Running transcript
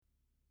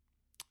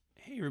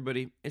Hey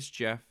everybody, it's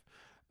Jeff.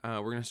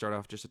 We're going to start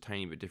off just a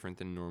tiny bit different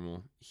than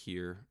normal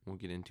here. We'll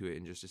get into it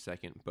in just a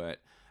second, but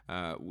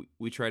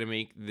we try to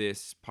make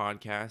this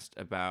podcast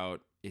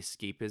about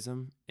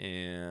escapism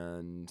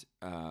and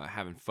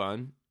having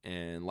fun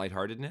and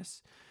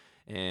lightheartedness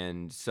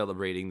and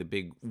celebrating the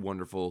big,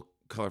 wonderful,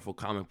 colorful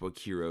comic book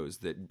heroes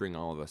that bring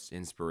all of us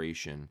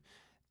inspiration.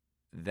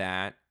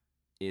 That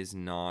is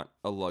not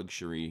a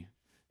luxury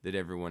that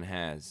everyone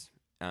has,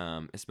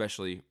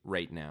 especially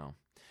right now.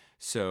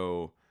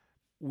 So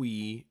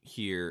we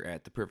here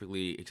at the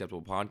Perfectly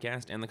Acceptable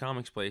Podcast and the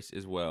Comics Place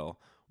as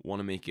well want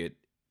to make it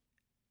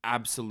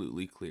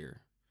absolutely clear.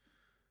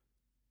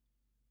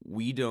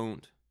 We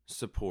don't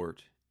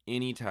support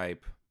any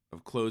type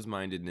of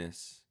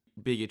closed-mindedness,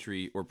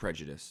 bigotry, or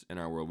prejudice in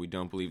our world. We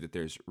don't believe that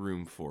there's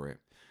room for it.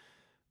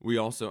 We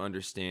also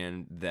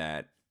understand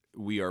that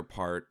we are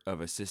part of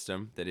a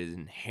system that is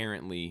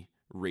inherently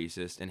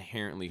racist,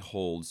 inherently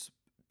holds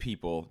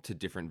people to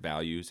different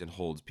values and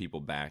holds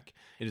people back.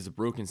 It is a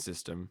broken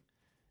system,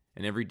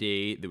 and every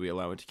day that we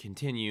allow it to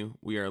continue,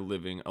 we are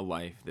living a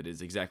life that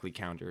is exactly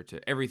counter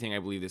to everything I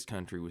believe this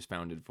country was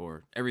founded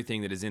for,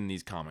 everything that is in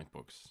these comic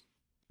books.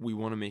 We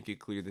want to make it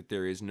clear that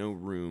there is no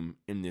room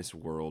in this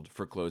world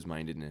for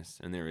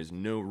closed-mindedness, and there is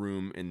no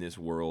room in this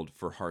world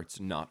for hearts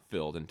not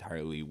filled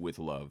entirely with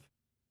love.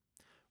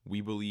 We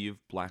believe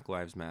Black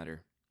Lives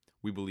Matter.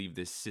 We believe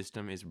this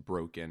system is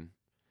broken,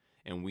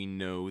 and we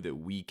know that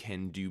we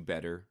can do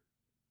better,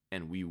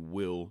 and we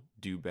will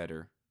do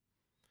better.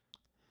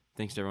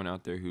 Thanks to everyone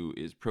out there who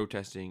is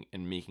protesting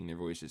and making their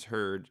voices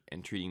heard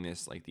and treating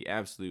this like the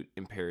absolute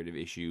imperative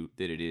issue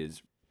that it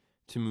is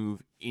to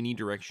move any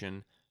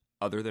direction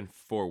other than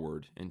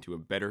forward into a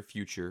better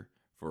future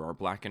for our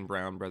black and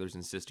brown brothers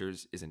and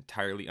sisters is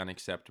entirely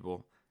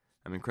unacceptable.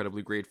 I'm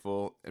incredibly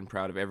grateful and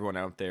proud of everyone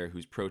out there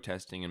who's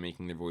protesting and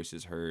making their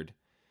voices heard.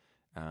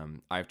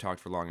 I've talked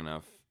for long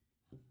enough.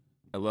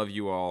 I love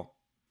you all.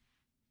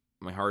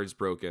 My heart is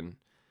broken.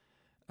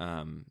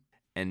 And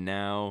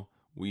now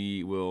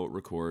we will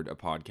record a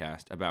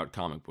podcast about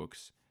comic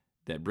books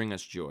that bring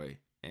us joy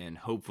and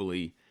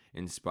hopefully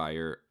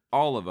inspire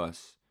all of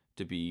us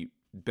to be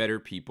better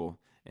people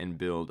and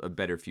build a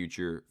better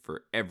future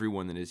for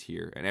everyone that is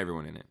here and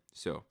everyone in it.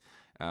 So,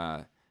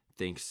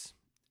 thanks,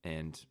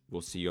 and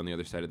we'll see you on the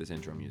other side of this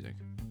intro music.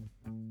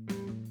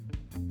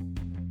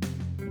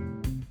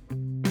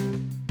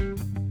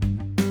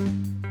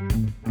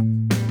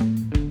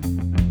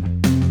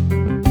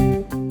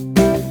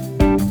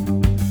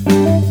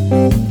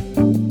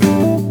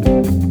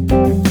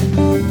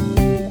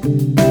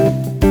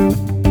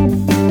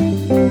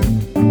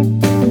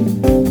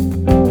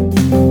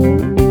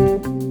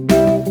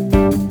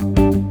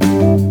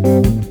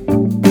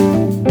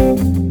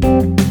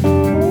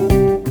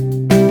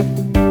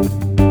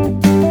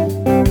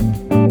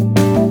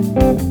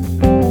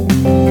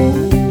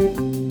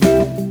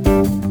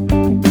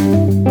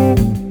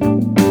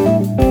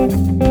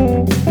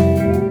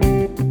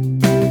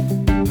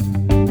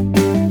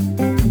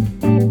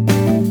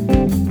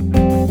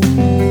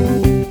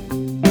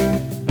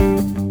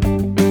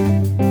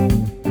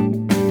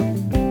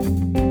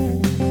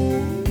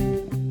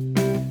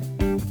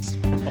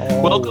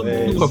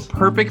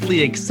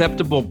 Perfectly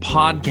Acceptable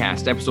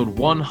Podcast, episode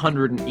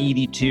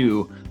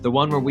 182, the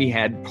one where we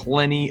had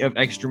plenty of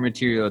extra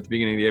material at the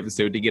beginning of the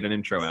episode to get an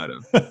intro out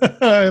of.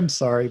 I'm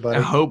sorry,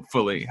 buddy.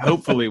 Hopefully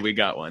we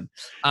got one.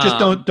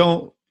 Just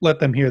don't let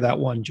them hear that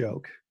one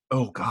joke.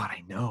 Oh God,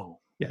 I know.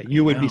 Yeah,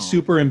 you would be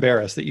super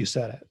embarrassed that you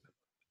said it.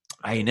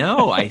 I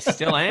know. I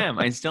still am.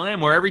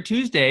 Where every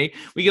Tuesday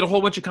we get a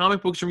whole bunch of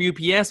comic books from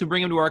UPS. We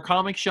bring them to our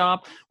comic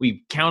shop.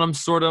 We count them,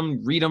 sort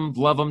them, read them,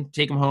 love them,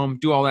 take them home,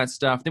 do all that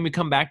stuff. Then we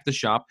come back to the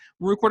shop.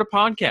 We record a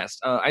podcast,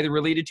 either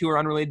related to or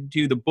unrelated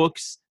to the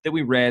books that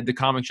we read, the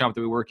comic shop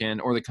that we work in,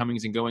 or the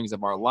comings and goings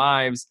of our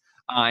lives.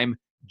 I'm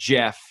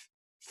Jeff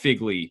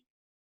Figley.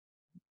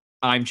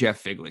 I'm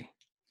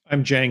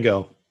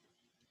Django.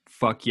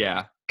 Fuck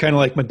yeah. Kind of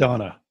like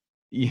Madonna.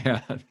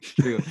 Yeah,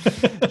 true.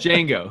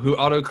 Django, who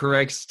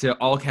autocorrects to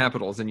all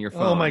capitals in your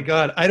phone. Oh my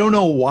God. I don't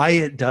know why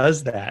it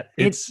does that.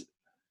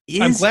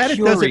 I'm glad it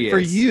does it for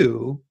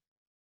you,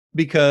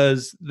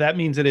 because that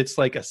means that it's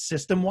like a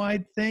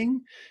system-wide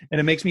thing.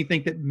 And it makes me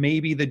think that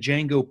maybe the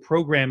Django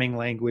programming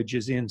language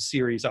is in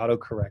Siri's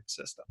autocorrect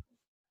system.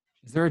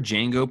 Is there a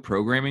Django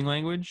programming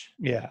language?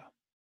 Yeah.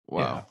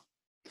 Wow.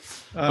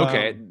 Yeah.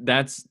 Okay,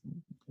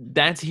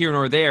 that's here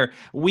nor there.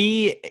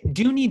 We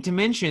do need to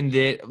mention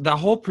that the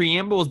whole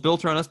preamble is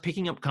built around us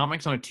picking up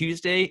comics on a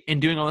Tuesday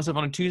and doing all this stuff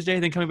on a Tuesday,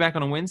 then coming back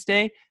on a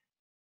Wednesday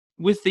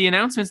with the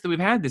announcements that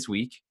we've had this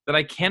week that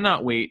I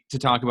cannot wait to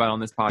talk about on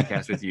this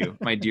podcast with you,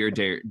 my dear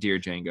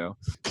Django.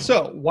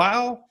 So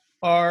while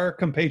our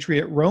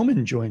compatriot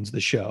Roman joins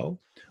the show,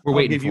 we're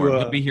waiting for him.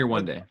 He'll be here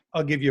one day.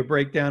 I'll give you a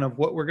breakdown of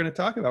what we're going to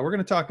talk about. We're going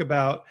to talk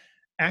about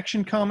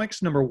Action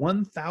Comics number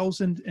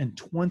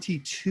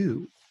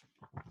 1022.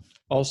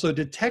 Also,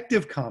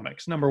 Detective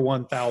Comics, number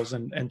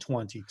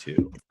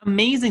 1022.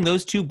 Amazing.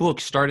 Those two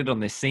books started on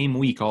the same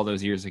week all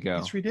those years ago.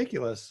 It's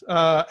ridiculous.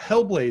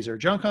 Hellblazer,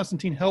 John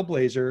Constantine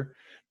Hellblazer,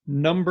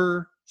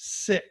 number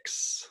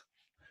 6.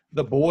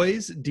 The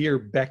Boys, Dear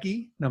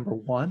Becky, number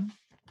 1.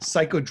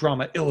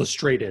 Psychodrama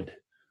Illustrated.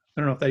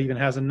 I don't know if that even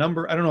has a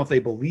number. I don't know if they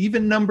believe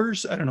in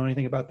numbers. I don't know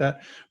anything about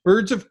that.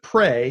 Birds of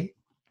Prey,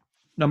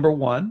 number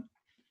 1.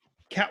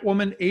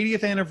 Catwoman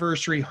 80th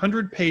Anniversary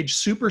 100-page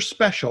super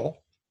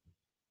special.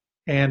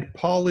 And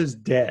Paul is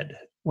Dead,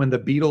 When the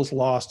Beatles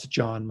Lost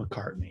John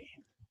McCartney.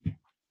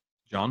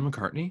 John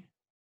McCartney?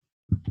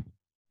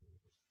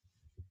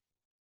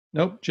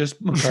 Nope,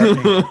 just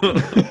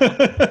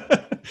McCartney.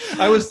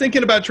 I was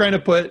thinking about trying to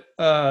put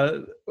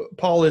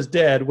Paul is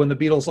Dead, When the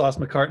Beatles Lost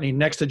McCartney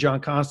next to John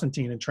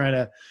Constantine and trying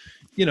to,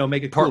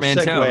 make a cool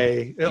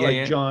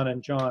segue John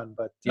and John.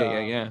 But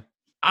yeah.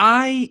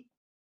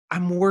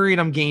 I'm worried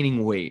I'm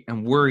gaining weight.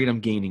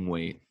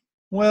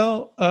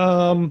 Well,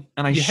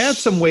 and you had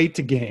some weight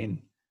to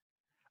gain.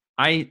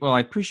 I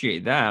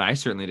appreciate that. I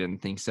certainly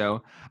didn't think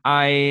so.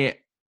 I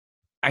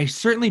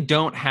certainly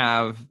don't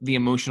have the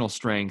emotional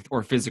strength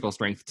or physical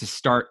strength to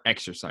start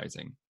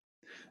exercising.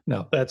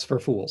 No, that's for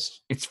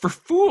fools. It's for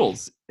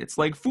fools. It's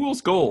like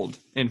fool's gold,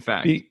 in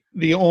fact.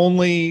 The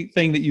only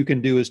thing that you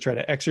can do is try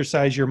to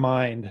exercise your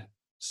mind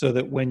so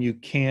that when you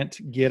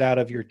can't get out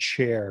of your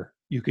chair,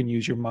 you can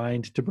use your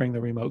mind to bring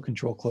the remote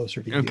control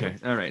closer to you. Okay.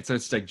 All right. So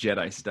it's like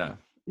Jedi stuff.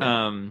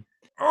 Yeah.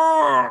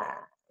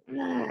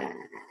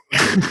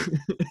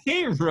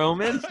 Hey,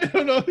 Roman. I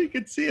don't know if you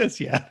can see us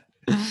yet.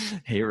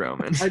 Hey,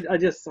 Roman. I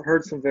just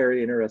heard some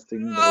very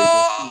interesting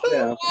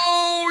noises.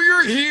 Oh,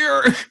 you're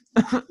here.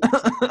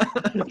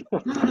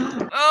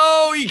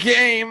 Oh, he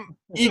came.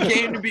 He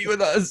came to be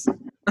with us.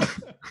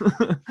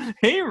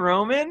 Hey,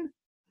 Roman.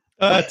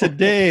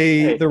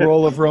 Today, the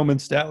role of Roman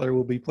Statler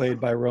will be played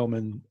by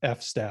Roman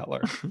F.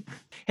 Statler.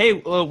 Hey,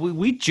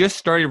 we just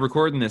started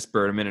recording this,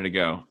 Bert, a minute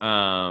ago.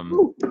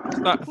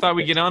 Thought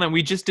we'd get on it.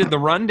 We just did the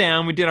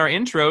rundown. We did our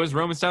intros.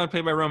 Roman Statler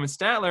played by Roman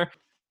Statler.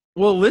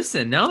 Well,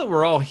 listen, now that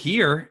we're all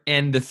here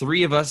and the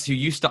three of us who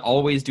used to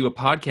always do a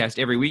podcast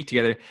every week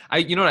together,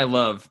 you know what I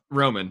love?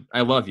 Roman,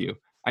 I love you.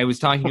 I was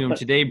talking to him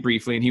today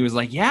briefly, and he was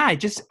like, yeah,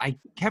 I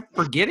kept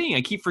forgetting.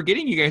 I keep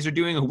forgetting you guys are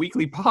doing a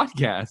weekly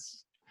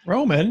podcast.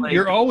 Roman,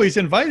 you're always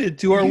invited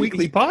to our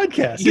weekly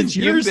podcast. It's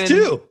yours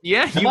too.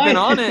 Yeah, you've been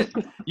on it.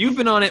 You've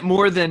been on it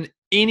more than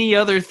any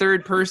other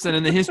third person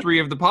in the history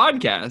of the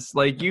podcast.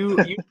 Like you've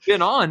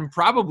been on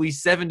probably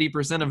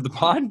 70% of the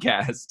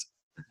podcast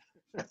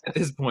at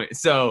this point.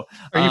 So,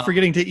 are you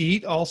forgetting to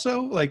eat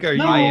also? Like, are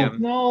you? I am.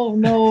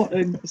 No.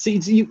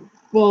 See,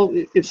 well,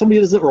 if somebody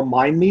doesn't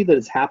remind me that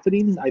it's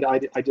happening,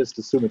 I just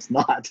assume it's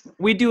not.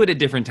 We do it at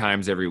different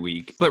times every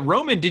week. But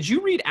Roman, did you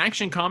read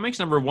Action Comics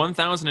number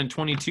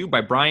 1022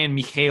 by Brian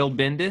Michael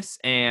Bendis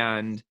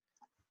and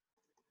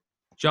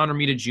John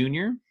Romita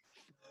Jr.?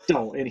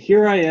 No, and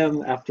here I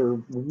am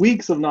after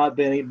weeks of not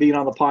being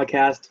on the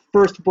podcast.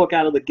 First book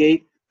out of the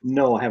gate.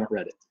 No, I haven't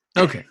read it.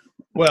 Okay.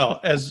 Well,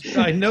 as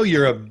I know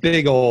you're a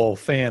big old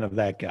fan of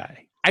that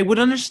guy. I would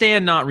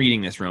understand not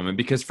reading this, Roman,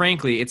 because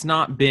frankly, it's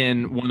not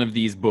been one of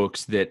these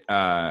books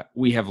that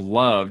we have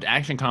loved.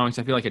 Action Comics,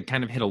 I feel like it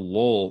kind of hit a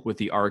lull with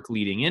the arc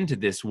leading into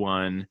this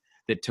one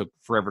that took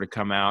forever to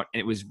come out.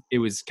 And it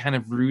was kind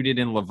of rooted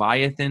in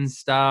Leviathan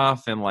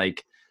stuff and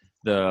like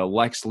the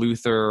Lex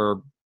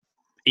Luthor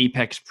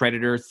Apex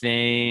Predator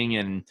thing.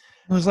 And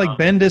it was like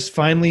Bendis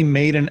finally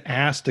made an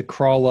ass to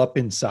crawl up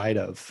inside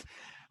of.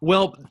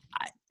 Well,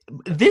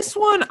 this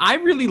one I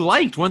really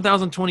liked,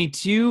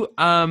 1022.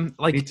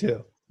 Me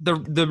too. The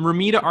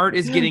Romita art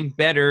is getting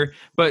better,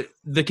 but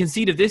the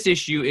conceit of this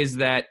issue is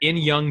that in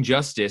Young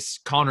Justice,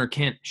 Connor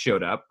Kent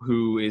showed up,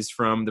 who is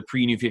from the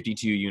pre-New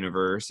 52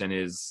 universe and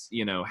is,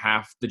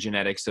 half the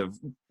genetics of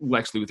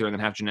Lex Luthor and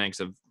then half genetics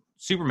of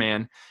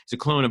Superman. He's a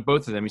clone of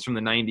both of them. He's from the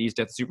 90s,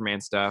 Death of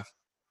Superman stuff.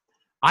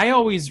 I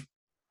always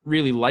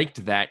really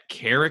liked that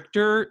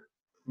character,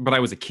 but I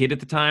was a kid at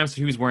the time, so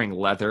he was wearing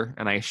leather,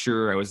 and I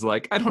was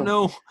like, I don't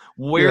know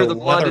where the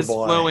blood is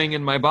flowing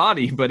in my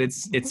body, but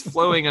it's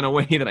flowing in a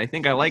way that I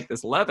think I like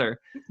this leather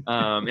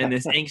and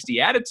this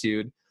angsty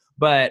attitude.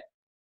 But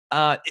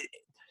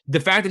the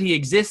fact that he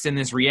exists in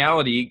this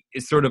reality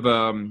is sort of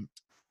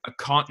a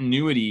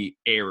continuity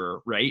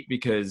error, right?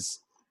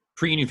 Because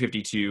pre-New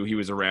 52, he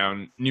was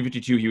around. New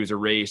 52, he was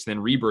erased. Then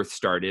Rebirth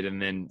started,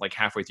 and then like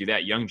halfway through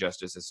that, Young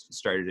Justice has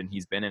started, and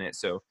he's been in it.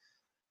 So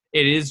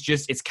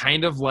it's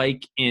kind of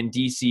like in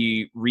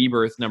DC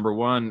Rebirth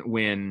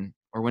 #1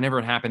 whenever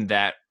it happened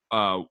that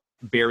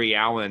Barry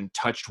Allen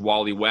touched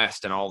Wally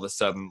West and all of a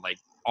sudden like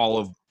all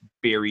of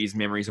Barry's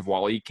memories of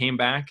Wally came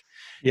back.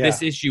 Yeah.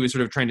 This issue is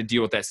sort of trying to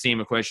deal with that same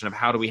equation of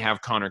how do we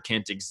have Connor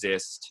Kent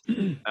exist?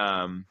 And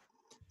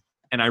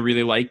I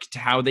really liked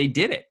how they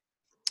did it.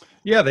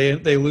 Yeah,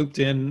 they looped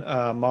in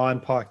Ma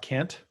and Pa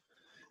Kent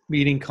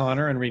meeting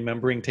Connor and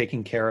remembering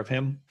taking care of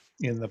him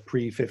in the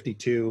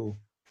pre-52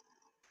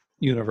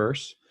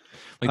 universe.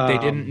 Like they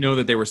didn't know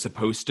that they were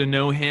supposed to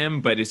know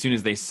him, but as soon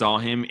as they saw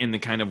him in the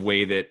kind of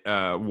way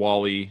that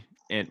Wally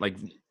and like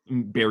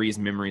Barry's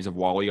memories of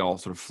Wally all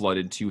sort of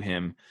flooded to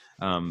him,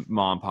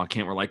 Ma and Pa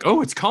Kent were like,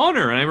 oh, it's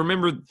Connor, and I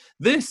remember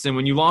this, and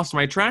when you lost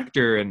my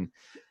tractor, and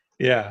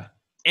yeah.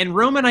 And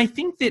Roman, I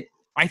think that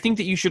I think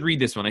that you should read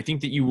this one. I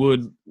think that you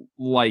would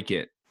like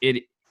it.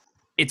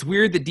 It's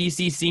weird that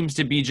DC seems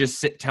to be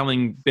just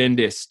telling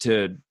Bendis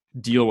to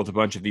deal with a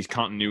bunch of these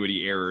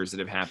continuity errors that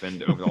have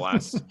happened over the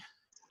last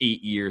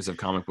 8 years of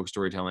comic book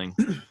storytelling.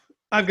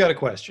 I've got a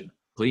question.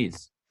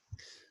 Please.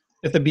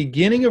 At the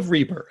beginning of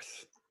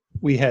Rebirth,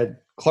 we had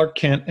Clark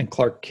Kent and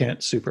Clark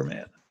Kent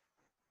Superman,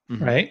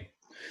 right?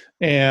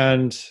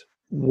 And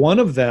one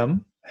of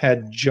them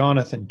had John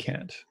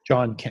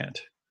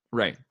Kent.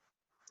 Right.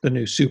 The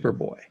new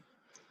Superboy,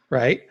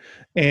 right?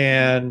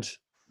 And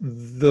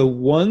the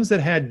ones that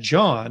had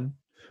John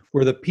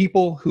were the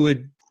people who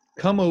had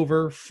come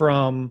over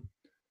from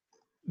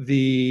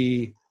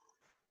the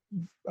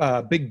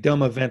big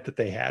dumb event that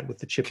they had with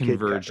the Chip Kid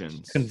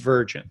covers.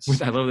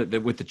 Convergence. I love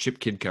that with the Chip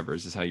Kid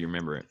covers is how you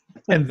remember it.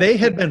 And they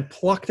had been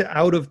plucked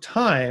out of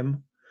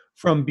time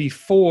from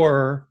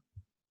before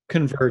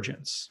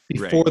Convergence,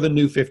 before the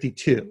New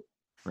 52.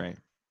 Right.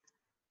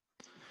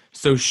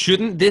 So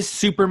shouldn't this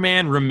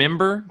Superman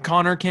remember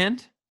Connor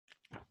Kent?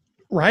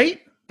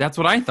 Right? That's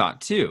what I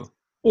thought too.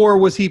 Or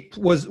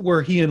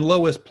were he and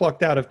Lois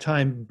plucked out of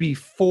time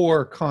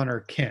before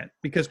Connor Kent?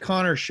 Because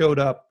Connor showed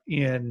up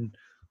in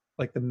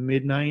like the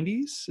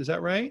mid-90s, is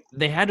that right?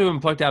 They had to have been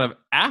plucked out of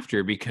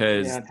after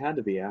because it had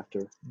to be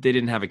after. They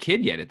didn't have a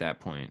kid yet at that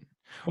point.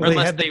 Well, or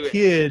unless they had the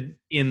kid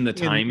in the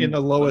time in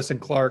the Lois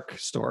and Clark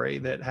story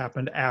that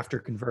happened after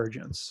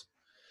Convergence.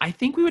 I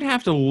think we would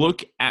have to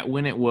look at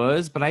when it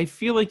was, but I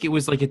feel like it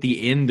was like at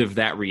the end of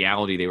that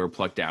reality they were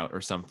plucked out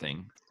or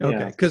something.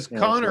 Okay, because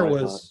Connor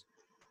was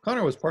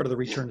part of the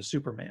Return to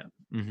Superman,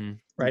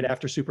 right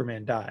after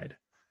Superman died.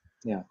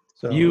 Yeah.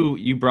 So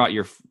you brought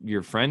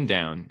your friend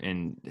down,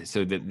 and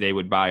so that they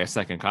would buy a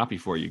second copy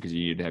for you because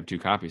you'd have 2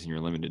 copies and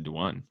you're limited to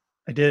 1.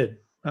 I did.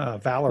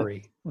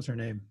 Valerie was her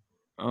name.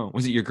 Oh,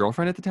 was it your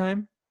girlfriend at the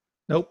time?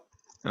 Nope.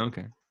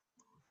 Okay.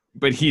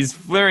 But he's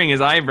flaring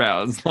his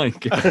eyebrows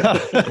like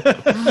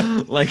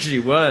like she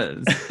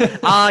was.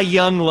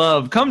 Young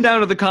love, come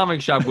down to the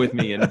comic shop with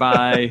me and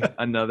buy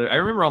another. I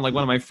remember on like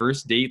one of my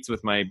first dates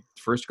with my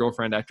first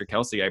girlfriend after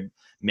Kelsey,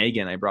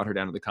 Megan, I brought her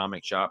down to the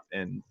comic shop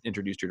and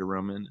introduced her to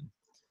Roman.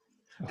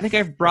 I think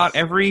I've brought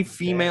every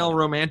female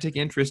romantic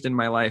interest in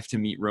my life to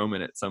meet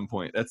Roman at some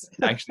point. That's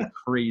actually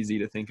crazy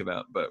to think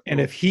about. But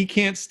and if he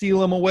can't steal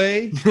them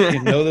away,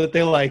 you know that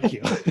they like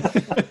you.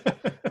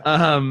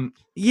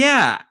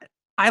 Yeah.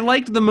 I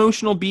liked the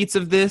emotional beats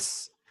of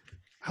this.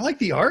 I like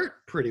the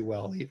art pretty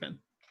well, even.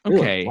 Okay.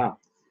 Really? Wow.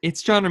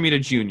 It's John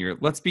Romita Jr.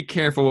 Let's be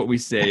careful what we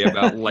say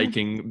about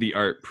liking the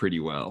art pretty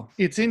well.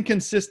 It's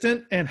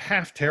inconsistent and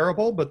half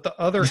terrible, but the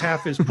other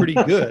half is pretty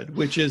good,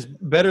 which is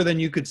better than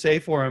you could say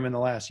for him in the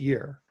last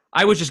year.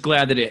 I was just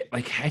glad that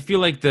I feel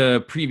like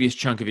the previous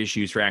chunk of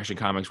issues for Action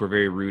Comics were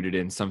very rooted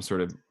in some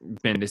sort of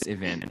Bendis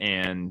event.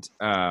 And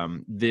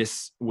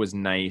this was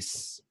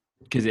nice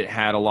because it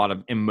had a lot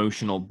of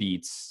emotional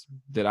beats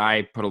that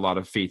I put a lot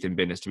of faith in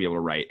Bendis to be able to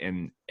write.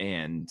 And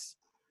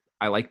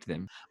I liked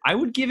them. I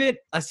would give it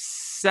a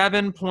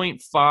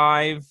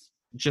 7.5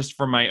 just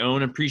for my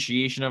own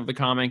appreciation of the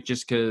comic,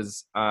 just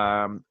because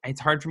it's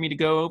hard for me to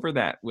go over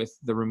that with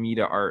the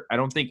Romita art. I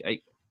don't think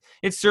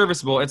it's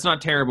serviceable. It's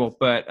not terrible,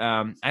 but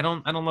I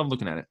don't love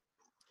looking at it.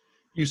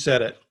 You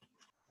said it.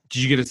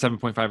 Did you get a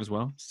 7.5 as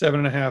well?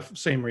 7.5,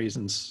 same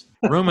reasons.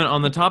 Roman,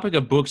 on the topic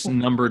of books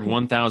numbered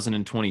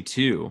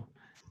 1022,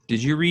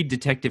 did you read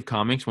Detective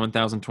Comics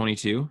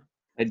 1022?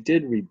 I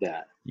did read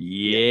that.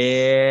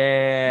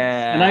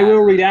 Yeah. And I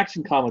will read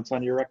Action Comics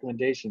on your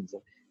recommendations.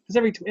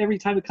 Because every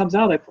time it comes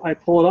out, I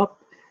pull it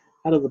up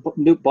out of the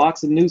new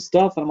box of new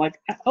stuff, and I'm like,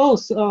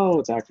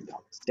 it's Action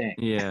Comics. Dang.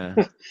 Yeah.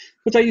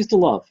 Which I used to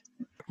love.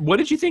 What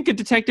did you think of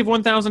Detective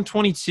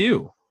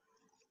 1022?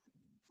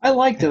 I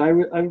liked it.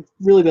 I've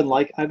really been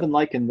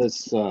liking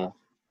this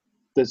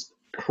this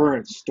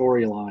current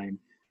storyline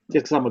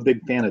just because I'm a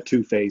big fan of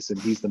Two-Face and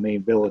he's the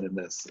main villain in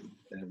this,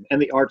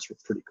 and the art's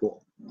pretty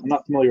cool. I'm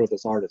not familiar with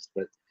this artist,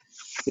 but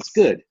it's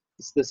good.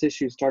 This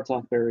issue starts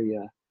off very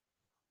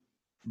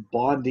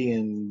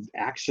Bondian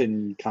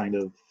action kind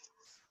of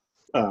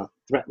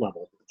threat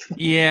level.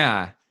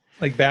 Yeah.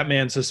 Like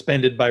Batman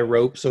suspended by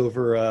ropes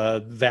over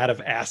a vat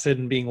of acid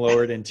and being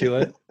lowered into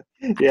it.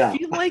 Yeah. I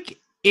feel like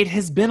it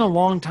has been a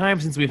long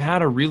time since we've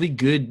had a really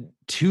good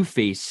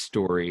Two-Face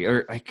story.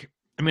 Or I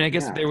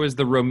guess there was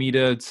the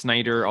Romita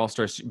Snyder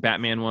All-Star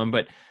Batman one,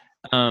 but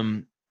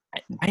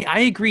I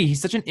agree.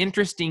 He's such an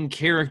interesting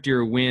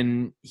character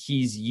when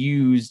he's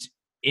used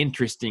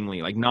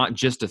interestingly, like not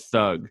just a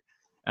thug.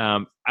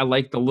 I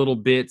like the little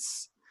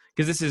bits,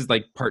 because this is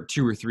like part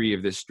 2 or 3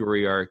 of this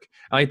story arc.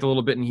 I like the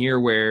little bit in here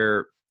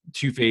where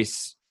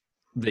Two-Face,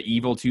 the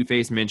evil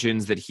Two-Face,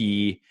 mentions that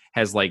he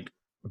has like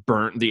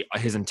burnt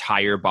his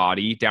entire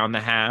body down the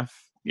half.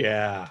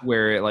 Yeah.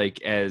 Where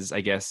as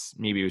I guess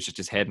maybe it was just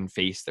his head and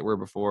face that were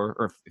before,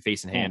 or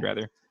face and hand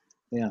rather.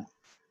 Yeah.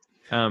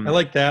 I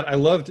like that. I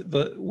loved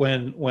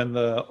when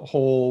the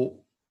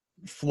whole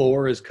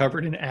floor is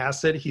covered in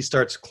acid, he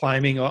starts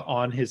climbing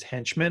on his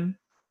henchmen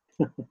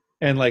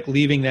and like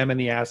leaving them in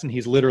the acid, and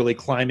he's literally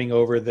climbing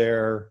over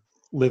their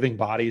living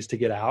bodies to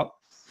get out.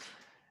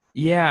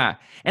 Yeah.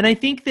 And I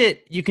think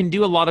that you can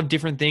do a lot of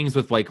different things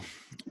with like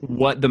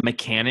what the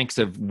mechanics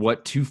of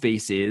what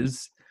Two-Face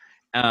is.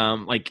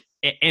 Like,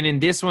 and in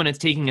this one, it's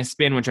taking a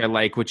spin, which I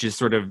like, which is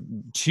sort of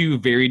two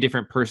very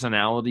different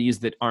personalities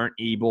that aren't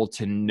able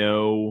to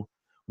know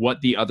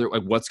what the other,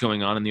 like what's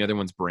going on in the other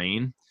one's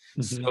brain.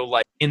 Mm-hmm. So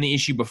like in the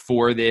issue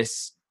before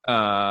this,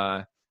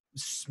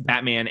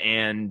 Batman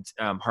and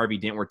Harvey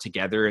Dent were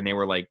together, and they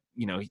were like,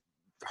 you know,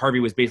 Harvey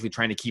was basically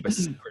trying to keep a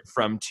secret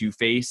from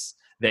Two-Face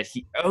that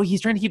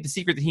he's trying to keep the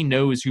secret that he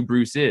knows who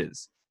Bruce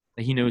is,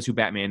 that he knows who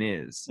Batman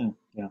is.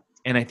 Yeah.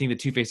 And I think that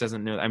Two-Face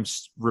doesn't know. I'm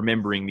just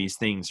remembering these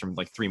things from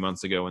like 3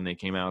 months ago when they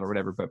came out or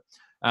whatever. But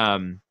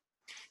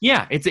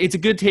yeah, it's a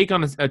good take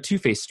on a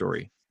Two-Face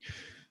story.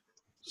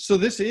 So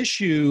this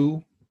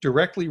issue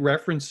directly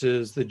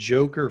references the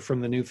Joker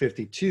from the New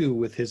 52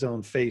 with his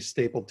own face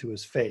stapled to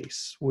his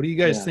face. What do you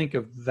guys think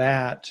of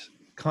that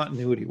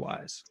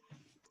continuity-wise?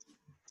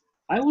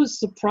 I was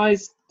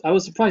surprised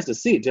to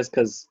see it just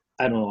because,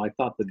 I don't know, I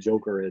thought the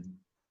Joker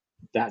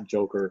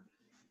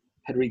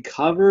had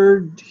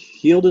recovered,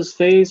 healed his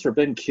face, or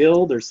been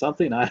killed or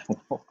something. I don't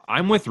know.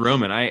 I'm with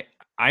Roman.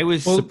 I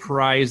was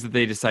surprised that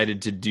they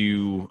decided to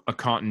do a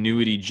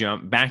continuity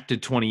jump back to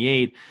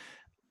 28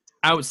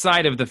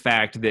 outside of the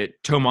fact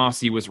that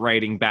Tomasi was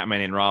writing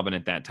Batman and Robin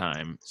at that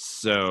time.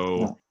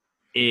 So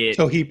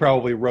he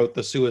probably wrote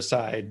the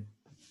suicide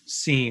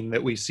scene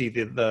that we see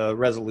the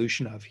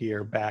resolution of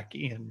here back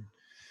in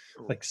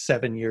like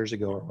 7 years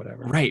ago or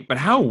whatever. Right. But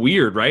how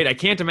weird, right? I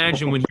can't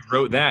imagine when he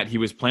wrote that, he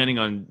was planning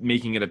on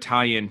making it a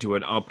tie-in to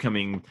an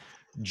upcoming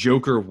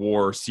Joker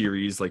War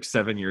series like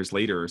 7 years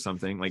later or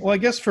something. Like, well, I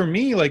guess for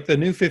me, like the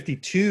New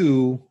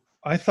 52,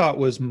 I thought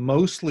was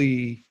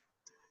mostly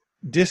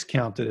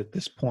discounted at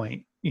this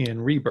point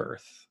in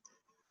Rebirth,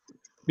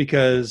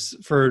 because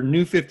for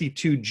New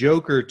 52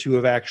 Joker to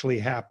have actually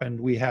happened,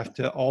 we have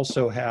to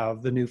also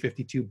have the New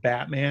 52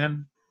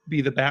 Batman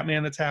be the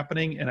Batman that's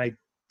happening, and I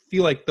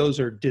feel like those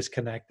are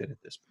disconnected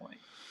at this point.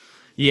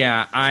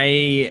 Yeah,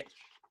 I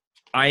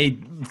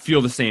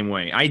feel the same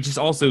way. I just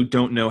also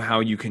don't know how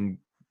you can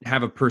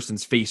have a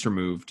person's face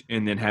removed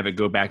and then have it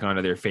go back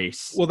onto their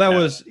face. Well, that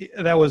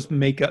was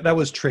makeup. That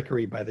was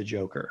trickery by the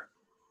Joker.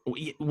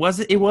 Was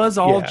it? It was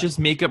all just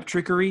makeup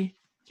trickery?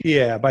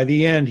 Yeah, by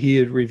the end, he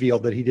had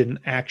revealed that he didn't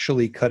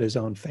actually cut his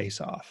own face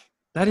off.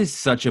 That is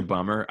such a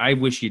bummer. I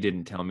wish you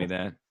didn't tell me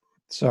that.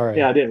 Sorry.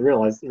 Yeah, I didn't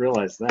realize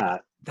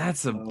that.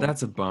 That's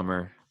a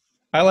bummer.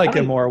 I liked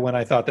it more when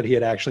I thought that he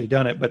had actually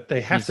done it, but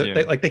they have to.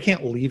 They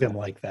can't leave him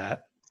like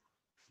that.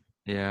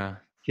 Yeah.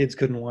 Kids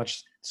couldn't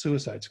watch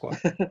Suicide Squad.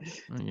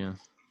 Yeah.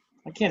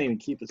 I can't even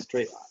keep it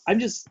straight. I'm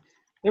just,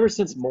 ever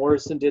since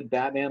Morrison did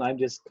Batman, I'm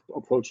just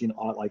approaching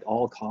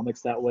all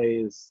comics that way,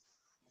 is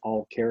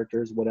all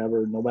characters,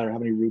 whatever, no matter how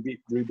many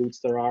reboots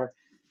there are.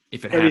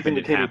 If it everything happened,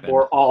 that came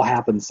before all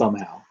happened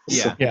somehow.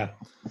 Yeah.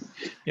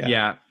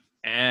 Yeah.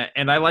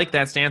 And I like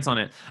that stance on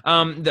it.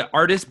 The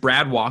artist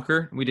Brad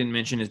Walker, we didn't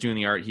mention, is doing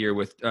the art here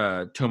with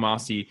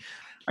Tomasi.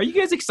 Are you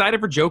guys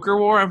excited for Joker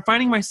War? I'm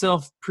finding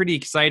myself pretty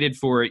excited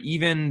for it,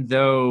 even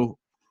though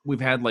we've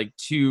had like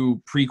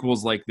 2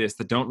 prequels like this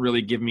that don't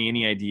really give me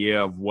any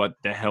idea of what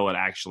the hell it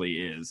actually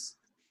is.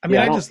 I mean,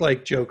 I just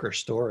like Joker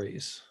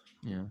stories.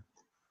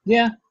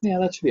 Yeah,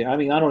 that should be. I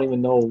mean, I don't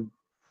even know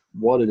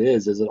what it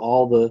is. Is it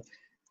all the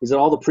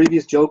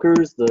previous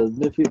Jokers, the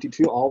New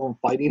 52, all of them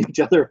fighting each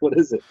other? What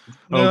is it?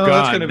 No,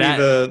 that's going to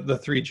be the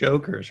 3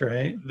 Jokers,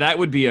 right? That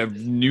would be a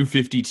New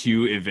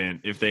 52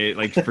 event if they,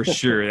 like, for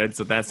sure. That's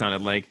what that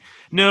sounded like.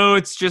 No,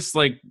 it's just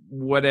like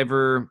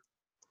whatever.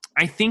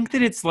 I think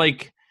that it's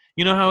like,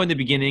 you know how in the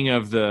beginning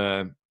of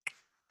the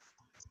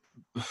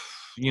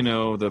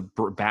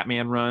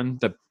Batman run,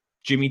 the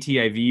Jimmy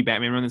TIV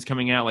Batman run that's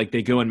coming out, like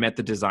they go and met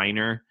the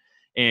designer,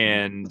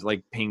 and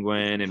like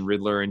Penguin and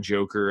Riddler and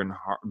Joker and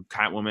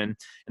Catwoman,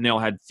 and they all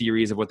had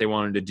theories of what they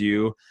wanted to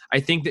do. I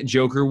think that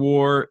Joker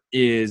War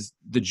is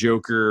the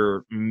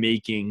Joker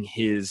making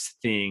his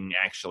thing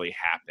actually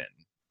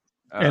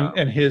happen.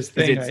 And his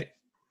thing, I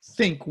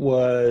think,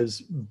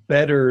 was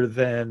better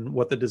than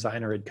what the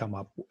designer had come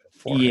up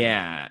for.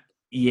 Yeah.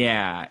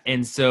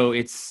 And so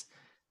it's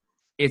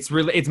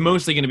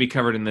mostly going to be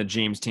covered in the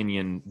James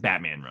Tynion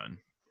Batman run.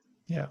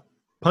 Yeah.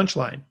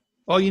 Punchline.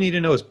 All you need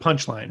to know is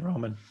Punchline,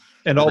 Roman.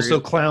 And also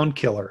Clown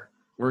Killer.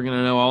 We're going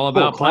to know all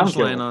about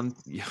Punchline on...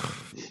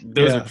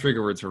 Those are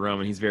trigger words for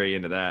Roman. He's very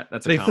into that.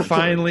 They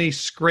finally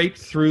scraped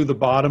through the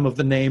bottom of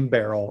the name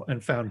barrel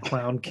and found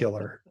Clown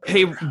Killer.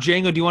 Hey,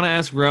 Django, do you want to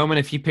ask Roman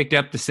if he picked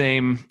up the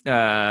same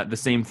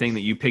thing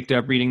that you picked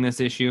up reading this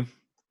issue?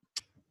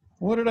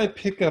 What did I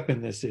pick up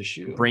in this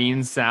issue?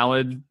 Brain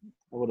salad.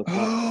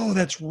 Oh,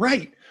 that's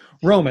right.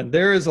 Roman,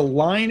 there is a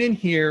line in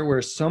here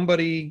where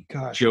somebody...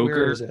 Gosh, Joker.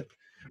 Where is it?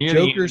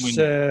 Joker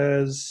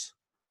says...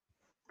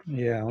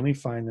 Yeah, let me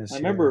find this. I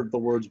remember the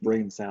words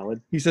brain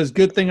salad. He says,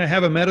 good thing I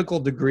have a medical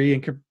degree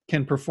and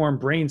can perform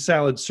brain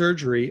salad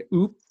surgery.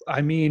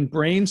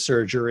 Brain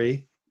surgery.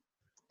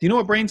 Do you know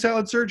what brain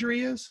salad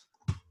surgery is?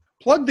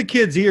 Plug the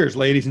kids' ears,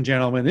 ladies and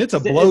gentlemen. It's a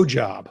blow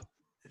job.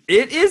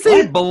 It is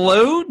a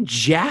blow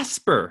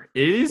jasper.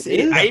 It is.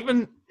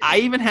 I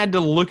even had to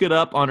look it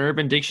up on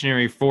Urban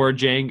Dictionary for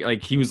Jang.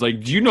 Like, he was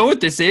like, "Do you know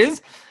what this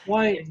is?"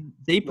 Why?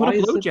 They put Why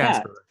a blow is it that?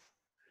 jasper.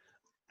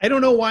 I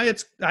don't know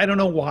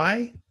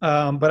why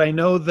but I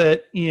know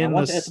that I in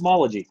want the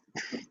etymology.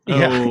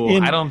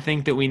 I don't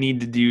think that we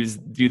need to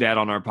do that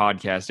on our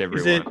podcast,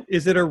 everyone.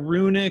 Is it a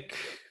runic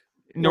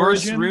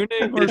Norse origin?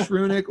 runic? Norse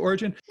runic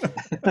origin?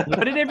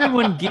 What did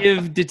everyone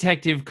give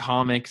Detective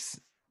Comics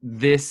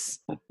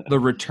the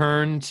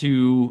return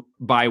to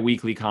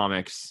bi-weekly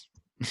comics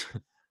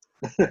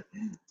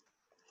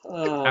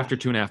after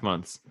 2.5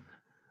 months?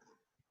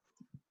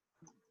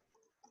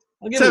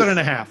 I'll give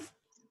 7.5.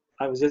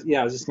 I was just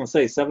going to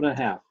say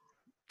 7.5.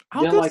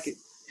 I'll go like it.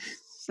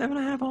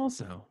 7.5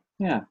 also.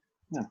 Yeah.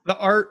 The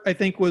art, I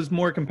think, was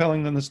more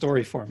compelling than the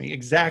story for me.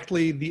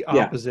 Exactly the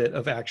opposite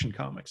of Action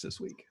Comics this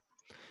week.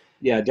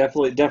 Yeah,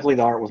 definitely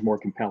the art was more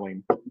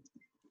compelling.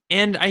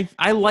 And I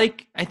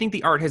think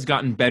the art has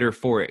gotten better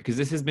for it, because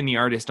this has been the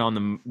artist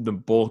on the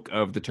bulk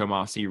of the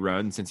Tomasi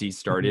run since he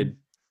started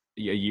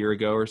a year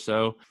ago or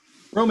so.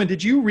 Roman,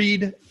 did you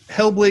read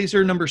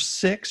Hellblazer number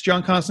 6,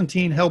 John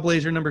Constantine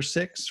Hellblazer number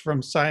 6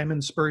 from Simon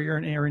Spurrier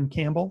and Aaron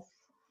Campbell?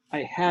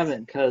 I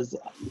haven't, because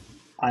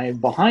I'm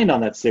behind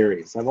on that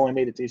series. I've only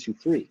made it to issue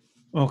 3.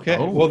 Okay.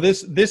 Oh. Well,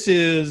 this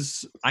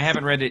is... I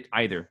haven't read it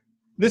either.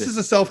 This is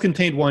a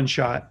self-contained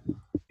one-shot.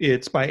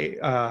 It's by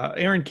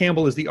Aaron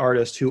Campbell is the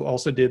artist who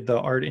also did the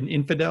art in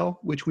Infidel,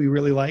 which we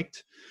really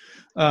liked.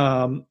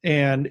 And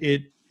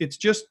it's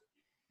just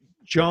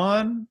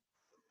John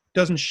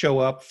doesn't show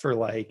up for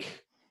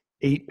like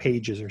 8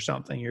 pages or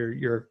something.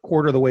 You're a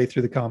quarter of the way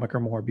through the comic or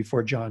more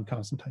before John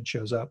Constantine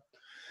shows up.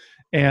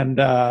 And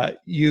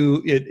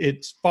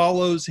it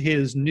follows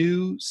his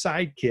new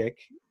sidekick,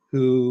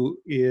 who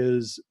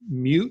is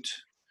mute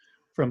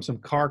from some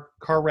car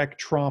wreck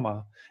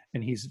trauma,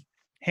 and he's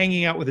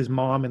hanging out with his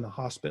mom in the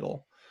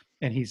hospital,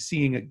 and he's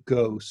seeing a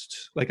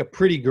ghost, like a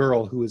pretty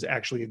girl who is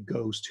actually a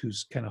ghost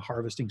who's kind of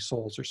harvesting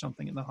souls or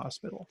something in the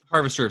hospital.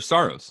 Harvester of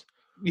Sorrows.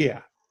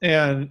 Yeah.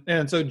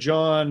 And so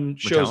John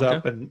shows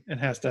up and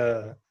has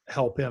to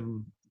help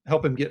him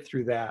get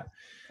through that.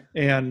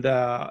 And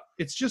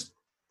it's just,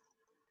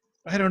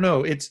 I don't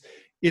know,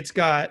 it's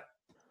got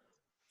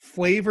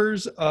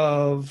flavors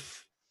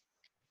of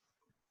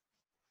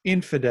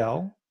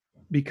Infidel,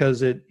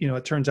 because it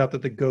turns out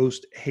that the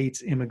ghost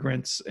hates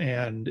immigrants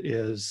and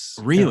is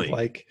really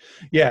kind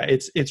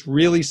of it's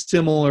really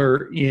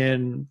similar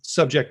in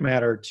subject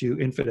matter to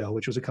Infidel,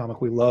 which was a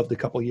comic we loved a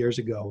couple years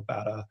ago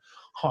about a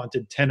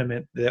haunted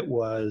tenement that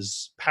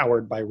was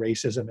powered by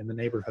racism in the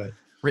neighborhood.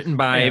 Written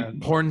by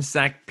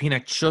Pornsak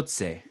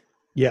Pinachotse.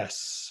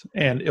 Yes,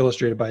 and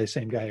illustrated by the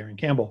same guy, Aaron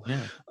Campbell.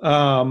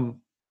 Yeah.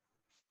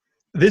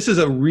 This is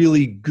a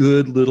really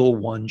good little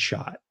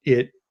one-shot.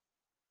 It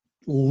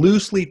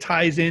loosely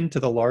ties into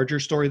the larger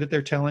story that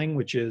they're telling,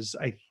 which is,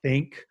 I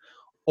think,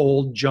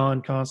 old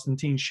John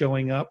Constantine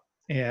showing up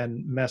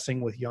and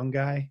messing with young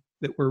guy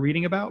that we're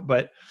reading about.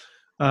 But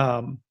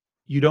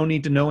you don't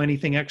need to know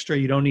anything extra.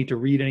 You don't need to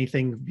read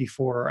anything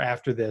before or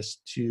after this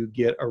to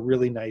get a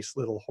really nice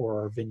little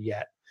horror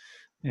vignette.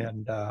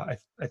 And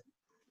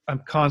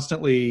I'm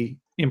constantly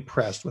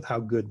impressed with how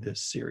good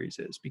this series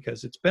is,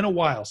 because it's been a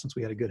while since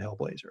we had a good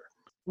Hellblazer.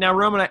 Now,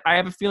 Roman, I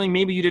have a feeling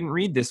maybe you didn't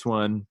read this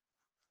one.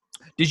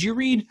 Did you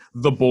read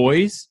The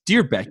Boys?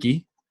 Dear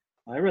Becky.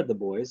 I read The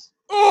Boys.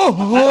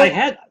 Oh, I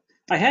had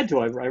to.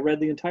 I read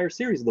the entire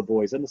series of The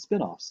Boys and the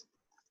spin-offs.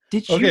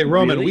 Did you? Okay,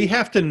 Roman, really? we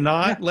have to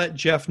not let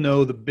Jeff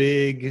know the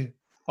big,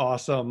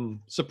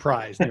 awesome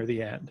surprise near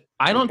the end.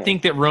 I don't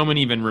think that Roman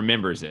even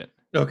remembers it.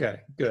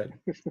 Okay, good.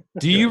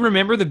 Do you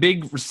remember the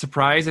big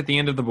surprise at the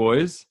end of The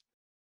Boys?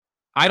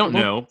 I don't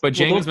know, but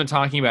Django's been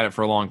talking about it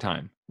for a long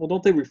time. Well,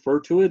 don't they refer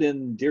to it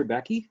in Dear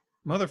Becky?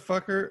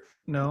 Motherfucker,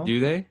 no. Do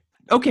they?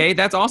 Okay,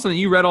 that's awesome that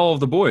you read all of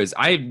The Boys.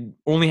 I,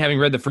 only having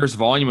read the first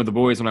volume of The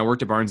Boys when I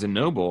worked at Barnes &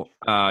 Noble,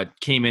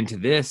 came into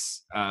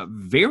this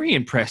very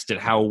impressed at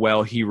how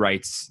well he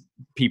writes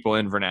people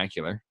in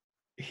vernacular.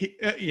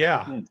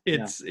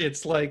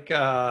 It's like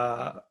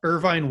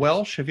Irvine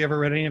Welsh. Have you ever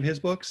read any of his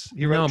books?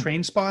 He wrote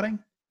Train Spotting.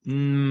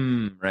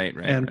 Right.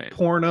 And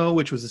Porno,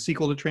 which was a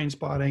sequel to Train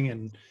Spotting,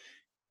 and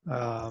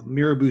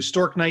Miraboo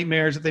Stork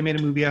Nightmares that they made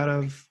a movie out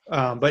of.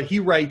 But he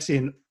writes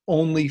in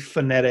only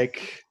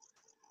phonetic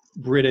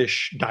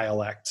British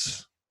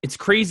dialects. It's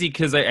crazy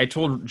because I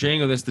told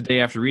Django this the day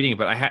after reading it,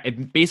 but I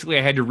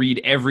had to read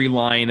every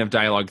line of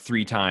dialogue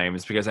 3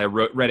 times because I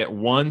read it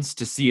once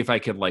to see if I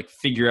could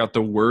figure out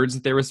the words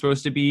that they were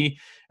supposed to be,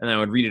 and then I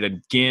would read it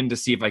again to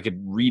see if I could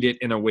read it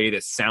in a way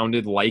that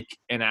sounded like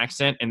an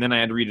accent, and then I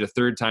had to read it a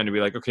third time to be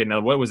like, okay,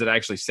 now what was it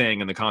actually saying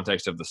in the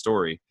context of the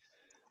story?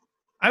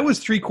 I was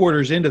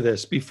 3/4 into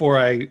this before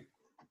I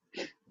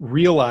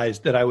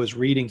realized that I was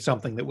reading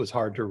something that was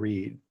hard to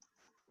read,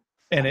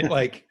 and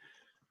it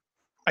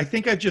I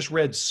think I've just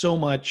read so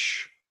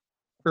much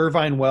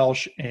Irvine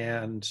Welsh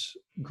and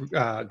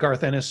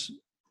Garth Ennis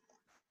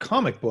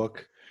comic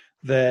book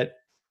that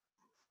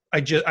I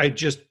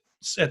just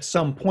at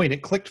some point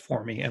it clicked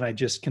for me, and I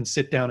just can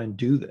sit down and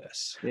do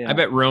this. Yeah. I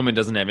bet Roman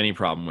doesn't have any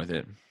problem with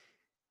it.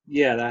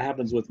 Yeah, that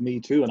happens with me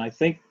too. And I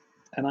think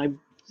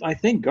I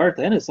think Garth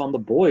Ennis on The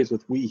Boys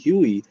with Wee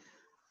Huey,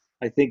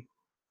 I think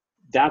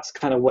that's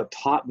kind of what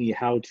taught me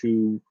how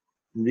to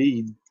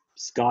read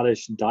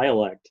Scottish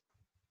dialect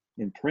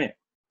in print.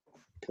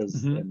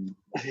 Because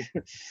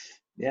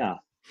yeah,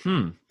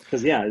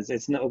 because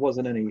it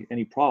wasn't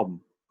any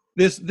problem.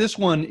 This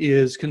one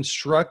is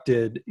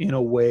constructed in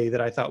a way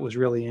that I thought was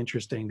really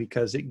interesting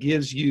because it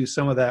gives you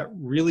some of that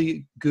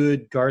really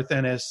good Garth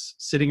Ennis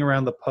sitting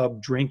around the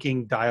pub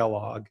drinking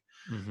dialogue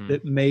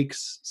that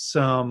makes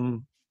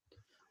some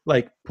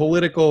like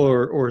political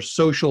or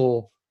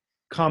social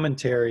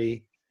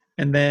commentary,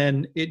 and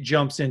then it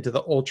jumps into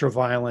the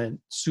ultra-violent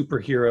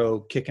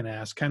superhero kicking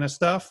ass kind of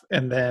stuff,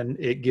 and then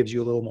it gives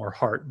you a little more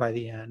heart by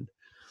the end.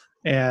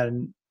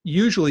 And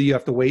usually you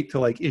have to wait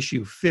till like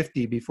issue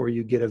 50 before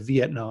you get a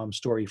Vietnam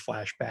story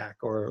flashback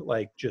or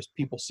like just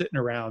people sitting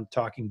around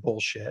talking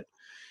bullshit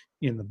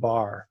in the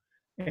bar.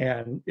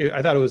 And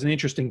I thought it was an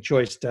interesting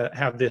choice to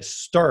have this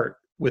start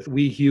with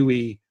Wee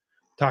Huey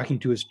talking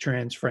to his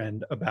trans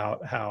friend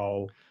about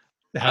how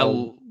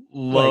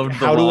loved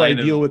how do I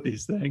deal with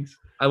these things.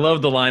 I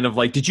love the line of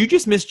like, did you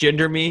just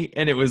misgender me?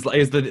 And it was like,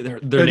 is their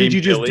name did you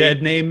just Billy?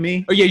 dead name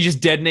me? Oh yeah, you just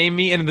dead name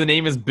me, and the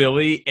name is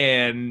Billy,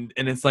 and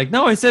it's like,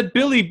 no, I said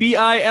Billy, Billie,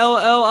 and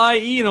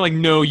I'm like,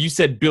 no, you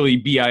said Billy,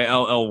 Billy,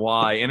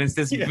 and it's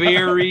this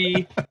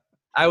very.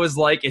 I was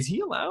like, is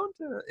he allowed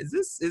to?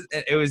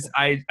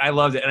 I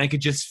loved it, and I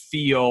could just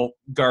feel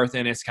Garth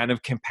Ennis kind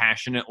of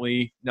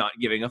compassionately not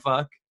giving a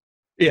fuck.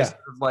 Yeah,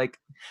 sort of like,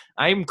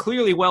 I'm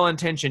clearly well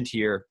intentioned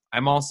here.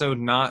 I'm also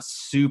not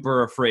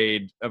super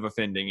afraid of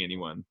offending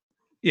anyone.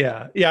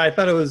 Yeah. I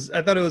thought it was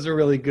a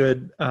really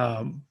good,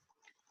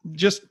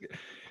 just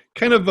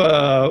kind of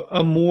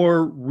a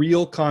more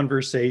real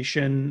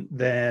conversation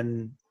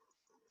than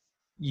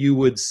you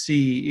would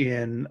see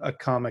in a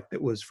comic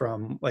that was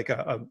from like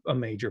a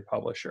major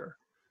publisher,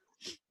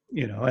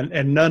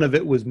 and none of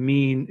it was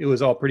mean. It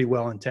was all pretty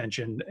well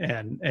intentioned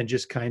and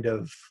just kind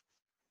of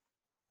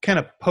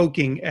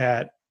poking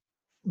at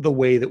the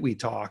way that we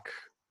talk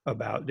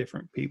about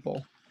different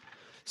people.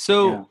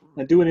 So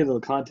and doing it in the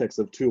context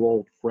of two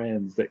old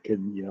friends that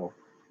can,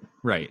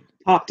 right,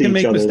 talk to each other,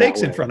 make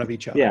mistakes in front of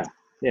each other.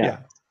 Yeah.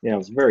 It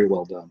was very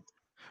well done.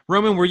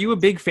 Roman, were you a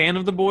big fan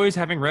of The Boys,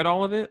 having read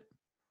all of it?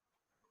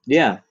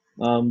 Yeah,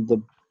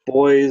 The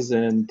Boys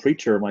and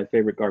Preacher are my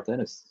favorite Garth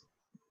Ennis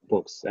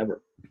books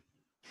ever.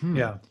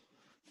 Yeah,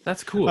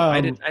 that's cool.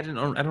 I don't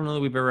know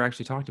that we've ever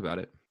actually talked about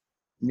it.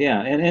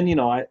 Yeah,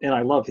 and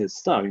I love his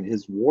stuff. I mean,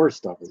 his war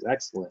stuff is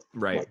excellent.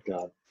 Right. Like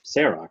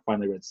Sarah, I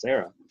finally read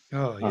Sarah.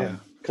 Oh yeah.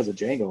 Because of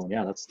Django, and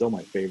that's still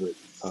my favorite.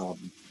 I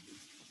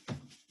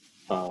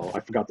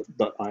forgot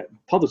the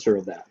publisher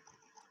of that.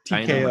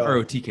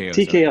 TKO.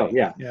 TKO.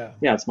 Yeah,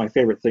 it's my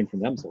favorite thing from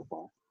them so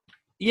far.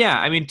 Yeah,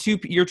 I mean,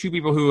 you're two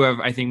people who have,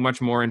 I think,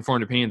 much more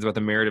informed opinions about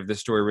the merit of this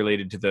story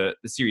related to the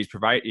series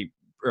prior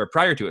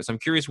to it. So I'm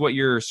curious what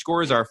your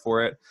scores are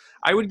for it.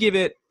 I'd give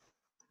it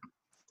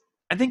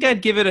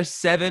a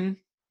 7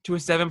 to a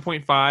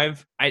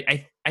 7.5.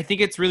 I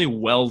think it's really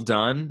well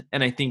done,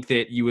 and I think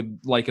that you would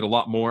like it a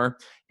lot more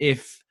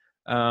if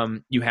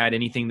you had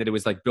anything that it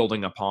was like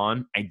building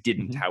upon. I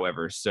didn't,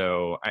 however,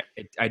 so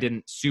I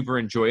didn't super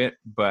enjoy it,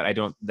 but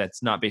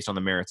that's not based on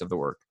the merits of the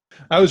work.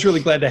 I was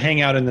really glad to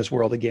hang out in this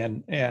world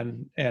again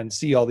and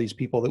see all these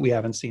people that we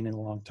haven't seen in a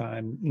long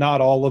time.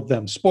 Not all of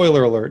them.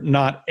 Spoiler alert,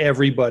 not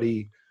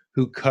everybody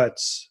who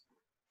cuts,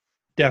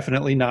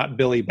 definitely not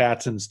Billy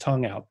Batson's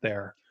tongue out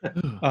there,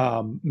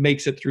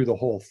 makes it through the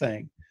whole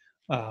thing.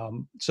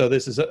 So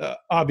this is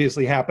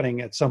obviously happening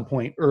at some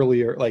point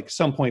earlier, like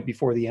some point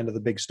before the end of the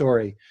big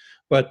story.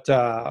 But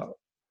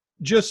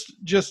just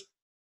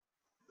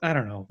I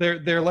don't know.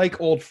 They're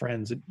like old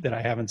friends that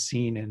I haven't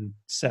seen in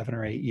 7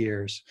 or 8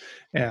 years.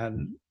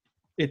 And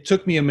it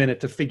took me a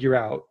minute to figure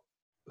out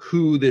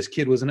who this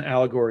kid was an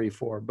allegory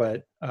for,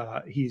 but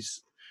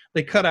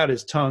they cut out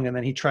his tongue, and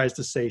then he tries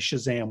to say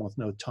Shazam with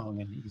no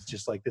tongue, and he's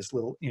just like this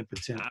little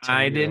impotent.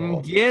 I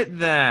didn't get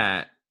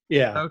that.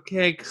 Yeah.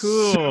 Okay,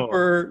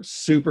 cool.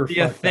 Super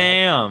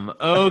Shazam.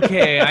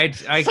 Okay, I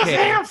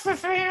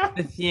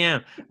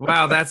Shazam.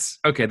 Wow, that's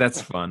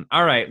fun.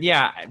 All right,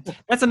 yeah,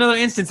 that's another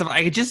instance of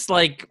I just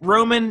like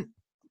Roman.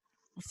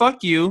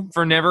 Fuck you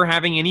for never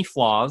having any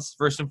flaws,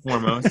 first and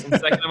foremost. And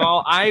second of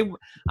all, I'm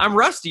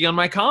rusty on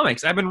my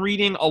comics. I've been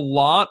reading a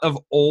lot of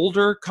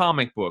older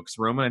comic books.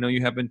 Roman, I know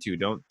you have been too.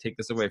 Don't take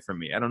this away from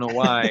me. I don't know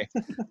why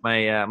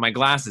my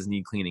glasses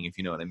need cleaning, if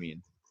you know what I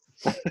mean.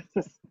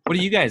 What do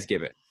you guys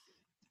give it?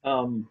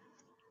 What'd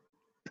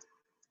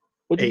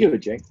you give it,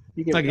 Jake?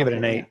 I give it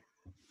an 8.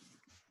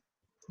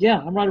 Yeah,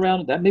 I'm right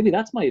around that. Maybe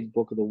that's my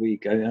book of the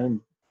week. Like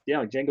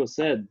Django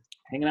said,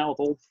 hanging out with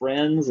old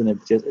friends,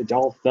 and it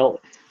all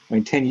felt. I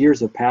mean, 10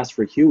 years have passed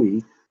for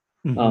Huey,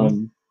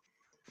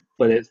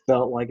 but it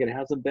felt like it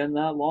hasn't been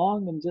that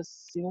long, and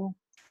just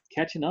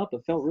catching up.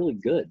 It felt really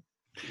good.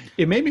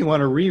 It made me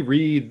want to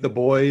reread The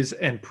Boys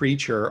and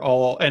Preacher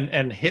all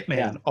and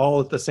Hitman all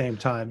at the same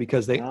time,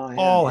 because they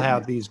all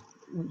have these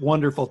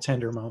wonderful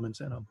tender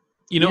moments in them.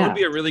 You know what would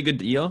be a really good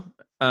deal?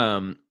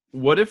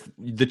 What if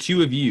the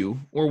two of you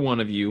or one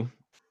of you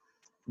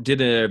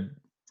did a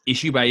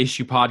issue by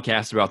issue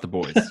podcast about The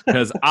Boys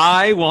because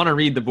I want to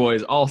read The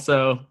Boys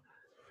also.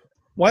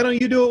 Why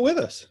don't you do it with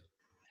us?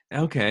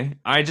 Okay.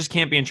 I just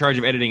can't be in charge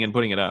of editing and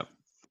putting it up.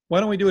 Why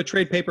don't we do a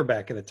trade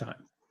paperback at a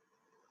time?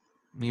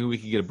 Maybe we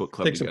could get a book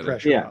club Take together. some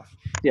pressure off.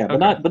 Yeah,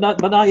 but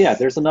not yet.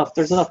 There's enough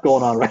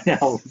going on right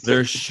now.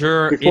 There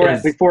sure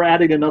is. Before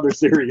adding another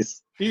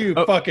series. You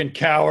fucking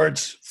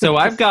cowards. So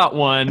I've got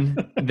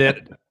one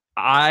that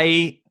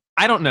I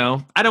don't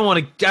know. I don't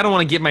want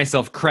to give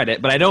myself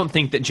credit, but I don't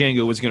think that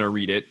Django was going to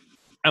read it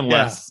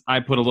unless I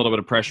put a little bit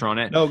of pressure on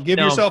it. No, give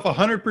yourself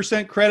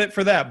 100% credit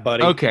for that,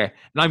 buddy. Okay.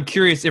 And I'm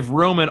curious if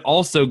Roman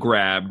also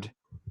grabbed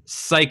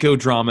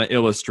Psychodrama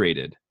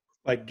Illustrated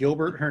by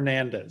Gilbert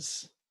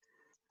Hernandez.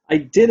 I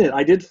didn't.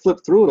 I did flip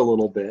through it a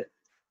little bit.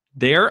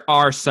 There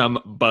are some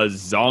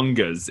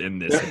bazongas in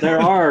this.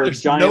 There are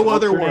giant no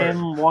other word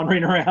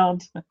wandering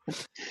around.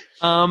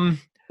 And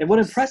what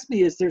impressed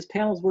me is there's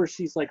panels where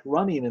she's like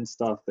running and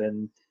stuff,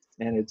 and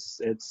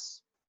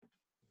it's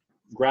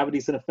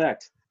gravity's in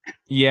effect.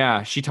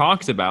 Yeah, she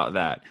talks about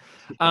that.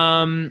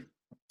 I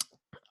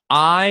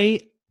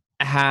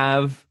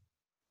have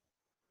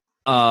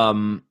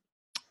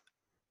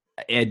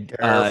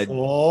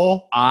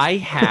I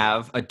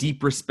have a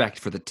deep respect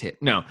for the tit.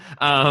 No,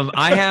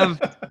 I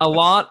have a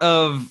lot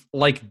of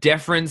like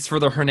deference for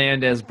the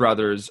Hernandez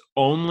brothers,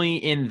 only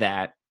in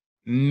that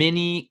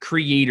many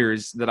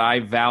creators that I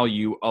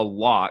value a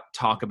lot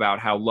talk about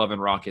how Love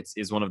and Rockets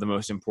is one of the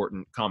most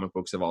important comic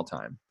books of all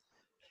time.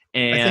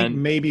 And I think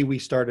maybe we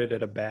started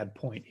at a bad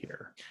point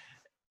here.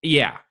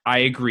 Yeah, I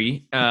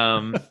agree.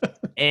 And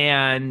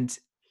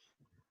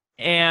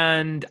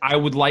I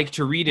would like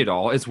to read it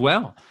all as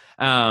well.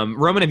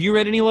 Roman, have you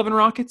read any Love and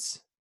Rockets?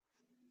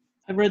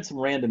 I've read some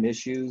random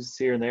issues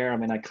here and there. I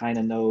mean, I kind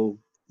of know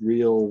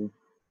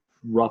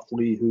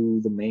roughly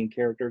who the main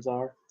characters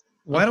are.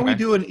 Why don't we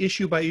do an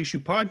issue by issue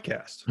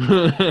podcast?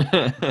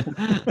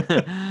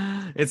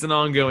 It's an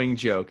ongoing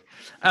joke.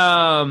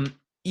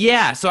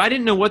 Yeah, so I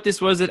didn't know what this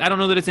was. I don't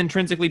know that it's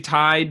intrinsically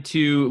tied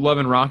to Love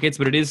and Rockets,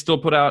 but it is still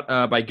put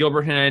out by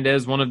Gilbert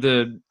Hernandez, one of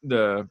the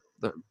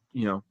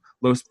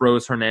Los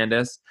Bros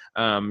Hernandez,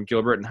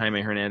 Gilbert and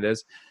Jaime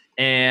Hernandez.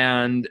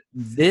 And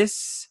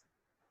this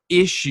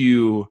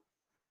issue,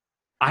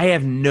 I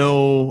have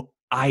no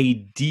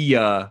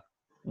idea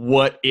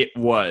what it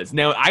was.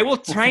 Now, I will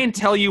try and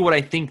tell you what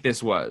I think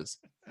this was.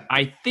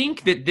 I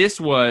think that this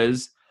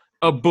was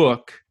a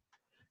book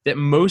that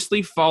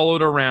mostly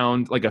followed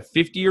around like a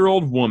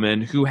 50-year-old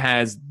woman who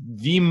has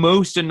the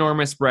most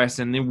enormous breasts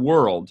in the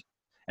world.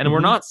 And we're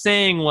not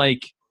saying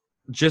like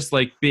just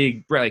like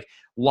big, like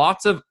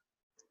lots of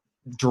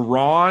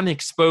drawn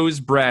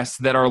exposed breasts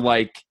that are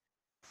like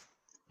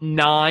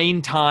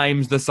 9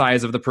 times the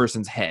size of the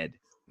person's head.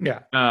 Yeah.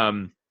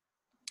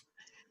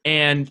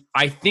 And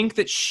I think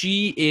that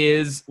she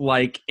is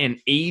like an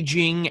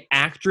aging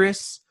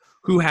actress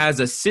who has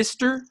a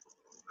sister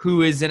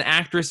who is an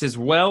actress as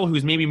well,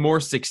 who's maybe more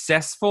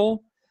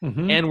successful.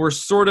 And we're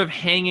sort of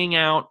hanging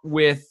out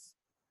with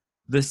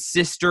the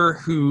sister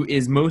who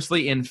is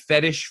mostly in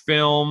fetish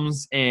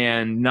films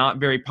and not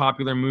very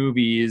popular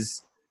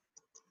movies.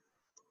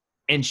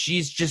 And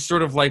she's just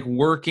sort of like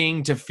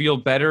working to feel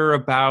better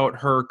about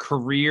her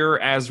career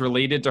as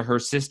related to her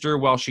sister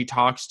while she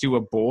talks to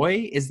a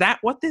boy. Is that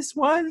what this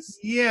was?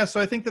 Yeah, so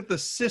I think that the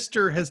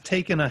sister has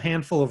taken a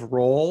handful of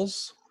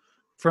roles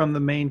from the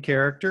main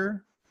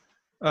character.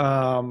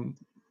 And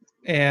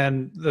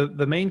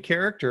the main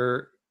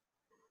character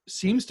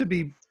seems to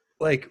be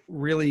like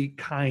really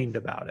kind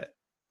about it.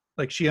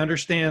 Like she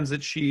understands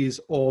that she's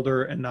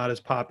older and not as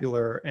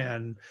popular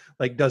and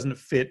like doesn't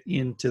fit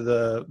into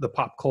the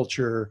pop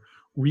culture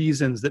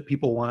reasons that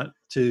people want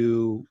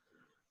to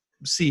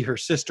see her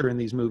sister in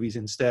these movies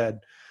instead.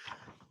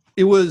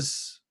 It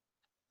was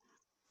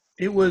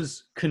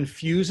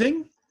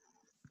confusing.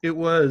 It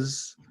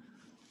was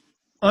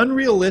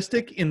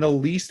unrealistic in the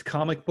least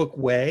comic book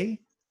way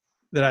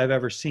that I've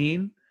ever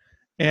seen.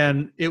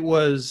 And it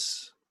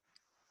was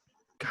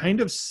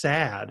kind of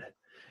sad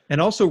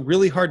and also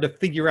really hard to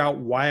figure out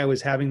why I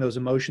was having those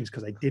emotions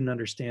because I didn't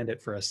understand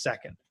it for a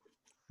second.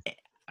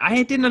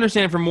 I didn't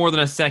understand it for more than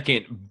a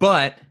second,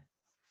 but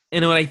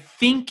what I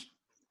think,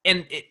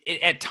 and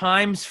it at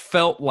times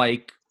felt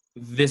like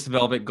This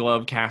Velvet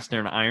Glove, Cast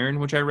in Iron,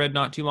 which I read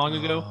not too long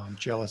ago. I'm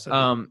jealous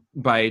of it.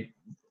 By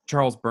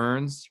Charles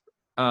Burns.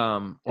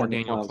 Or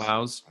Daniel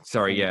Clowes.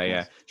 Sorry,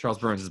 yeah. Charles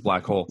Burns'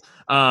 Black Hole.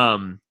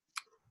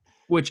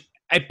 Which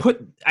I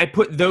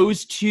put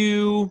those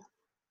two,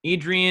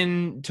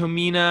 Adrian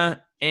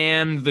Tomina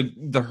and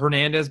the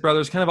Hernandez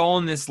brothers, kind of all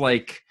in this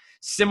like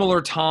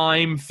similar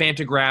time,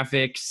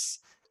 Fantagraphics,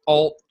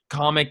 alt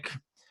comic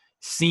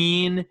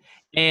scene,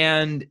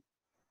 and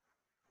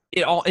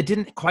it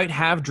didn't quite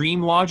have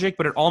dream logic,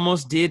 but it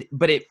almost did.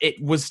 But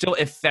it was still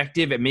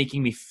effective at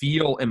making me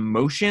feel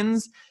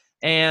emotions,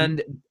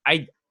 and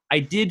I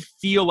did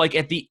feel like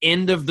at the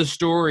end of the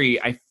story,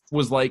 I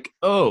was like,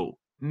 oh,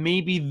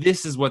 maybe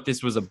this is what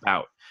this was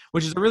about,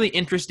 which is a really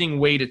interesting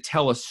way to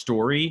tell a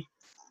story.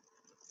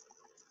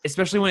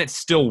 especially when it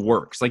still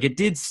works. Like, it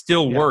did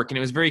still work, and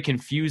it was very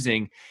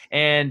confusing,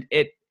 and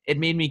it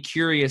made me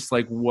curious,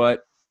 like,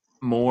 what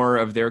more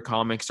of their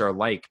comics are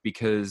like,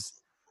 because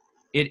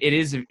it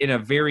is in a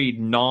very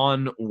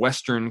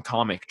non-Western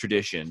comic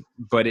tradition,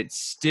 but it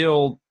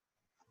still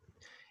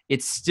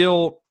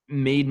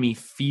made me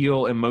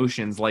feel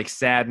emotions like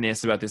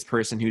sadness about this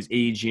person who's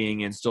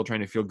aging and still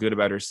trying to feel good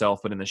about herself,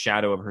 but in the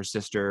shadow of her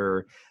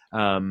sister.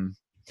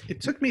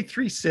 It took me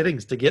 3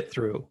 sittings to get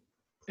through.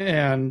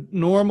 And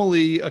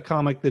normally a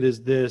comic that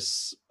is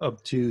this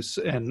obtuse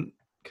and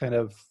kind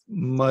of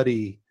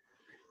muddy,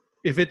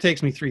 if it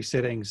takes me 3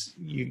 sittings,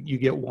 you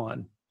get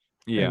 1.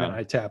 Yeah. And then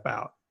I tap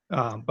out.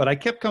 But I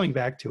kept coming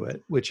back to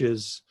it, which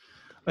is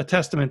a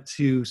testament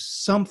to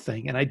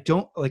something. And I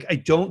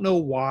don't know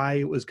why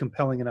it was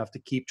compelling enough to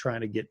keep trying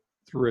to get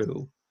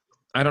through.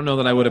 I don't know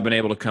that I would have been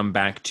able to come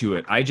back to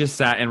it. I just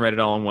sat and read it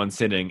all in one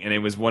sitting, and it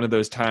was one of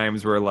those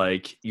times where,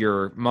 like,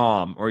 your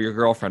mom or your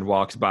girlfriend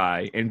walks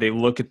by and they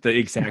look at the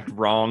exact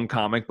wrong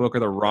comic book or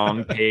the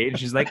wrong page.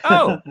 She's like,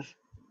 "Oh,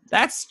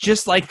 that's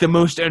just like the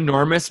most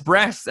enormous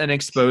breasts and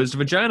exposed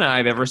vagina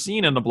I've ever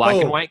seen in the black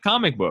and white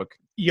comic book."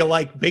 You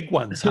like big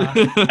ones, huh?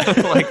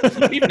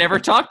 Like, we've never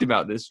talked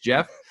about this,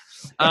 Jeff.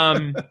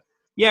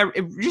 Yeah,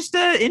 just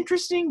an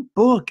interesting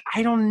book.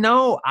 I don't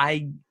know.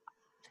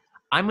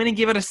 I'm going to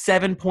give it a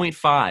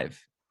 7.5,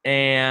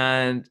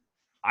 and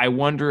I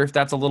wonder if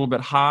that's a little bit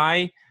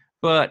high,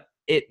 but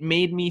it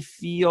made me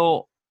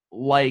feel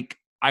like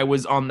I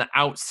was on the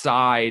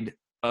outside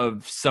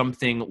of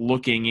something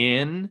looking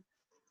in,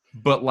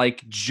 but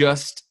like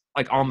just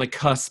like on the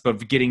cusp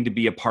of getting to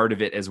be a part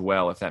of it as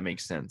well, if that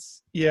makes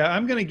sense. Yeah,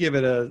 I'm going to give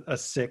it a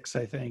 6,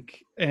 I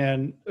think.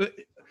 And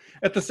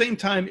at the same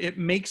time, it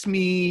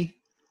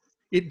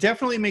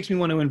definitely makes me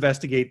want to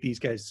investigate these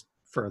guys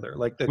further.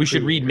 Like, we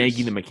should read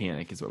Maggie the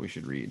Mechanic is what we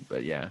should read,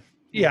 but yeah.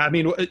 Yeah, I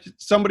mean,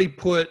 somebody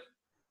put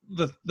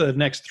the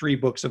next 3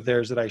 books of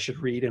theirs that I should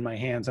read in my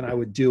hands, and I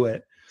would do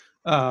it.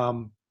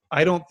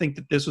 I don't think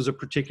that this was a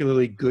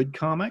particularly good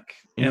comic,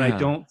 and I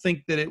don't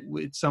think that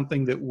it's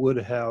something that would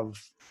have,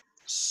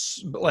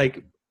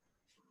 like,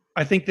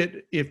 I think that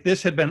if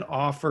this had been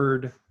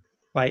offered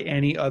by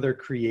any other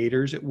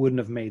creators, it wouldn't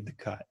have made the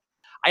cut.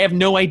 I have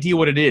no idea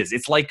what it is.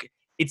 It's like,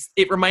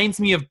 it reminds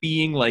me of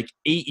being like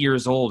 8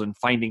 years old and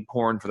finding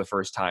porn for the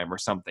first time or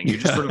something. You're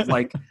just sort of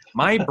like,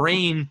 my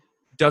brain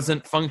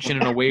doesn't function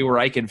in a way where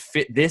I can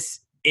fit this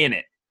in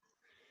it.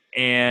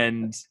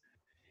 And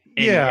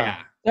yeah.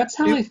 That's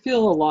how I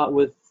feel a lot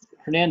with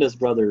Hernandez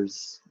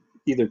brothers,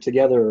 either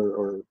together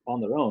or on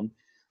their own.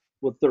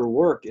 With their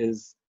work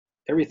is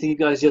everything you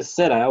guys just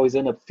said. I always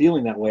end up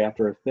feeling that way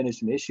after I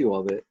finish an issue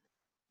of it.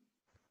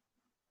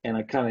 And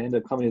I kind of end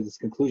up coming to this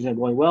conclusion of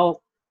going,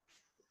 well,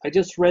 I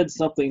just read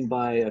something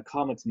by a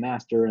comics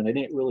master and I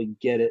didn't really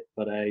get it,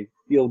 but I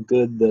feel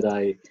good that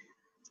I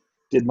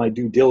did my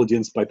due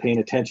diligence by paying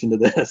attention to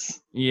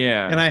this.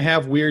 Yeah. And I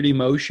have weird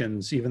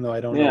emotions, even though I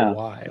don't know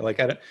why. Like,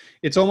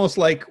 it's almost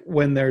like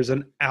when there's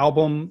an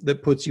album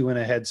that puts you in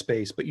a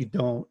headspace, but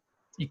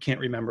you can't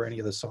remember any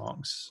of the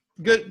songs.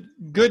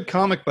 Good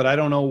comic, but I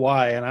don't know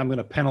why. And I'm going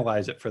to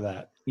penalize it for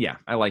that. Yeah.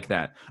 I like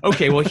that.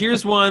 Okay. Well,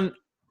 here's one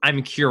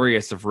I'm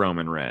curious if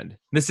Roman read.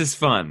 This is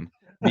fun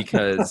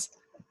because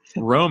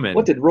Roman.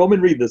 What did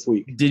Roman read this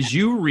week? Did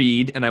you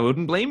read, and I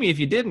wouldn't blame you if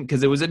you didn't,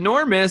 because it was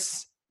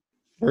enormous,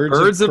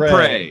 Birds of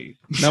Prey.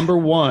 Number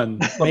 1,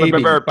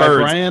 Baby, by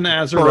Brian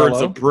Azzarello.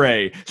 Birds of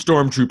Prey.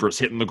 Stormtroopers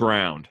hitting the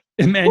ground.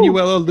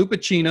 Emanuela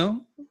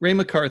Lupacchino, Ray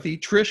McCarthy,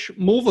 Trish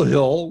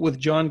Mulvihill with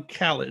John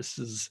Callis.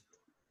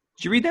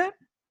 Did you read that?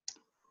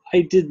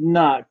 I did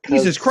not.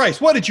 Jesus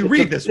Christ, what did you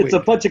read this week? It's a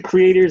bunch of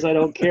creators I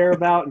don't care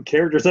about and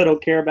characters I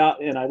don't care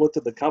about, and I looked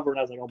at the cover and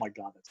I was like, oh my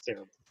God, that's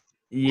terrible.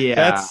 Yeah.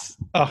 That's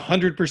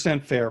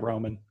 100% fair,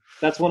 Roman.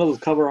 That's one of those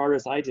cover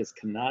artists. I just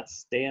cannot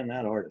stand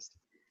that artist.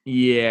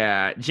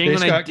 Yeah. J.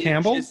 Scott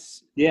Campbell?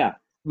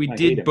 We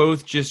did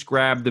both just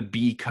grab the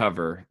B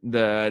cover.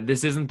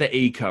 This isn't the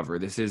A cover.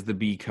 This is the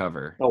B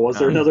cover. Oh, was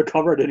there another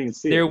cover? I didn't even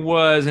see it. There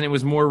was, and it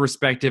was more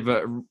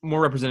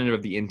representative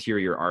of the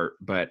interior art,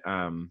 but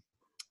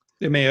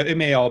it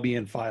may all be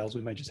in files.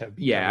 We might just have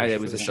B covers.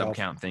 It was a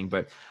sub-count thing,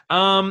 but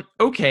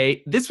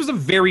okay. This was a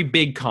very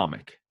big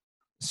comic.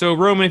 So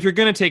Roman, if you're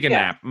gonna take a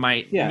nap,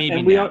 maybe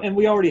and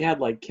we already had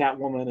like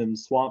Catwoman and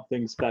Swamp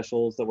Thing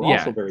specials that were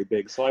also very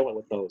big, so I went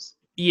with those.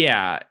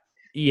 Yeah,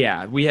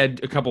 we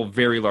had a couple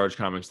very large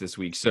comics this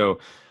week. So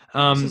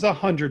this is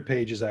 100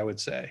 pages, I would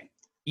say.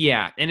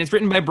 Yeah, and it's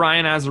written by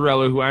Brian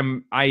Azzarello,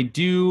 who I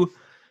do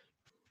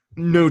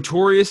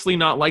notoriously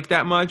not like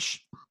that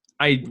much.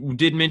 I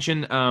did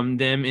mention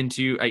them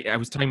into. I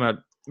was talking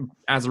about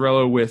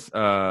Azzarello with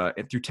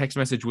through text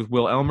message with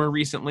Will Elmer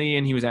recently,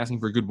 and he was asking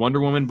for a good Wonder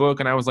Woman book,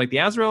 and I was like, the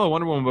Azzarello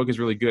Wonder Woman book is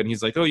really good. And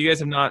he's like, oh, you guys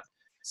have not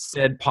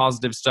said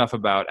positive stuff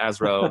about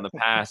Azzarello in the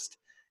past,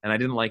 and I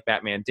didn't like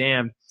Batman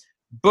Damned.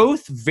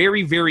 Both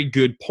very, very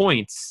good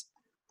points,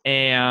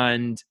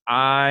 and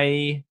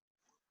I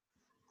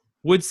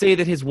would say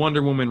that his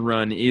Wonder Woman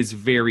run is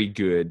very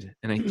good,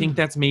 and I think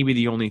that's maybe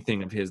the only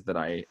thing of his that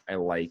I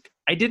like.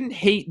 I didn't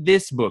hate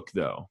this book,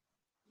 though.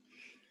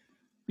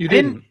 You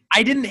didn't?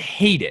 I didn't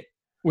hate it.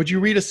 Would you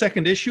read a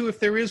second issue if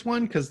there is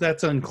one? Because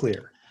that's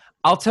unclear.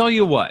 I'll tell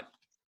you what.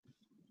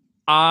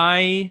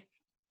 I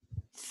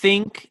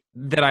think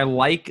that I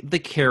like the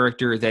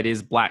character that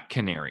is Black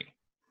Canary.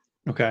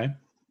 Okay.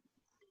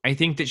 I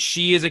think that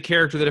she is a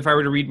character that if I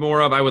were to read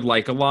more of, I would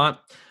like a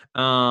lot.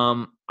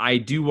 I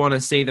do want to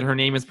say that her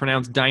name is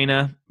pronounced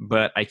Dinah,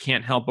 but I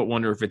can't help but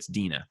wonder if it's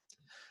Dina.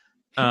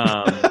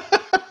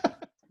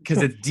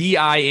 Because it's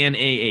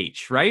Dinah,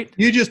 right?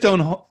 You just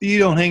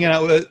don't hang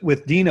out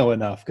with Dino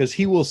enough, because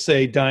he will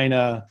say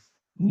Dinah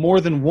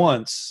more than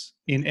once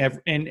in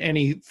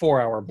any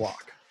 4-hour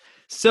block.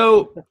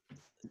 So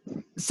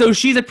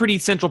she's a pretty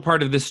central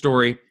part of this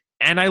story,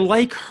 and I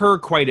like her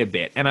quite a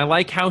bit, and I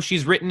like how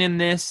she's written in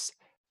this.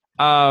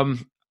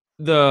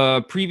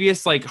 The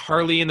previous like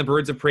Harley and the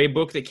Birds of Prey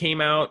book that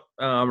came out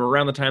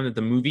around the time that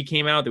the movie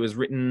came out, that was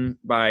written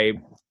by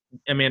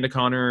Amanda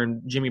Conner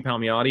and Jimmy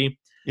Palmiotti.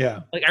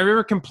 Yeah. Like I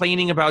remember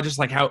complaining about just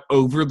like how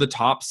over the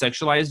top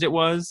sexualized it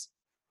was.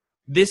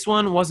 This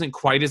one wasn't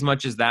quite as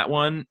much as that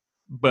one,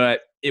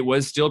 but it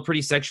was still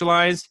pretty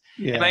sexualized.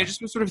 Yeah. And I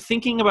just was sort of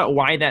thinking about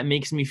why that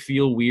makes me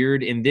feel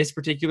weird in this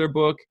particular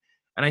book.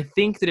 And I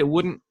think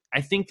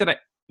that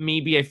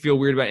maybe I feel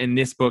weird about in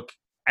this book.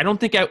 I don't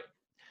think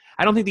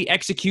the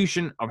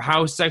execution of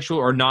how sexual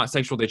or not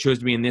sexual they chose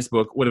to be in this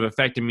book would have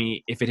affected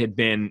me if it had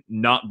been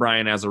not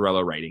Brian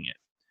Azzarello writing it.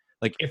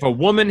 Like if a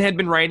woman had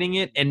been writing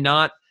it and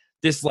not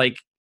this like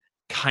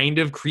kind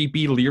of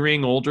creepy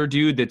leering older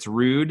dude that's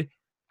rude,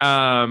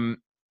 I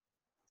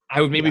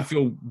would maybe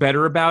feel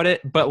better about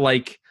it. But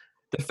like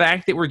the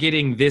fact that we're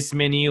getting this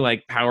many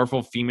like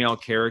powerful female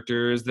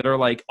characters that are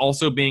like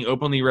also being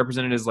openly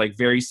represented as like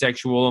very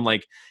sexual, and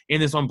like in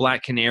this one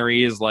Black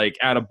Canary is like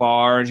at a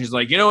bar and she's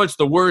like, you know, it's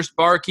the worst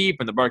barkeep,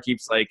 and the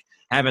barkeep's like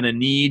having a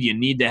need you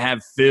need to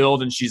have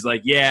filled, and she's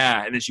like,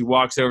 yeah, and then she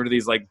walks over to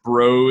these like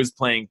bros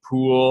playing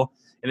pool,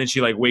 and then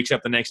she like wakes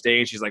up the next day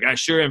and she's like, I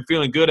sure am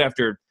feeling good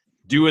after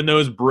doing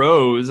those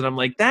bros, and I'm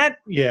like, that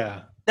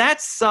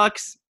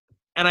sucks,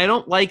 and I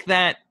don't like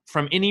that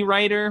from any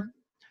writer,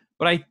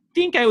 but I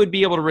think I would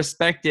be able to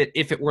respect it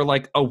if it were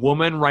like a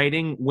woman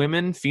writing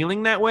women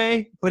feeling that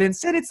way. But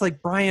instead it's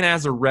like Brian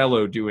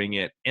Azzarello doing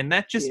it. And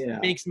that just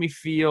makes me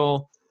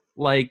feel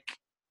like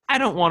I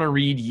don't want to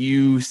read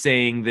you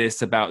saying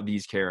this about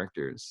these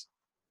characters.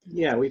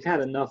 Yeah, we've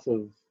had enough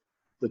of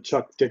the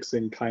Chuck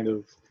Dixon kind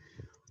of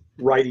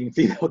writing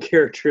female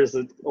characters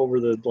over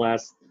the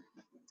last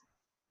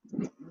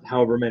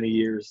however many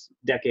years,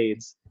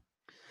 decades.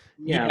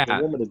 Yeah,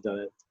 the woman had done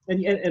it.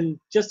 And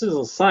just as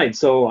an aside,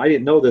 so I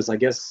didn't know this, I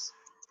guess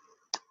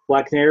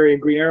Black Canary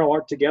and Green Arrow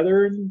aren't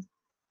together in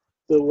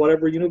the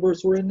whatever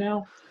universe we're in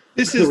now.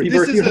 This is a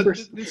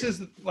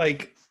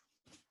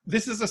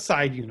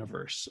side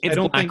universe. It's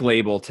Black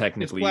Label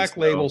technically. It's Black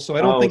Label, so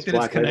I don't think that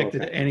it's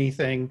connected to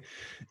anything.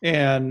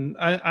 And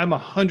I'm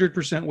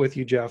 100% with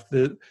you, Jeff.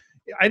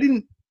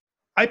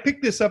 I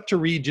picked this up to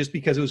read just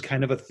because it was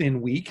kind of a thin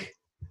week.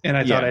 And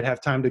I thought I'd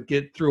have time to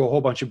get through a whole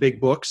bunch of big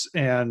books,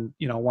 and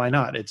why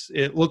not?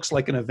 It looks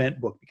like an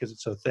event book because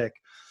it's so thick.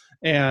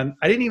 And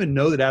I didn't even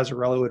know that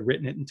Azzarello had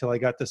written it until I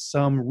got to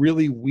some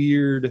really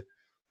weird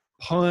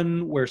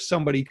pun where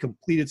somebody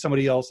completed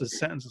somebody else's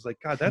sentence. I was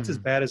like, God, that's as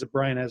bad as a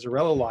Brian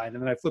Azzarello line.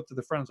 And then I flipped to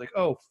the front. I was like,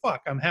 oh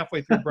fuck, I'm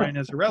halfway through a Brian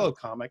Azzarello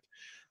comic,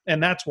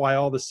 and that's why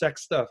all the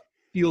sex stuff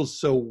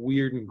feels so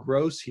weird and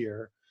gross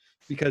here,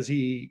 because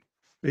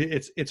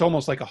it's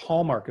almost like a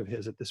hallmark of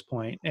his at this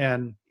point.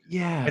 And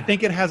I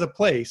think it has a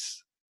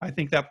place. I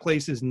think that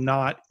place is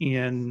not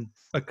in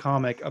a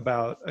comic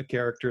about a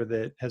character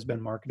that has been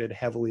marketed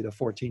heavily to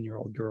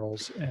 14-year-old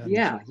girls. And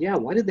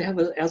why did they have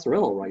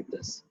Azzarello write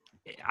this?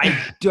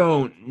 I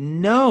don't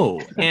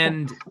know.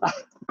 And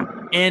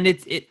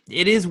it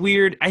is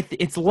weird.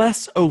 It's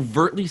less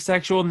overtly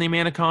sexual than the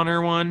Amanda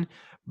Conner one,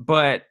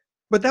 but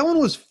that one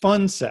was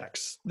fun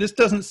sex. This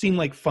doesn't seem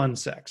like fun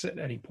sex at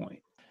any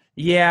point.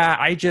 Yeah,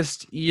 I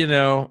just,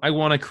 I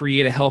want to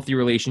create a healthy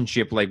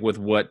relationship, like with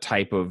what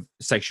type of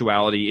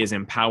sexuality is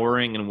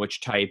empowering and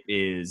which type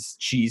is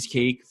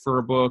cheesecake for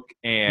a book.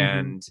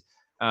 And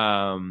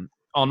on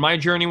my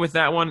journey with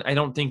that one, I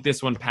don't think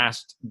this one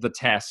passed the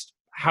test.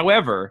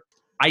 However,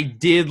 I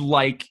did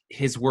like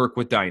his work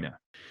with Dinah.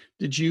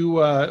 Did you,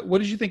 what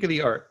did you think of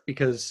the art?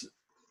 Because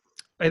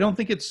I don't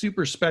think it's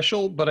super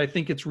special, but I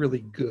think it's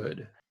really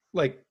good.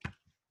 Like,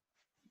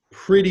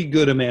 pretty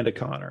good Amanda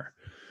Conner.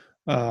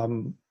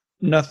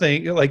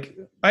 Nothing like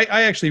I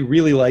actually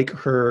really like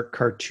her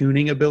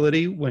cartooning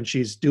ability when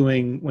she's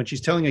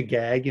telling a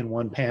gag in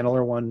one panel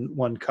or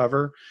one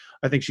cover.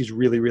 I think she's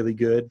really, really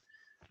good.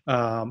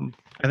 I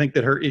think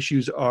that her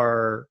issues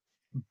are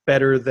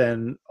better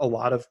than a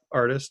lot of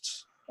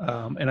artists.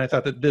 And I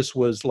thought that this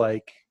was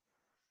like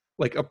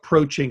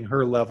approaching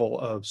her level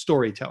of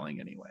storytelling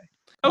anyway.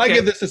 Okay. I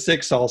give this a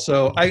 6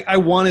 also. I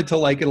wanted to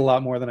like it a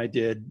lot more than I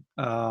did.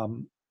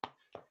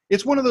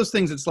 It's one of those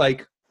things. It's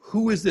like,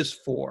 who is this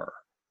for?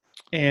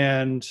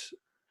 And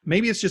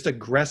maybe it's just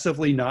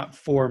aggressively not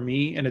for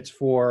me, and it's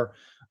for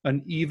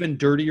an even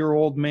dirtier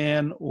old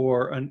man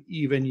or an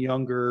even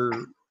younger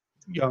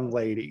young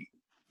lady.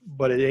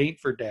 but it ain't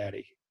for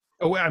Daddy.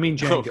 Oh, I mean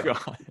Django.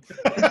 Oh,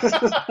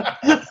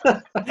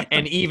 God.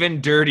 An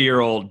even dirtier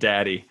old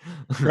daddy.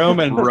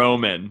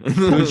 Roman.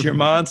 Who's your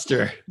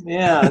monster?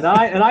 Yeah,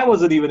 and I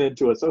wasn't even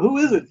into it. So who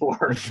is it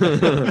for?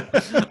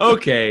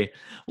 Okay.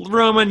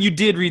 Roman, you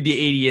did read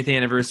the 80th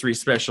anniversary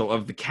special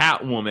of the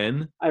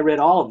Catwoman. I read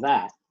all of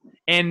that.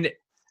 And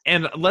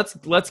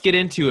let's get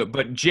into it.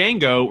 But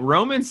Django,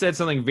 Roman said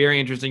something very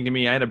interesting to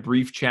me. I had a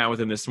brief chat with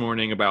him this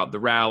morning about the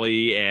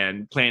rally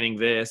and planning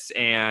this,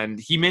 and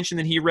he mentioned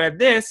that he read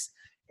this,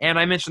 and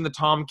I mentioned the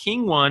Tom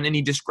King one, and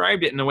he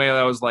described it in a way that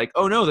I was like,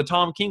 oh no, the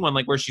Tom King one,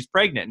 like where she's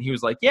pregnant. And he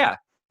was like, yeah,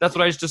 that's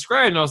what I just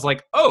described. And I was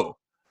like, oh,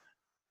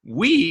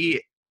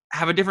 we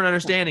have a different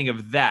understanding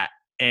of that,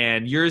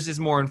 and yours is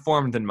more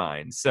informed than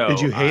mine. So did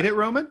you hate it,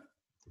 Roman?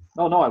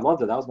 Oh no, I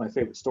loved it. That was my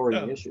favorite story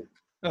in the issue.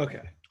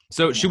 Okay.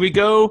 So should we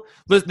go?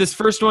 This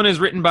first one is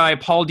written by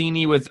Paul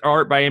Dini with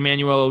art by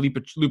Emanuele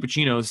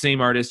Lupacchino, the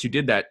same artist who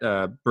did that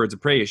Birds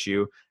of Prey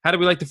issue. How did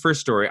we like the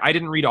first story? I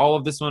didn't read all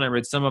of this one. I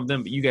read some of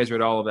them, but you guys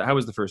read all of it. How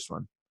was the first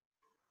one?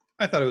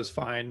 I thought it was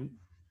fine.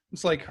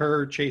 It's like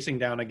her chasing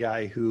down a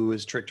guy who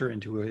has tricked her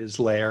into his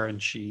lair,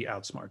 and she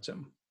outsmarts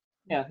him.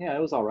 Yeah,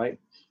 it was all right.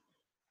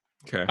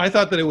 Okay. I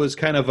thought that it was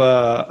kind of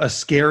a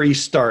scary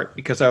start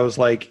because I was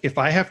like, if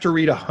I have to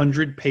read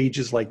 100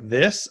 pages like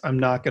this, I'm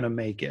not going to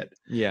make it.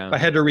 Yeah. If I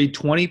had to read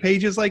 20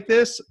 pages like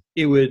this,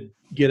 it would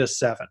get a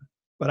 7.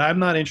 But I'm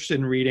not interested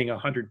in reading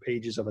 100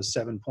 pages of a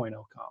 7.0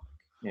 comic.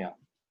 Yeah.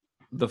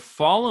 The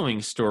following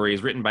story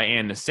is written by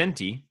Ann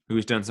Nesenti,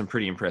 who's done some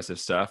pretty impressive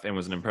stuff and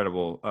was an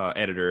incredible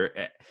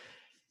editor.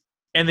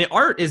 And the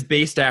art is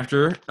based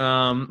after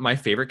my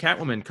favorite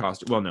Catwoman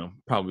costume. Well, no,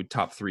 probably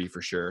top 3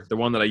 for sure. The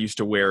one that I used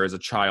to wear as a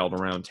child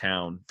around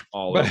town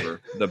all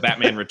over. The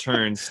Batman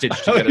Returns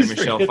stitched together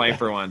Michelle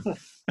Pfeiffer one.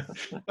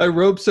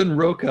 Robson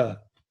Rocha.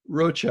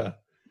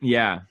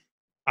 Yeah.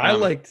 I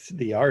liked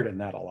the art in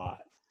that a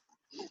lot.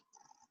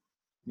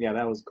 Yeah,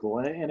 that was cool.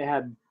 And it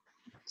had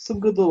some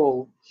good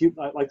little,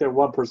 like there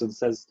one person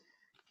says,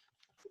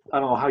 I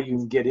don't know how you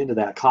can get into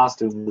that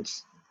costume, which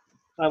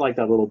I like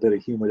that little bit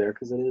of humor there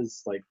because it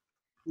is like,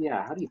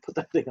 yeah, how do you put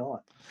that thing on?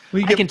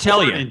 Well, I can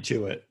tell you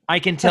into it. I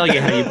can tell you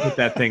how you put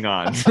that thing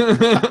on.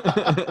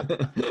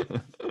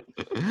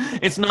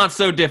 It's not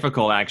so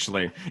difficult,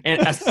 actually. And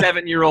a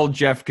 7-year-old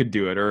Jeff could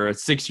do it, or a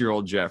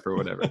 6-year-old Jeff, or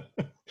whatever.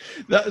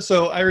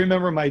 So I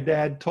remember my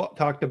dad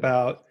talked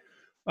about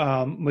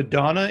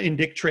Madonna in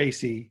Dick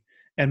Tracy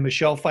and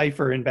Michelle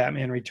Pfeiffer in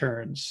Batman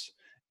Returns.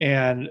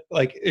 And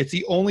like, it's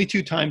the only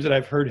 2 times that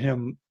I've heard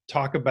him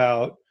talk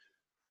about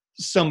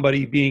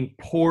somebody being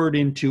poured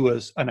into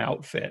an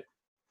outfit.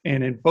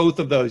 And in both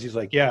of those, he's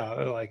like, yeah,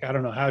 like, I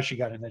don't know how she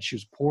got in that. She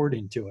was poured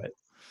into it,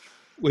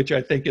 which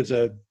I think is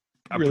a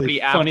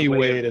really funny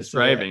way to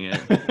describing it.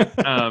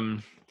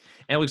 And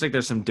it looks like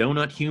there's some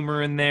donut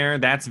humor in there.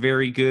 That's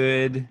very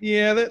good.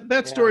 Yeah,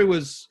 that story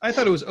was, I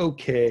thought it was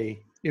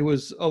okay. It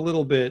was a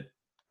little bit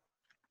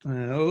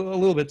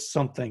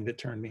something that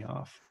turned me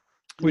off.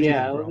 It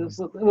was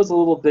a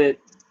little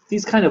bit,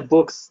 these kind of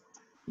books,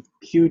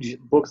 huge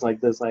books like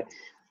this,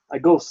 I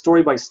go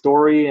story by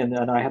story, and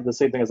I have the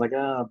same thing. It's like,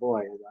 oh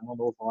boy, I don't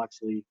know if I'll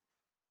actually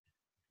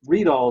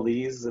read all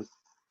these if,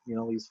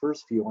 these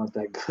first few aren't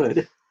that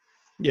good.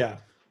 Yeah.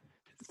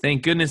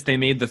 Thank goodness they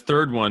made the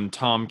third one,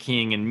 Tom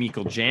King and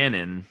Michael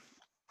Janin.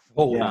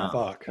 Holy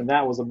fuck. And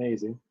that was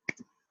amazing.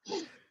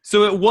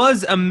 So it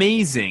was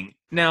amazing.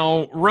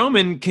 Now,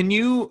 Roman, can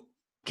you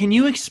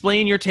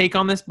explain your take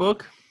on this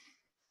book?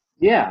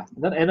 Yeah,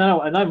 and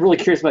I'm really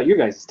curious about your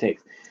guys' take.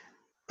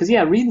 Because,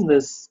 reading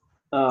this,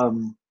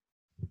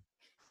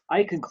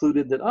 I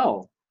concluded that,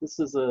 this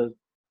is a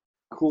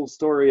cool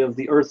story of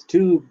the Earth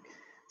 2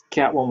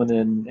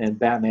 Catwoman and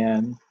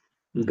Batman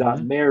who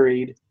got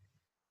married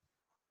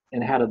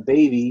and had a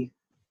baby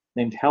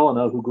named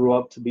Helena who grew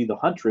up to be the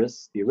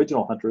Huntress, the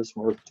original Huntress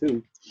from Earth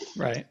 2.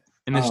 Right.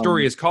 And the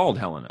story is called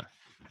Helena.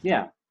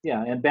 Yeah,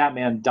 and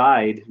Batman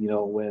died,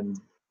 when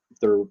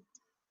their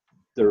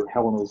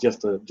Helena was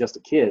just a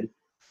kid,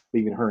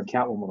 leaving her and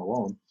Catwoman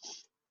alone.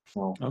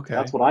 So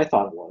that's what I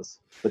thought it was.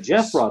 But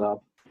Jeff brought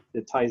up,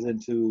 it ties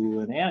into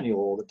an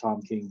annual that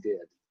Tom King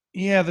did.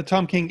 Yeah, the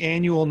Tom King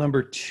annual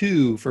number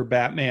 2 for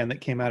Batman that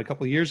came out a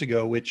couple of years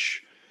ago,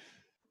 which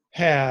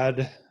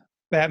had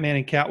Batman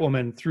and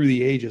Catwoman through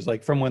the ages,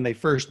 like from when they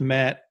first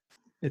met.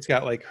 It's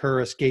got like her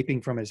escaping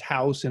from his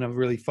house in a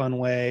really fun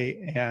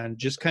way, and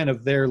just kind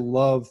of their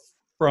love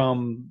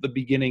from the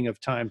beginning of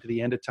time to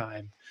the end of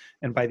time.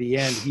 And by the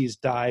end, he's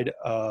died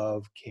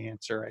of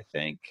cancer, I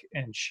think,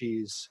 and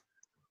she's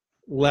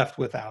left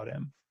without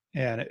him.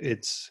 And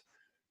it's,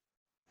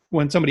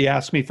 when somebody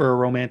asks me for a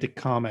romantic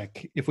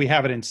comic, if we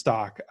have it in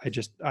stock,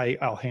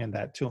 I'll hand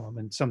that to them,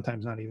 and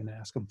sometimes not even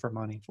ask them for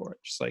money for it.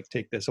 Just like,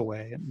 take this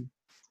away, and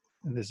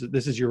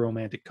this is your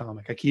romantic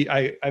comic.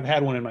 I've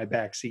had one in my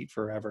back seat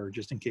forever,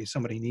 just in case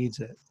somebody needs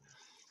it.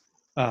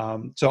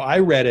 So I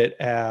read it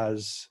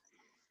as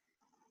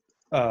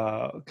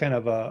kind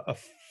of a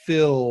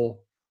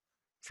fill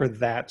for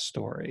that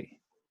story.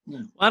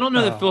 I don't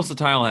know that Phil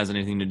Satile has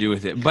anything to do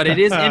with it, but it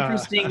is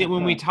interesting that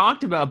when we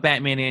talked about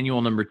Batman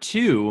Annual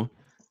 #2,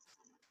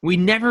 we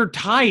never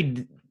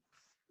tied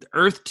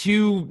Earth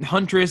 2,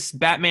 Huntress,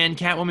 Batman,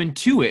 Catwoman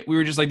to it. We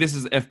were just like, this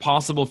is a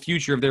possible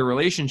future of their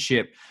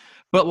relationship.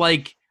 But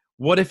like,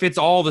 what if it's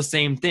all the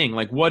same thing?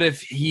 Like, what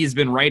if he's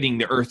been writing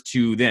the Earth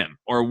to them?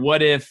 Or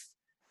what if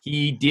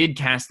he did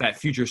cast that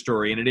future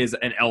story and it is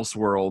an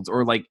Elseworlds?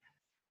 Or like,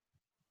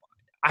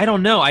 I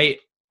don't know.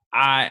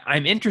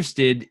 I'm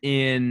interested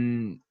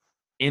in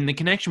the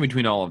connection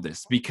between all of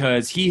this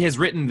because he has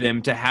written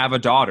them to have a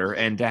daughter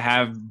and to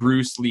have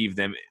Bruce leave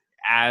them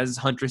as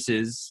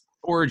Huntress's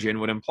origin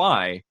would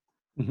imply.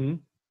 Mm-hmm.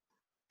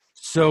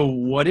 So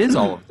what is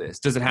all of this?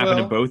 Does it happen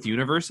in both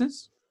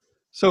universes?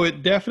 So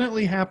it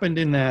definitely happened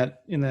in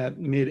that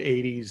mid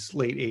 80s,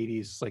 late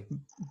 80s, like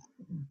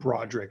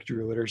Broderick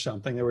drew it or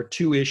something. There were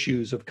 2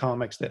 issues of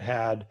comics that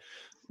had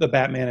the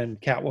Batman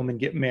and Catwoman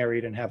get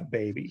married and have a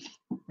baby,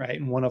 right?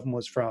 And one of them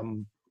was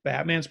from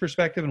Batman's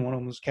perspective and one of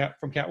them was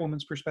from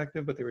Catwoman's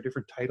perspective, but they were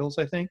different titles,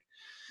 I think.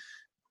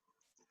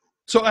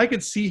 So I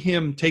could see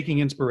him taking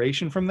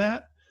inspiration from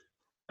that.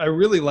 I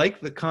really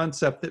like the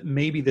concept that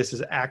maybe this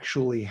is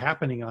actually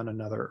happening on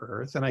another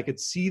Earth. And I could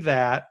see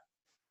that,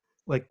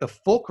 like, the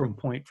fulcrum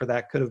point for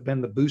that could have been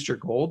the Booster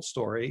Gold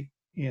story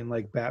in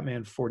like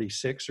Batman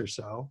 46 or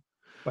so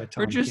by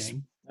Tom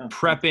King.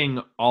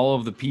 Prepping all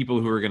of the people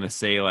who are going to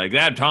say like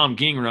that Tom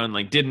King run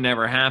like didn't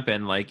ever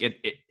happen. Like it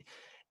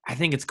I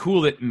think it's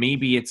cool that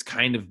maybe it's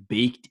kind of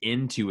baked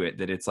into it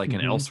that it's like an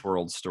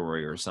Elseworld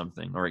story or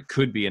something, or it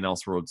could be an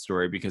Elseworld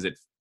story because it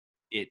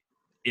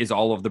is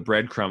all of the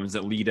breadcrumbs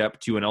that lead up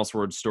to an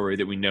Elseworld story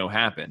that we know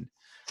happened.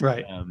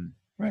 Right.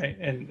 Right.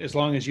 And as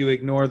long as you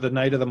ignore the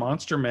Night of the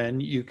Monster Men,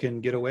 you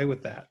can get away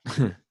with that,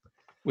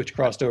 which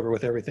crossed over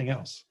with everything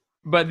else.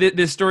 But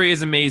this story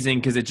is amazing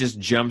because it just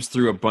jumps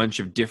through a bunch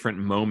of different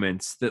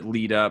moments that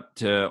lead up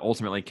to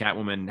ultimately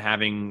Catwoman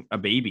having a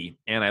baby.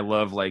 And I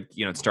love, like,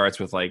 you know, it starts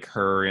with like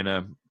her in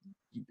a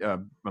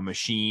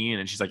machine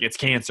and she's like, it's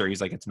cancer.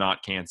 He's like, it's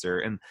not cancer.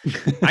 And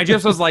I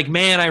just was like,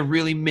 man, I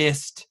really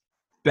missed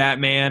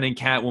Batman and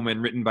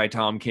Catwoman written by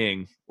Tom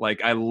King.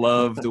 Like, I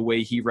love the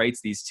way he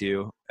writes these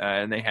two.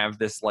 And they have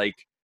this, like,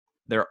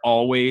 they're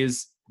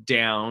always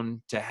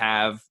down to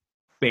have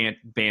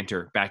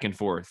banter back and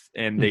forth,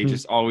 and they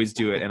just always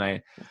do it, and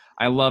I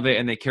love it.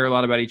 And they care a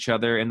lot about each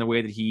other, and the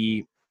way that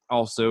he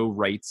also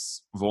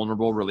writes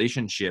vulnerable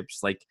relationships.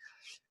 Like,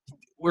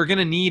 we're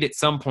gonna need at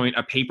some point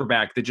a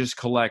paperback that just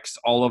collects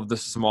all of the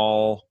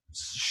small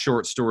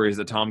short stories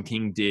that Tom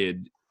King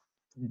did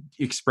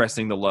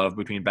expressing the love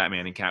between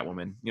Batman and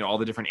Catwoman, you know, all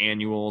the different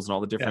annuals and all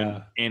the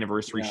different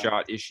anniversary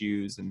shot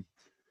issues. And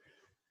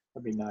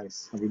that'd be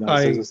nice.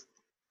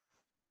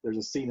 There's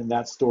a scene in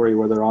that story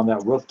where they're on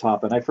that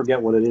rooftop, and I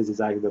forget what it is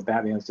exactly, but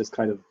Batman's just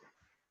kind of,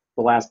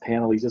 the last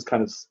panel, he's just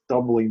kind of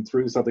stumbling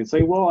through something,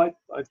 saying, well, I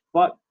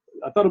thought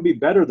it'd be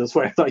better this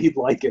way. I thought you'd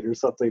like it or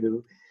something.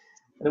 And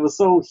it was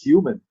so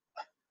human.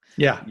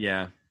 Yeah.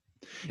 Yeah.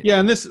 Yeah.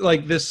 And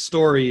this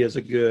story is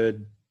a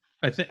good,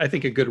 I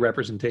think a good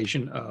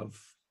representation of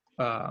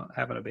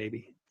having a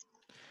baby,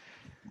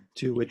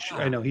 to which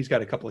I know he's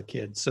got a couple of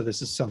kids. So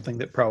this is something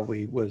that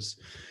probably was,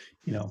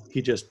 you know,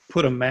 he just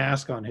put a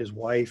mask on his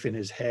wife in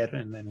his head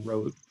and then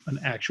wrote an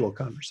actual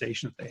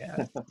conversation that they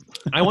had.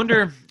 I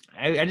wonder,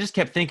 I just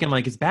kept thinking,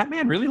 like, is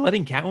Batman really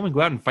letting Catwoman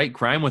go out and fight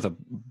crime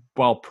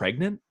while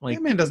pregnant? Like,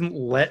 Batman doesn't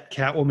let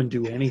Catwoman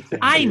do anything.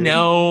 I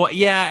know.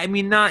 Yeah. I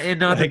mean, not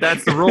that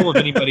that's the role of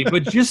anybody,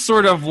 but just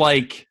sort of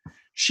like,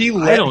 she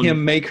let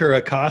him make her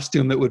a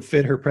costume that would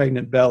fit her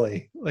pregnant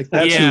belly. Like,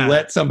 that's who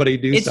let somebody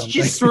do something. It's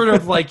just sort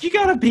of like, you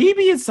got a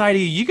baby inside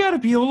of you. You got to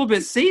be a little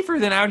bit safer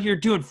than out here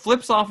doing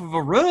flips off of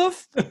a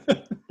roof.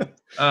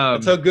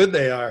 That's how good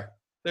they are.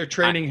 They're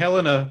training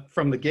Helena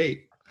from the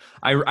gate.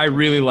 I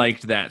really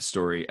liked that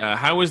story.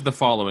 How was the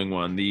following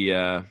one?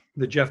 The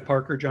Jeff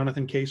Parker,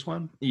 Jonathan Case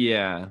one?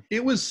 Yeah.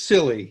 It was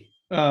silly.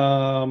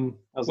 That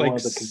was like, one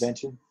of the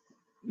convention?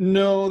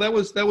 No, that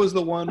was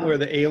the one where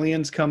the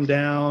aliens come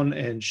down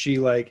and she,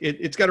 like,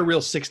 it's got a real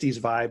 60s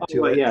vibe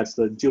to it. Yeah, it's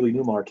the Julie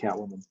Newmar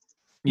Catwoman.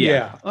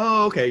 Yeah.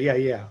 Oh, okay.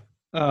 Yeah.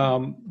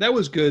 That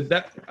was good.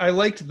 That I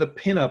liked the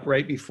pinup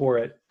right before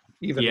it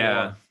even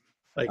more.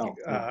 Like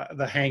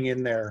the hang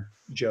in there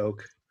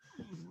joke.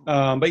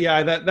 But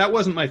yeah, that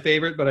wasn't my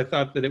favorite, but I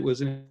thought that it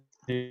was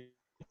it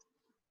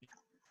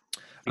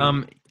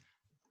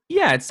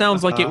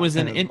sounds like it was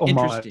an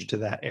homage to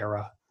that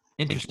era.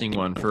 Interesting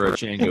one for a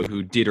Django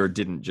who did or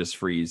didn't just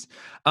freeze.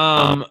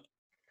 Liam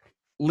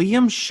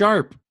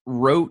Sharp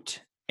wrote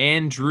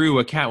and drew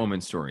a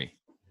Catwoman story.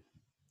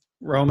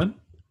 Roman?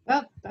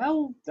 That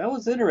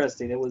was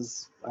interesting.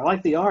 I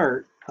like the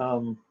art.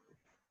 The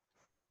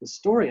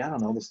story, I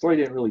don't know. The story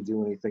didn't really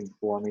do anything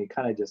for me. It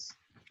kind of just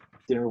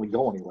didn't really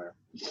go anywhere.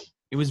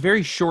 It was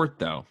very short,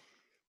 though.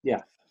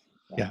 Yeah.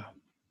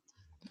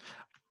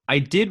 I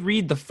did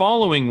read the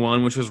following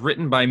one, which was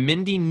written by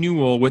Mindy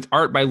Newell with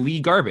art by Lee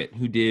Garbett,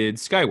 who did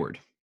Skyward.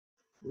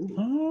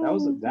 Ooh, that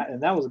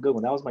was a good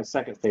one. That was my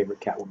second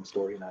favorite Catwoman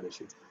story in that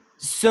issue.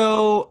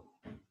 So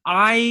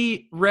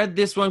I read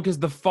this one because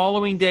the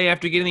following day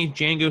after getting these,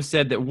 Django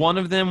said that one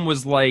of them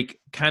was like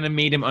kind of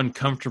made him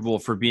uncomfortable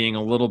for being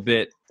a little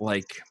bit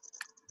like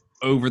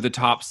over the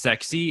top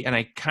sexy, and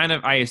I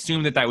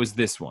assumed that was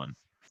this one.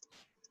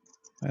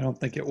 I don't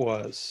think it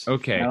was.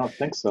 Okay. I don't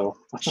think so.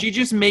 She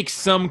just makes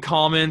some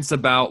comments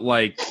about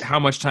like how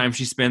much time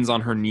she spends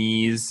on her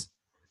knees,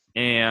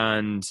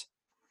 and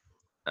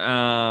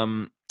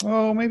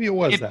oh, maybe it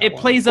was that it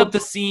one. plays up the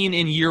scene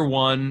in year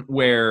one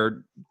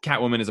where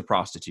Catwoman is a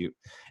prostitute,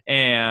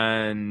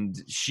 and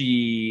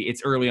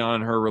it's early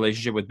on in her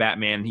relationship with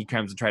Batman. He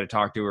comes to try to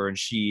talk to her, and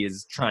she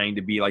is trying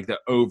to be like the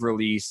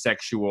overly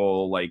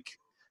sexual, like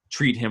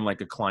treat him like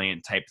a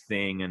client type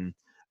thing, and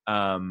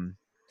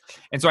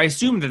so I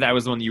assumed that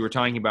was the one that you were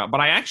talking about, but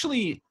I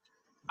actually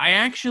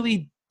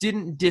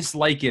didn't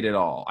dislike it at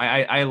all.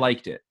 I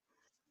liked it.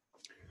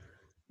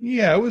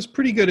 Yeah, it was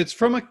pretty good. It's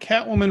from a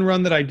Catwoman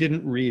run that I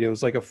didn't read. It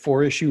was like a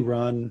 4-issue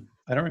run.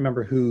 I don't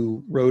remember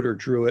who wrote or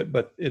drew it,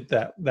 but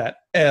that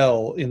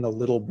L in the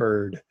Little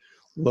Bird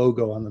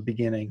logo on the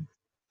beginning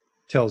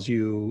tells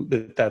you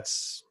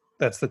that's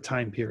the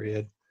time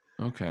period.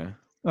 Okay.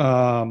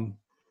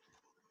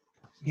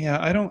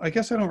 Yeah, I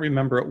guess I don't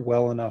remember it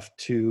well enough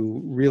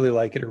to really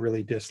like it or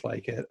really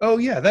dislike it. Oh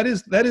yeah, that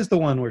is the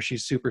one where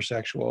she's super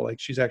sexual. Like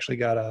she's actually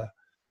got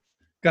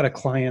a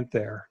client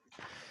there.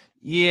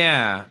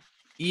 Yeah.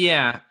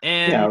 Yeah.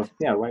 And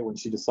yeah, right when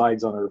she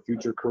decides on her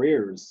future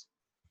careers.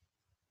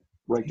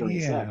 Right during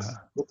sex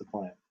with the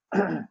client.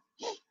 I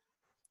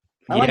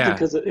liked it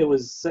because it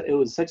was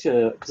such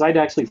a, because I'd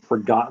actually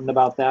forgotten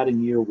about that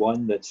in year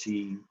one, that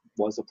she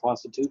was a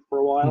prostitute for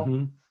a while.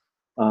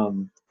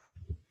 Mm-hmm.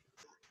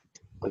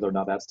 Whether or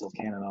not that's still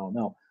canon, I don't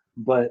know.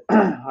 But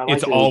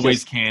it's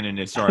always canon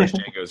as far as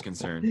Django is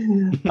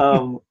concerned.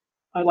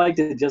 I liked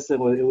it just that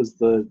it was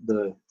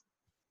the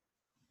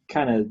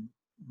kind of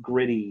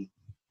gritty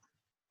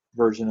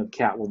version of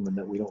Catwoman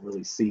that we don't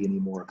really see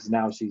anymore, because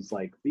now she's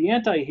like the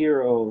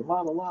anti-hero,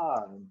 la la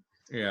la.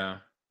 Yeah.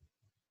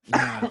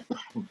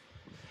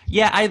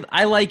 Yeah,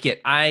 I like it.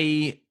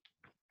 I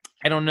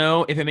don't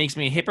know if it makes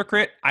me a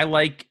hypocrite. I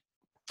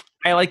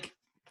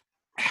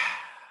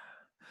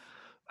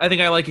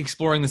think I like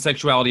exploring the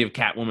sexuality of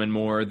Catwoman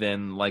more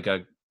than like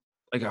a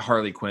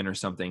Harley Quinn or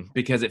something,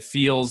 because it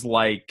feels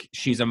like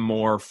she's a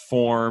more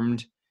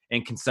formed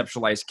and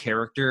conceptualized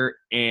character,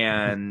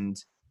 and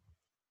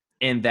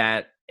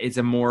that it's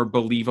a more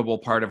believable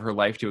part of her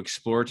life to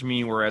explore to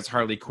me. Whereas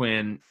Harley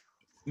Quinn,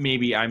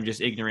 maybe I'm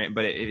just ignorant,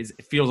 but it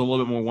feels a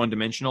little bit more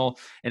one-dimensional,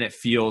 and it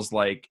feels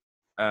like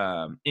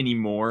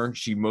anymore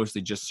she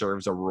mostly just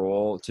serves a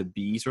role to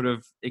be sort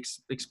of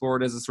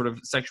explored as a sort of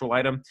sexual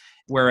item,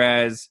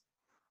 whereas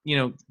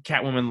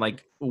Catwoman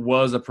like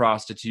was a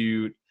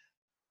prostitute,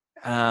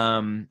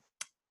 and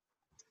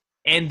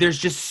there's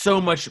just so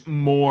much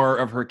more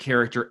of her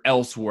character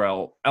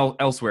elsewhere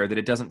that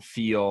it doesn't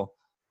feel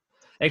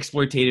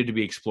exploitative to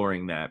be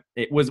exploring that.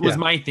 It was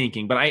my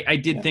thinking, but I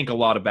did think a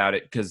lot about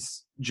it,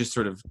 because just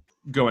sort of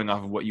going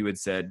off of what you had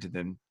said to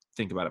then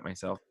think about it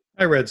myself.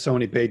 I read so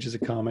many pages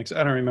of comics.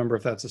 I don't remember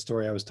if that's the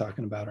story I was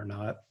talking about or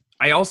not.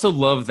 I also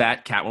love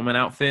that Catwoman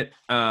outfit.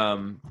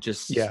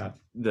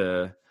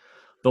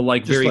 The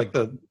like just very like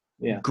the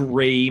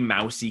gray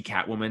mousy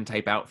Catwoman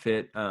type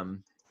outfit.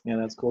 Yeah,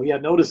 that's cool. Yeah,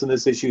 notice in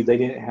this issue they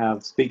didn't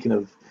have, speaking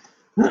of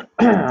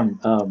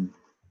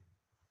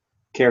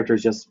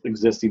characters just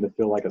existing to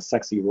fill like a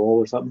sexy role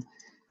or something,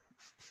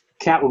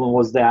 Catwoman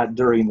was that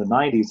during the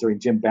 90s, during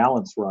Jim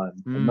Balance run.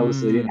 And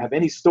notice they didn't have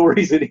any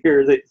stories in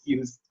here that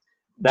used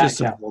that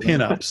just Catwoman.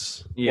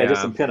 Pinups. Yeah,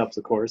 just some pinups,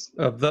 of course.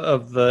 Of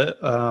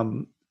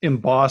the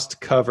embossed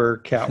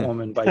cover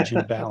Catwoman by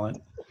Jim Balance.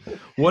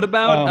 What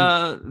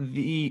about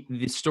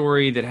the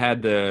story that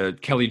had the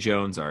Kelly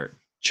Jones art?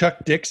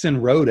 Chuck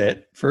Dixon wrote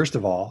it, first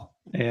of all.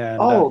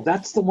 And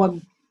that's the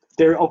one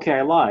there. Okay,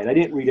 I lied. I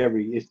didn't read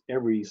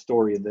every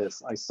story in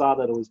this. I saw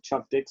that it was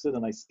Chuck Dixon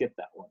and I skipped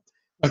that one.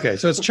 Okay,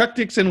 so it's Chuck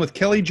Dixon with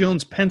Kelly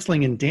Jones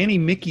penciling and Danny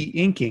Mickey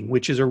inking,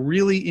 which is a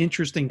really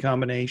interesting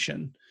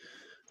combination.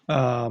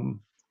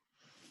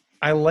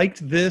 I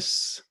liked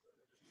this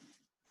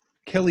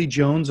Kelly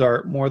Jones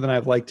art more than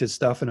I've liked his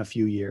stuff in a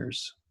few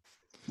years.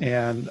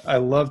 And I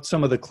loved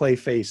some of the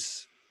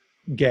Clayface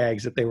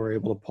gags that they were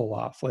able to pull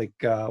off. Like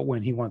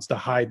when he wants to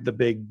hide the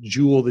big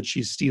jewel that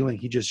she's stealing,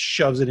 he just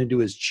shoves it into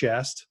his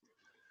chest.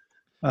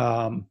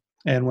 And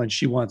when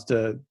she wants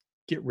to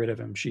get rid of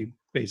him, she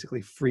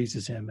basically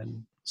freezes him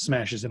and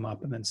smashes him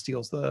up and then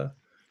steals the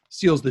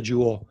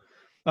jewel.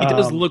 He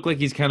does look like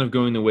he's kind of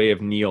going the way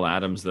of Neil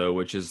Adams, though,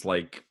 which is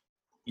like,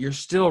 you're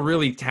still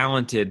really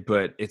talented,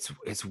 but it's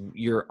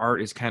your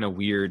art is kind of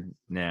weird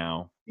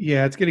now.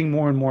 Yeah, it's getting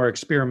more and more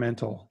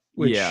experimental.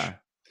 Which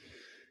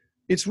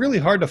it's really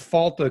hard to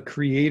fault a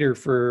creator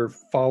for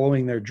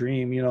following their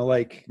dream.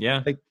 Like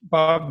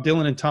Bob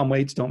Dylan and Tom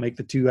Waits don't make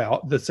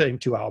the same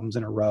two albums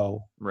in a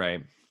row.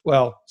 Right.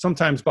 Well,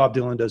 sometimes Bob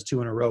Dylan does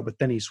two in a row, but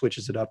then he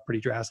switches it up pretty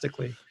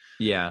drastically.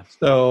 Yeah.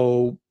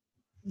 So,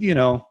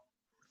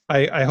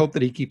 I hope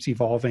that he keeps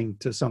evolving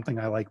to something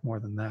I like more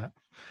than that.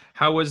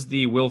 How was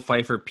the Will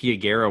Pfeiffer Pia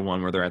Guerra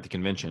one where they're at the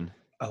convention?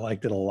 I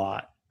liked it a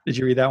lot. Did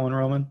you read that one,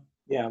 Roman?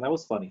 Yeah, that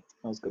was funny.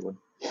 That was a good one.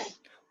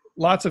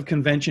 Lots of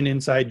convention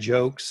inside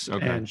jokes,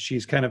 and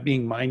she's kind of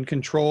being mind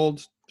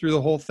controlled through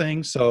the whole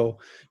thing. So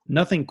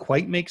nothing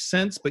quite makes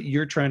sense, but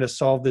you're trying to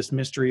solve this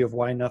mystery of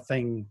why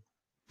nothing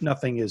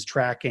is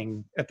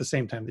tracking at the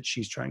same time that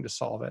she's trying to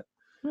solve it.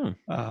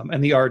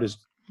 And the art's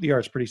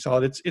pretty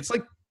solid. It's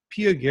like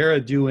Pia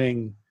Guerra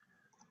doing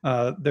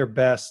their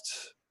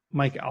best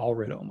Mike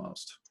Allred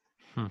almost.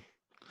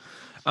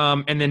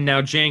 And then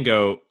now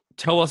Django,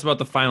 tell us about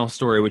the final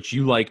story, which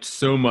you liked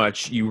so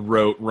much you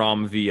wrote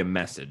Rom via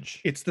message.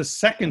 It's the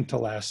second to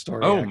last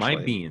story. Oh, actually. my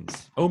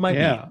beans. Oh, my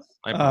beans.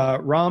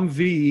 Rom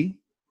V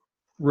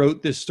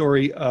wrote this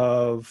story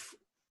of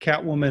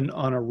Catwoman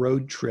on a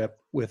road trip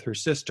with her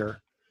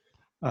sister.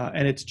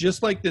 And it's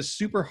just like this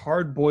super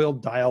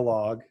hard-boiled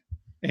dialogue.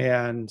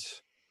 And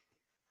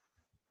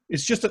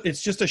it's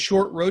just a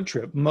short road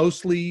trip,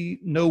 mostly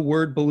no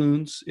word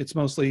balloons. It's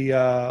mostly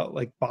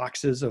like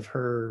boxes of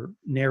her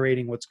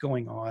narrating what's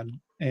going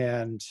on.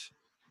 And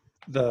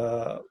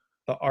the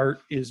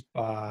art is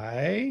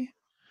by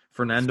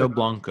Fernando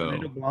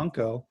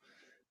Blanco.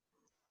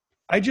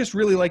 I just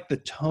really like the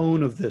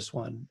tone of this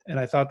one, and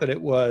I thought that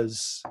it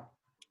was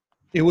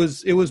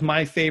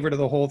my favorite of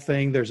the whole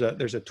thing. There's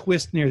a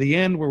twist near the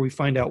end where we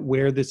find out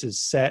where this is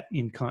set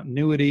in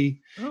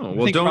continuity. Oh,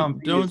 well,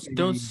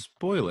 don't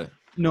spoil it.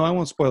 No, I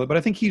won't spoil it, but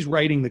I think he's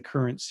writing the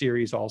current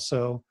series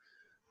also,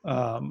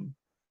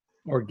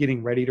 or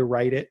getting ready to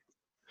write it.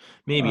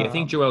 Maybe. I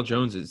think Joelle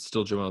Jones is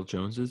still Joelle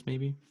Jones's,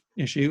 maybe.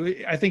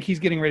 I think he's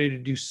getting ready to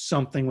do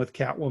something with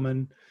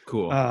Catwoman.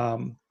 Cool.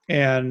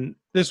 And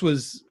this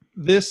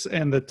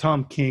and the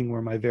Tom King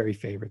were my very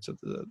favorites of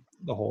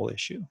the whole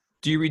issue.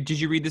 Did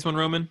you read this one,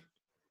 Roman?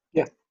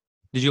 Yeah.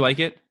 Did you like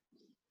it?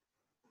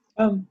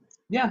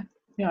 Yeah.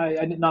 Yeah,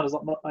 I didn't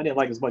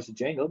like as much as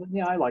Django, but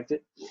yeah, I liked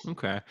it.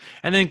 Okay.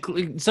 And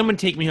then someone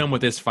take me home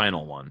with this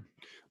final one.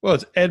 Well,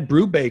 it's Ed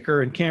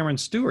Brubaker and Cameron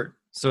Stewart.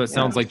 So it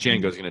sounds like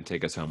Django's going to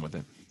take us home with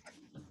it.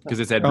 Because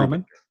it's Ed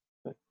Brubaker.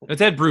 It's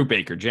Ed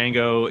Brubaker.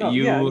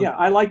 Django, Yeah,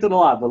 I liked it a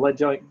lot, but let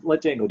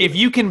Django do If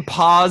you can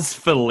pause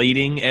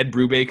filleting Ed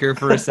Brubaker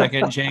for a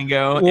second,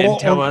 Django, and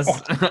tell us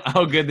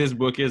how good this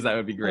book is, that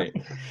would be great.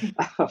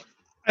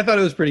 I thought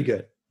it was pretty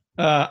good.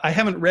 I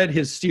haven't read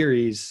his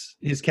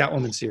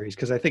Catwoman series,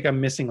 because I think I'm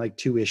missing like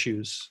 2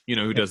 issues. You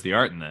know who does the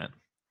art in that?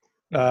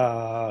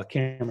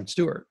 Cameron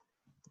Stewart.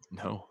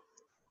 No.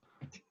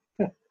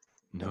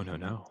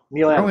 No.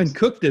 Neil Rowan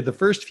Cook did the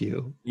first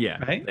few.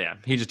 Yeah, right? Yeah,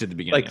 he just did the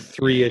beginning. Like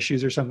 3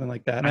 issues or something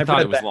like that. And I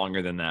thought it was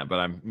longer than that, but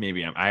I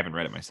haven't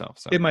read it myself.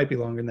 So it might be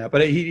longer than that,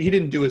 but he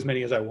didn't do as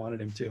many as I wanted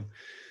him to.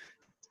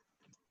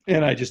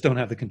 And I just don't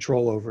have the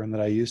control over him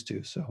that I used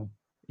to. So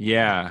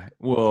yeah,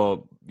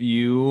 well,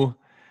 your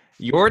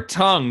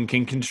tongue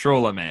can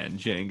control a man,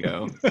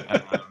 Django,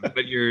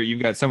 but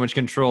you've got so much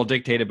control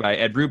dictated by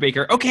Ed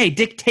Brubaker. Okay,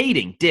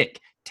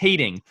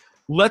 dictating.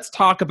 Let's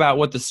talk about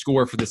what the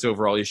score for this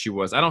overall issue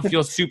was. I don't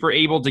feel super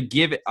able to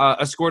give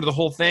a score to the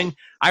whole thing.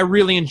 I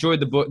really enjoyed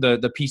the book,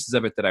 the pieces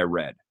of it that I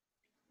read.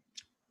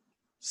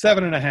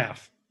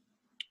 7.5.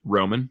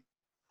 Roman?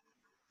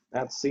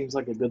 That seems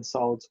like a good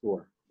solid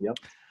score. Yep.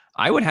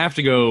 I would have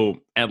to go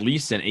at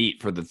least an 8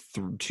 for the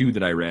 2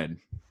 that I read.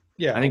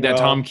 Yeah. I think that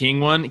Tom King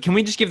one. Can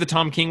we just give the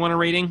Tom King one a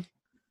rating?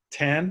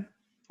 10.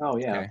 Oh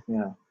yeah, okay.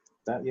 yeah.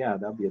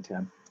 That'd be a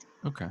 10.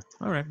 Okay.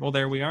 All right. Well,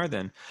 there we are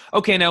then.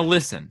 Okay, now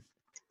listen.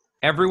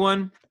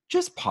 Everyone,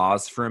 just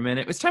pause for a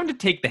minute. It's time to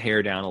take the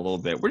hair down a little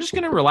bit. We're just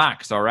going to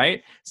relax, all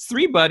right? It's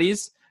 3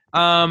 buddies.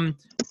 Right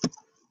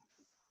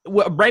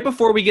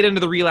before we get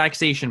into the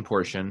relaxation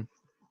portion,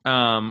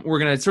 we're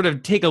going to sort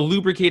of take a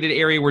lubricated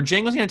area where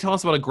Django's going to tell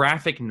us about a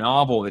graphic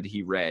novel that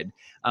he read.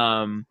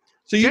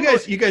 So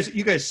you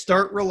guys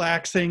start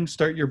relaxing,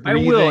 start your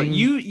breathing. I will.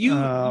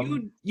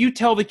 You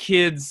tell the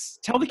kids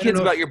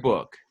about your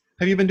book.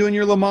 Have you been doing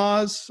your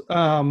Lamaze?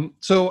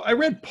 So I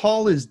read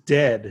Paul is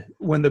Dead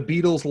When the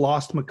Beatles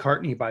Lost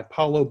McCartney by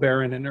Paulo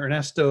Baron and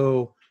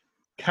Ernesto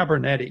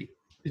Cabernetti.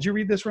 Did you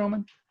read this,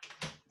 Roman?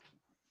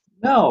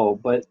 No,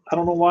 but I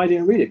don't know why I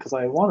didn't read it, because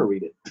I want to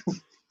read it.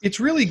 It's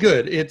really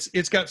good.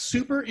 It's got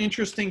super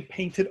interesting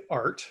painted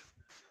art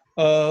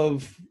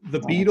of the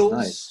Beatles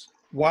nice.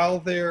 While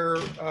they're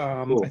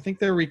cool. I think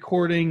they're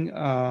recording the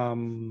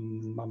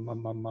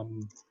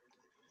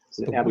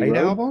White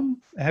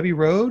Album, Abbey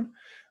Road.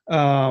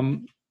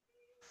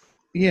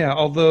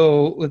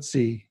 Although let's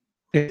see,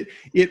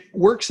 it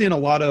works in a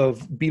lot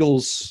of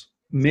Beatles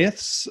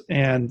myths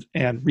and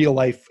real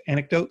life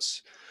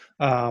anecdotes.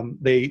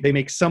 They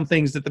make some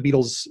things that the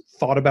Beatles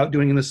thought about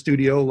doing in the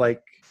studio,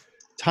 like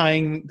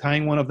tying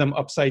one of them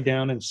upside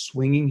down and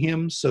swinging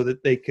him so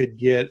that they could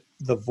get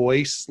the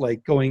voice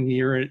like going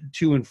near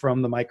to and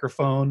from the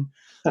microphone.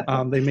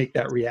 They make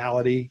that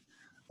reality.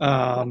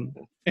 And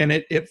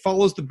it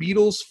follows the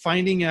Beatles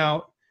finding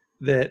out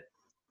that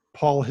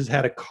Paul has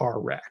had a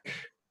car wreck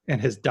and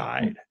has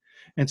died.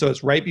 And so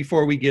it's right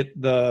before we get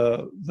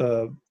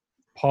the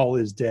Paul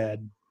is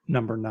Dead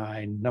number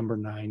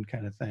 9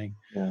 kind of thing,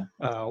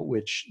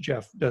 which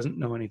Jeff doesn't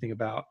know anything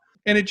about.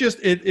 And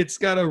it's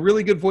got a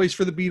really good voice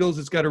for the Beatles.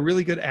 It's got a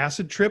really good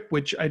acid trip,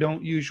 which I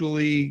don't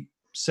usually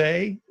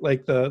say.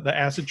 Like the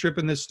acid trip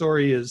in this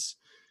story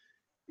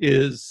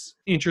is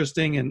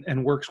interesting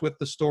and works with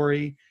the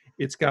story.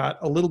 It's got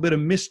a little bit of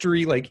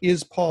mystery, like,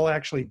 is Paul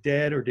actually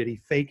dead or did he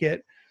fake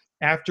it?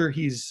 After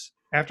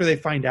they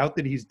find out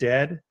that he's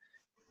dead,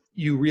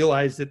 you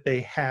realize that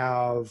they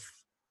have,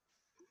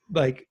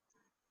 like,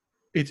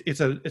 it's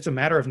a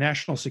matter of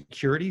national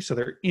security. So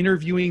they're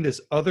interviewing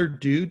this other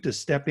dude to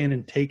step in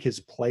and take his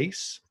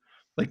place,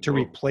 like to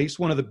replace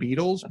one of the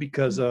Beatles,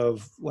 because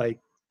of like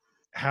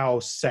how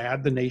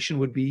sad the nation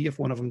would be if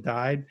one of them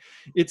died.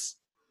 It's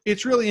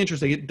really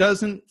interesting. It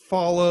doesn't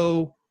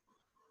follow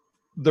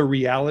the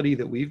reality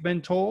that we've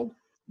been told,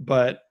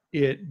 but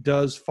it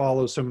does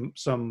follow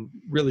some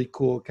really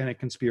cool kind of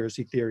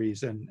conspiracy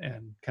theories and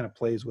kind of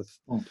plays with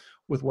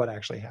what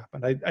actually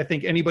happened. I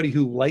think anybody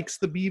who likes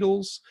the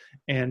Beatles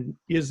and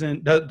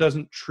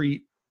doesn't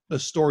treat the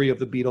story of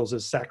the Beatles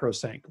as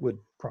sacrosanct would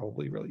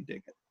probably really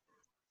dig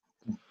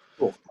it.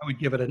 Cool. I would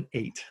give it an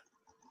 8.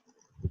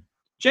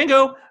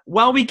 Django,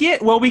 while we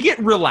get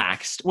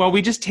relaxed, while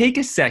we just take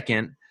a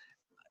second,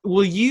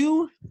 will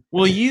you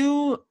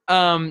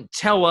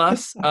tell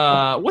us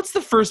what's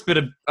the first bit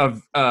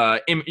of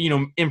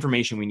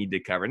information we need to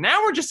cover?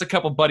 Now we're just a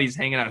couple buddies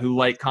hanging out who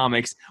like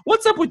comics.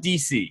 What's up with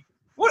DC?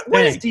 What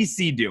is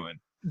DC doing?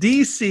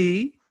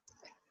 DC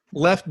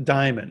left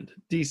Diamond.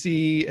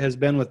 DC has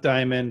been with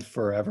Diamond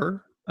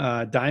forever.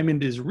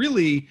 Diamond is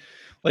really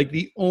like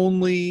the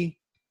only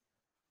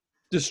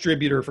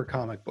distributor for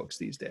comic books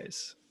these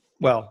days.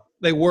 Well,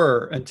 they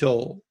were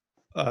until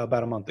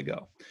about a month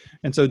ago.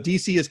 And so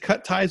DC has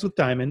cut ties with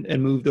Diamond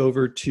and moved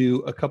over to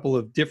a couple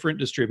of different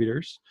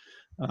distributors,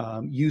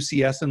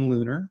 UCS and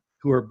Lunar,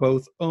 who are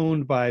both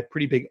owned by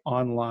pretty big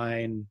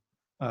online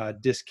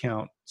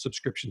discount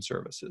subscription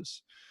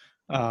services.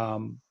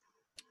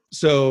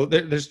 So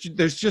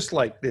there's just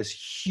like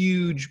this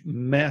huge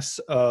mess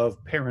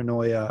of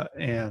paranoia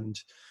and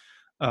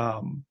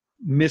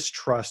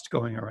mistrust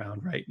going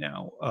around right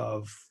now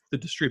of the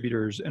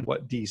distributors and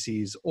what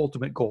DC's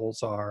ultimate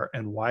goals are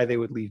and why they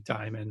would leave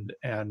Diamond.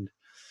 And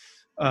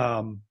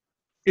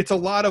it's a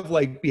lot of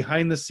like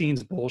behind the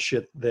scenes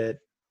bullshit that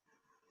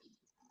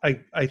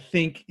I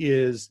think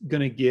is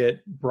going to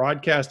get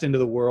broadcast into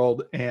the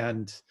world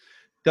and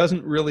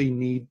doesn't really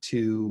need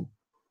to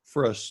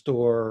for a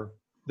store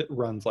that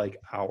runs like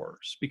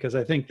ours. Because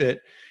I think that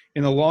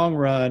in the long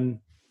run,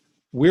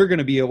 we're going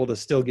to be able to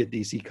still get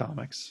DC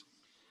Comics.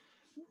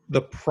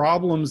 The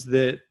problems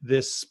that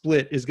this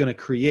split is going to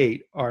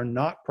create are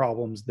not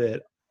problems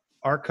that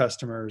our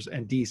customers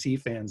and DC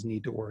fans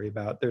need to worry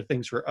about. They're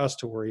things for us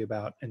to worry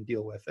about and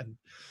deal with. And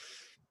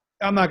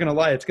I'm not going to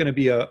lie, it's going to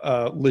be a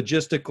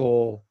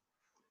logistical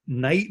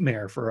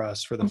nightmare for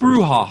us for the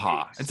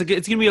brouhaha. It's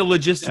going to be a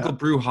logistical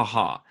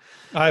brouhaha.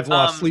 I've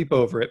lost sleep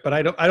over it, but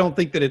I don't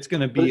think that it's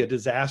going to be a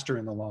disaster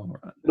in the long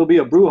run. It'll be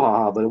a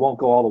brouhaha, but it won't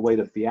go all the way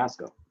to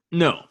fiasco.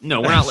 No,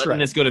 we're not letting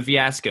this go to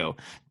fiasco.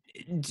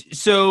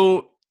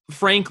 So,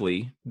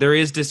 frankly, there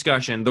is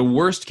discussion. The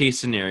worst case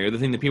scenario, the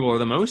thing that people are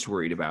the most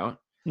worried about,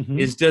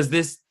 is does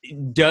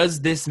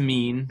this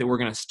mean that we're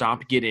going to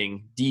stop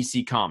getting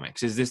DC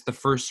Comics? Is this the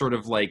first sort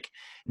of like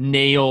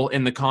nail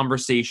in the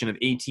conversation of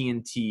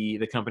AT&T,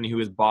 the company who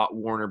has bought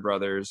Warner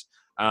Brothers,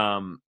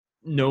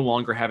 no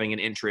longer having an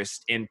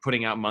interest in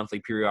putting out monthly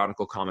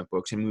periodical comic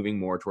books and moving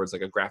more towards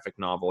like a graphic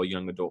novel,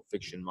 young adult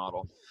fiction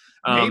model?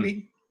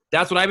 Maybe.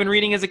 That's what I've been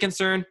reading as a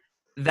concern.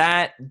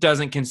 That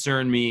doesn't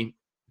concern me.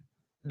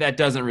 That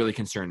doesn't really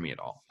concern me at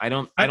all.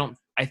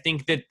 I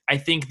think that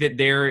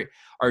there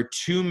are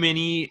too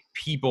many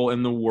people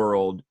in the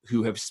world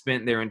who have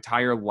spent their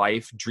entire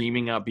life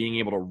dreaming up being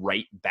able to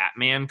write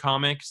Batman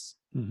comics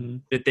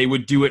that they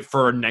would do it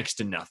for next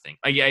to nothing.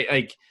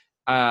 I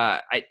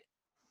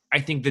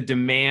think the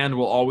demand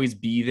will always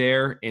be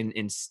there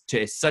in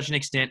to such an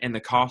extent, and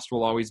the cost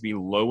will always be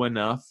low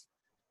enough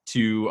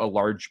to a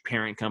large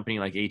parent company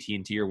like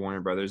AT&T or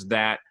Warner Brothers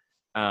that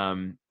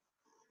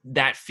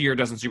that fear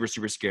doesn't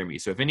super scare me.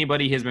 So if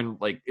anybody has been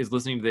is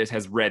listening to this,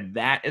 has read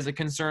that as a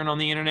concern on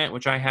the internet,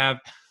 which I have,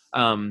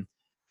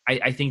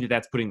 I think that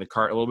that's putting the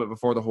cart a little bit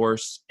before the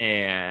horse,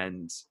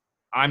 and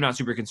I'm not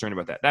super concerned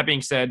about that. That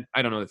being said,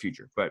 I don't know the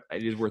future, but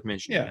it is worth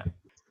mentioning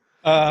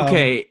that.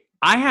 Okay,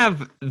 I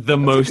have the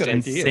most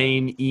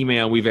insane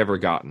email we've ever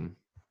gotten.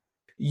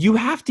 You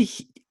have to.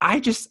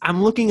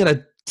 I'm looking at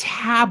a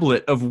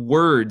tablet of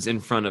words in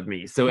front of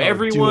me. So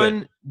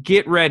everyone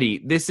get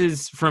ready. This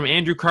is from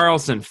Andrew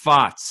Carlson,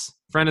 FOTS,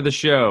 friend of the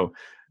show.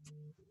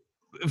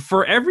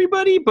 For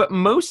everybody, but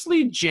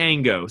mostly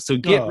Django. So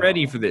get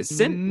ready for this.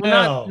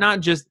 Not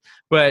just,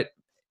 but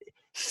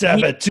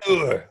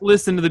Saboteur.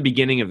 Listen to the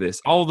beginning of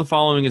this. All of the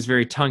following is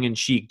very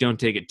tongue-in-cheek. Don't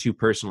take it too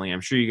personally.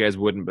 I'm sure you guys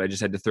wouldn't, but I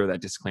just had to throw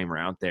that disclaimer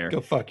out there.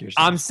 Go fuck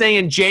yourself. I'm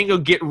saying,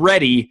 Django, get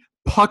ready.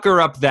 Pucker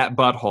up that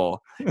butthole.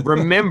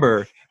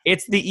 Remember,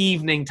 it's the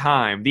evening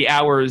time. The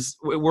hours,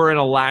 we're in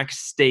a lax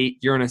state.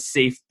 You're in a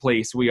safe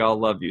place. We all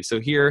love you. So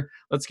here,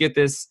 let's get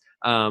this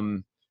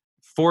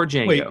for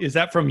Django. Wait, is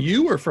that from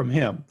you or from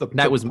him?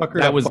 That was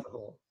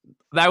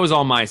That was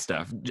all my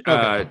stuff.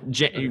 Okay.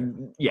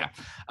 Yeah.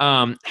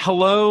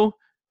 Hello,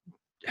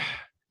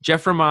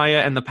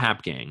 Jeffremiah and the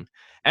Pap Gang.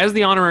 As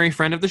the honorary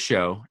friend of the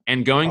show,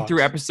 and going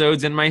through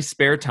episodes in my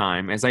spare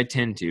time, as I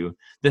tend to,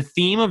 the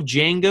theme of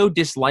Django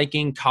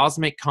disliking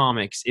cosmic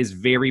comics is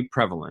very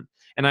prevalent,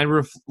 and I'd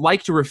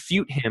like to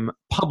refute him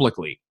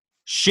publicly.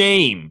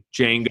 Shame,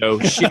 Django.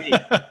 Shame.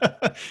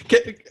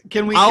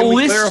 I'll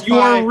list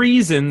your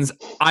reasons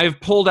I've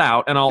pulled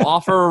out, and I'll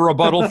offer a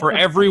rebuttal for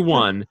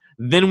everyone.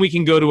 Then we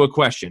can go to a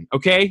question.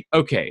 Okay?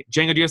 Okay.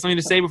 Django, do you have something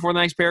to say before the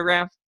next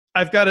paragraph?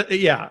 I've got it.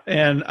 Yeah.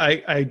 And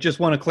I just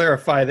want to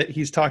clarify that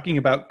he's talking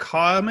about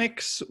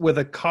comics with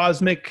a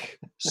cosmic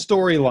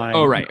storyline.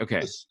 Oh, right. Okay.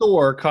 The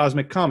store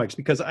Cosmic Comics,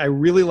 because I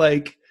really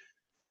like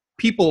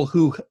people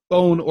who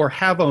own or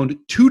have owned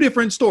 2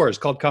 different stores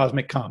called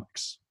Cosmic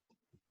Comics.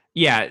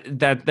 Yeah,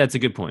 that's a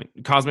good point.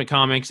 Cosmic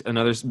Comics,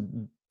 another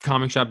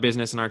comic shop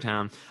business in our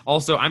town.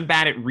 Also, I'm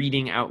bad at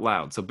reading out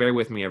loud, so bear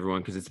with me,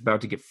 everyone, because it's about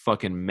to get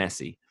fucking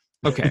messy.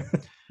 Okay.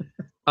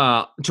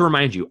 To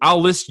remind you, I'll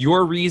list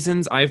your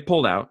reasons I've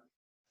pulled out,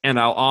 and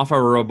I'll offer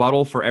a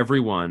rebuttal for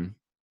everyone.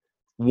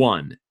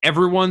 1,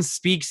 everyone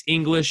speaks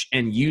English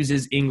and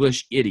uses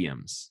English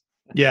idioms.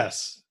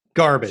 Yes.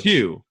 Garbage.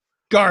 2,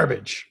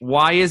 garbage.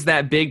 Why is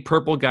that big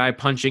purple guy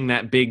punching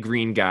that big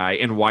green guy,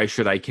 and why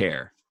should I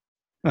care?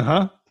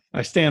 Uh-huh.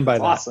 I stand by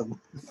that. Awesome.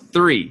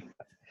 3,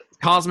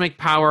 cosmic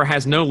power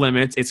has no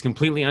limits. It's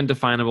completely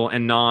undefinable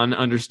and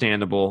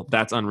non-understandable.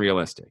 That's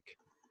unrealistic.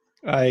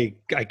 I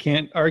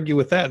can't argue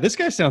with that. This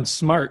guy sounds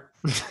smart.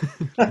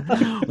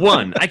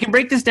 1, I can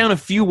break this down a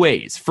few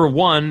ways. For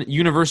 1,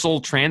 universal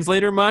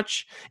translator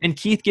much? In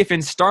Keith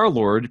Giffen's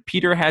Star-Lord,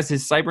 Peter has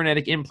his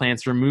cybernetic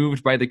implants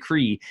removed by the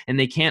Kree, and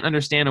they can't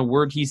understand a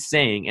word he's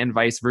saying, and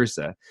vice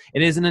versa.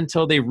 It isn't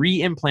until they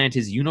re-implant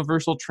his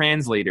universal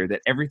translator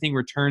that everything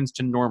returns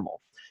to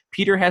normal.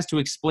 Peter has to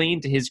explain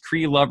to his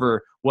Kree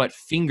lover what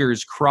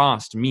fingers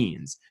crossed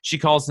means. She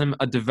calls him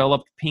a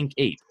developed pink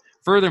ape.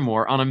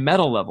 Furthermore, on a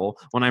meta level,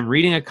 when I'm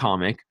reading a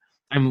comic,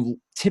 I'm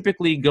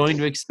typically going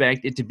to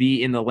expect it to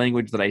be in the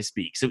language that I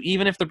speak. So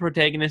even if the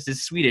protagonist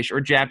is Swedish or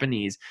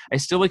Japanese, I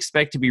still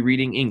expect to be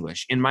reading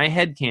English. In my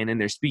headcanon,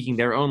 they're speaking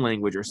their own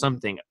language or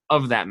something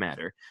of that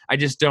matter. I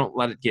just don't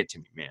let it get to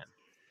me, man.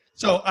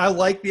 So I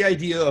like the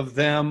idea of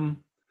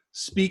them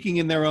speaking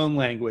in their own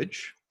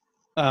language,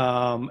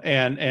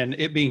 and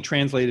it being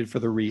translated for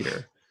the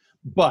reader.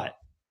 But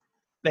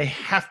they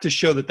have to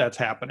show that that's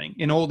happening.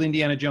 In old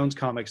Indiana Jones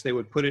comics, they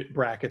would put it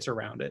brackets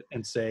around it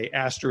and say,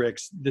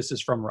 asterisk, this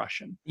is from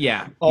Russian.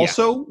 Yeah.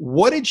 Also,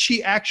 what did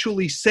she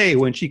actually say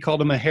when she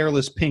called him a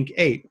hairless pink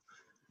ape?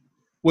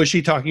 Was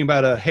she talking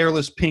about a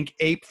hairless pink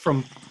ape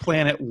from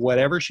planet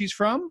whatever she's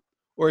from?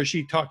 Or is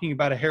she talking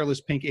about a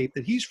hairless pink ape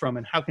that he's from?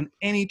 And how can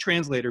any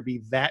translator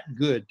be that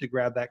good to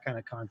grab that kind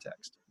of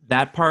context?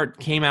 That part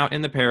came out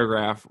in the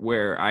paragraph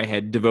where I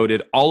had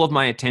devoted all of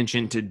my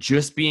attention to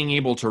just being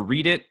able to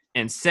read it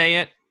and say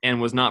it,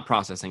 and was not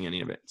processing any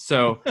of it.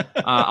 So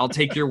I'll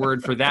take your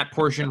word for that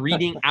portion.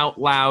 Reading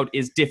out loud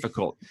is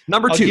difficult.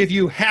 Number 2. I'll give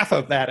you half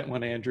of that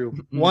one, Andrew.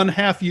 One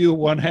half you,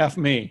 one half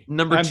me.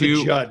 Number I'm 2,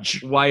 the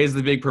judge. Why is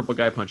the big purple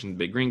guy punching the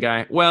big green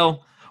guy?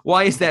 Well,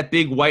 why is that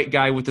big white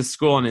guy with the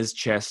skull on his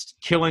chest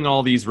killing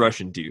all these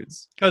Russian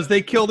dudes? Because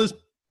they killed his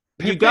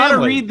You gotta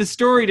read the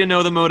story to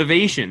know the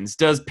motivations.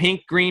 Does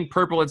pink, green,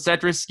 purple,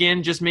 etc.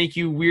 skin just make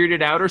you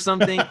weirded out or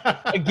something?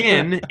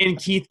 Again, in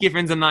Keith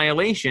Giffen's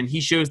Annihilation, he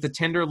shows the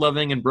tender,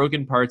 loving, and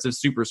broken parts of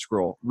Super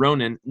Skrull,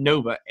 Ronan,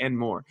 Nova, and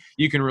more.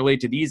 You can relate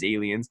to these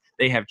aliens.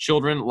 They have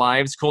children,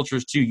 lives,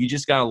 cultures too. You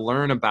just gotta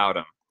learn about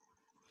them.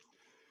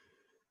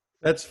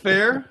 That's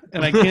fair,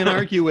 and I can't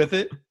argue with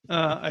it.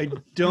 I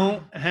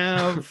don't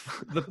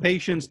have the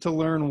patience to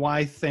learn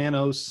why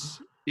Thanos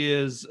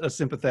is a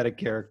sympathetic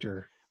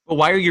character. But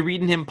why are you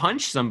reading him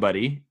punch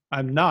somebody?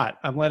 I'm not.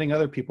 I'm letting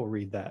other people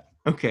read that.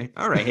 Okay.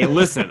 All right. Hey,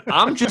 listen,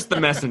 I'm just the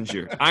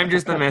messenger.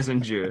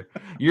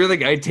 You're the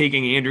guy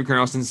taking Andrew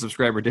Carlson's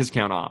subscriber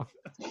discount off.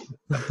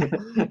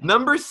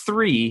 Number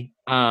 3,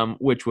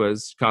 which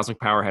was Cosmic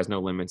Power Has No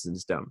Limits and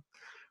is dumb.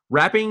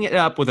 Wrapping it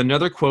up with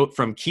another quote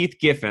from Keith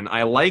Giffen.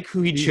 I like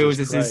who he chose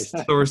as his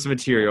source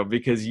material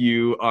because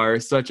you are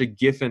such a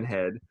Giffen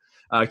head.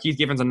 Keith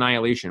Giffen's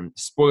Annihilation.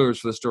 Spoilers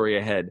for the story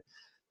ahead.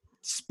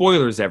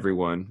 Spoilers,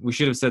 everyone. We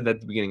should have said that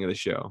at the beginning of the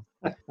show.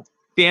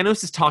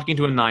 Thanos is talking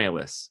to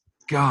Annihilus.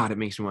 God, it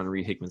makes me want to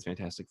read Hickman's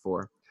Fantastic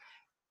Four.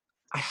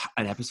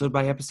 An episode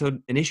by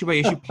episode, an issue by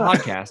issue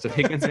podcast of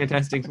Hickman's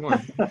Fantastic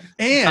Four.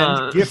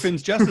 And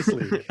Giffen's Justice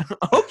League.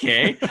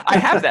 Okay. I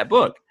have that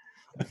book.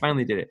 I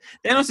finally did it.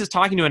 Thanos is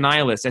talking to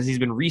Annihilus as he's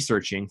been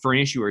researching for an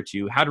issue or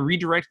two how to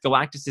redirect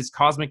Galactus'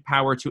 cosmic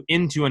power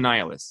into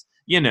Annihilus.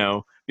 You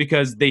know,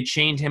 because they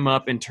chained him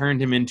up and turned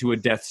him into a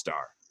Death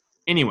Star.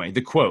 Anyway,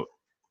 the quote.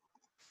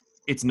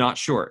 It's not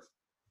short.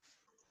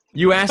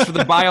 You asked for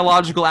the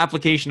biological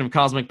application of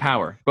cosmic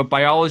power, but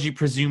biology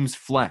presumes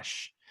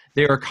flesh.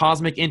 There are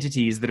cosmic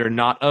entities that are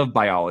not of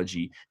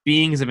biology,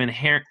 beings of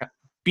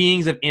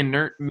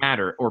inert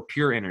matter or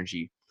pure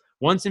energy.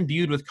 Once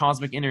imbued with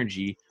cosmic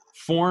energy,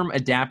 form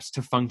adapts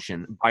to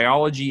function.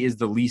 Biology is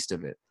the least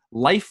of it.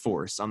 Life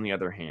force, on the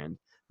other hand,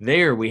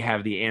 there we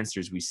have the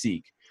answers we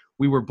seek.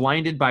 We were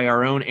blinded by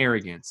our own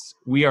arrogance.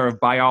 We are of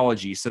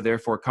biology, so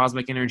therefore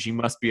cosmic energy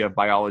must be of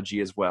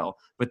biology as well.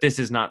 But this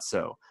is not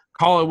so.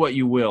 Call it what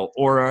you will,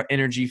 aura,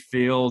 energy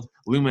field,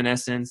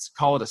 luminescence,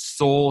 call it a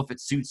soul if it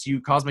suits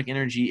you. Cosmic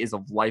energy is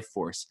of life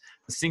force,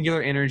 the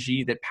singular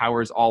energy that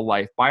powers all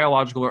life.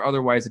 Biological or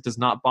otherwise, it does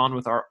not bond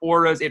with our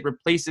auras. It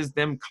replaces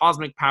them.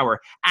 Cosmic power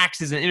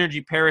acts as an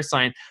energy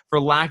parasite,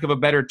 for lack of a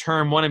better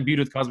term, one imbued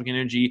with cosmic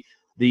energy.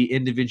 The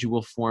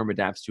individual form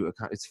adapts to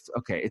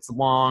it's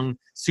long,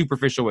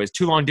 superficial ways.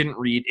 Too long, didn't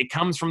read. It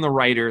comes from the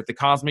writer, the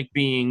cosmic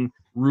being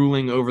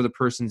ruling over the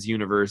person's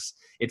universe.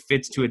 It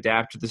fits to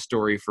adapt to the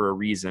story for a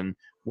reason,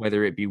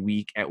 whether it be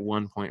weak at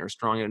one point or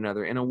strong at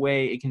another. In a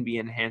way, it can be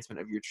an enhancement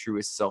of your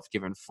truest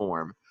self-given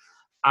form.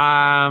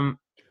 All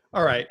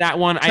right. That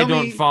one I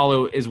don't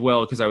follow as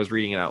well because I was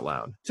reading it out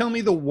loud. Tell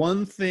me the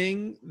one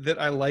thing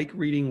that I like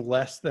reading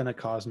less than a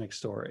cosmic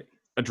story.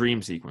 A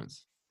dream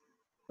sequence.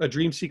 A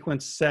dream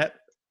sequence set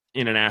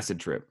in an acid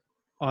trip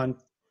on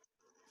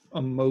a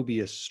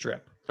Mobius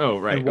strip. Oh,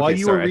 right. And while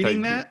you were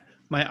reading that,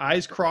 my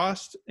eyes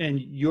crossed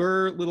and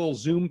your little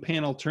Zoom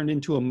panel turned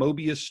into a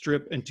Mobius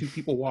strip and two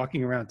people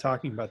walking around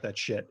talking about that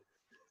shit.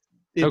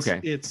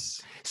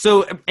 It's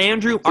so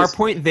Andrew, our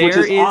point there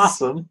which is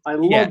awesome. I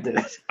loved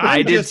it.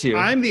 I did too.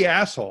 I'm the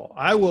asshole.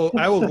 I will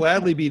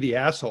gladly be the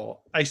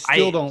asshole. I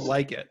still don't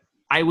like it.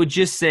 I would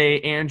just say,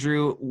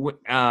 Andrew,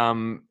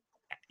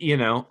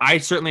 I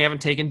certainly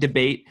haven't taken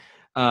debate.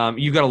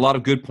 You've got a lot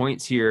of good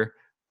points here.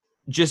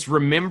 Just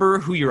remember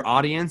who your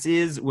audience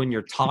is when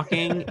you're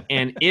talking.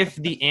 And if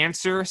the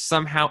answer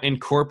somehow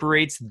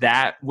incorporates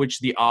that which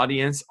the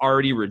audience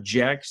already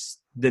rejects,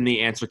 then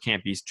the answer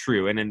can't be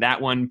true. And in that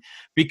one,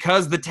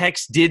 because the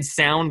text did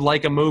sound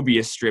like a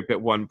Mobius strip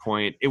at one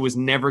point, it was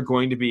never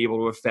going to be able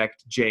to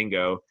affect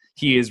Django.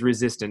 He is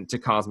resistant to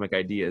cosmic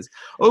ideas.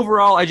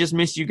 Overall, I just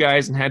missed you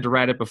guys and had to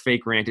write up a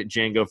fake rant at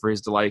Django for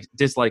his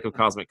dislike of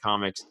cosmic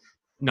comics,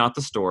 not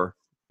the store.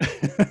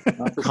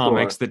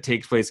 Comics that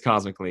takes place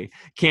cosmically.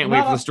 Can't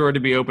wait for the store to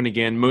be open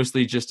again,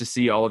 mostly just to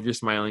see all of your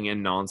smiling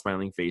and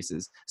non-smiling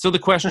faces. So the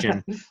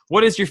question,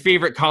 what is your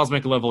favorite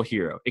cosmic level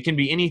hero? It can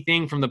be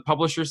anything from the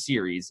publisher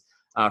series,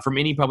 from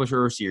any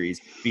publisher or series,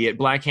 be it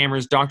Black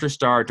Hammer's Dr.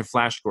 Star to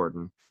Flash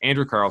Gordon.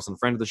 Andrew Carlson,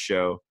 friend of the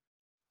show.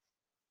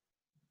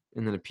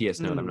 And then a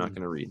PS note I'm not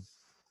going to read.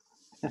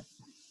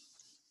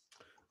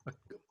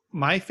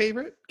 My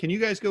favorite? Can you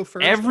guys go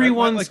first?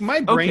 Everyone's my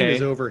brain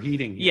is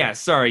overheating. Yeah,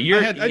 sorry.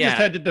 I just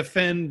had to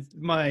defend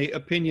my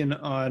opinion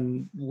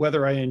on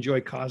whether I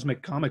enjoy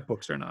cosmic comic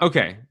books or not.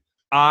 Okay.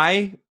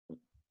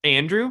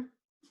 Andrew,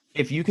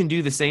 if you can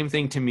do the same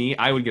thing to me,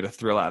 I would get a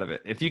thrill out of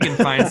it. If you can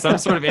find some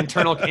sort of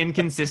internal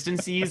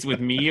inconsistencies with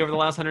me over the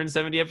last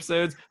 170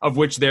 episodes, of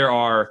which there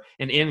are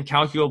an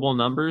incalculable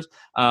numbers,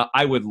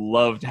 I would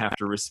love to have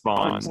to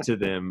respond to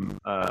them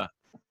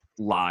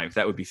live.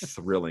 That would be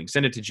thrilling.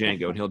 Send it to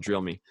Django and he'll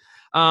drill me.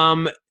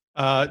 Cosmic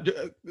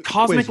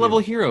level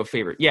hero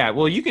favorite. Yeah,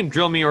 well, you can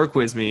drill me or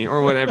quiz me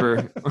or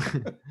whatever.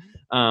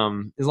 As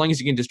long as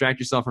you can distract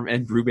yourself from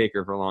Ed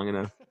Brubaker for long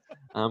enough.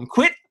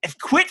 Quit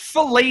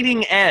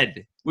filleting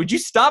Ed. Would you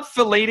stop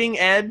filleting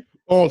Ed?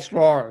 Oh,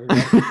 sorry.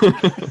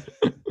 I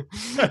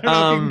don't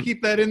know if you can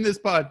keep that in this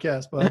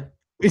podcast, bud.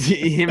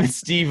 Him and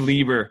Steve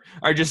Lieber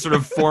are just sort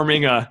of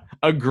forming a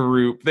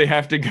group. They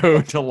have to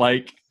go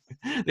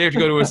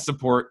to a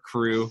support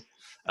crew.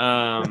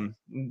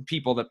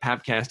 People that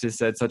Papcast has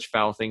said such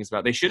foul things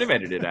about. They should have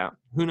edited it out.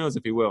 Who knows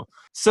if he will.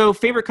 So,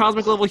 favorite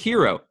cosmic level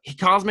hero.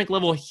 Cosmic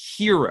level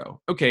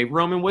hero. Okay,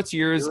 Roman, what's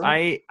yours? Hero?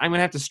 I'm going to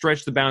have to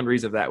stretch the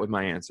boundaries of that with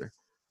my answer.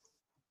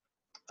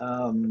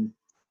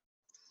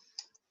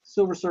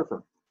 Silver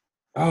Surfer.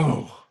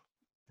 Oh,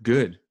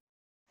 good.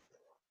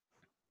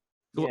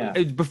 Yeah.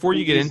 Before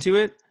you get into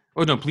it.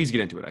 Oh, no, please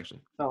get into it,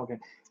 actually. Oh, okay.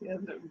 Yeah,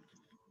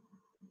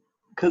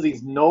 because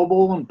he's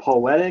noble and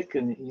poetic,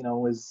 and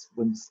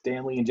when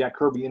Stanley and Jack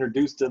Kirby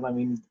introduced him, I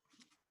mean,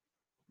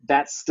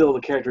 that's still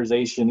the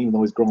characterization, even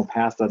though he's grown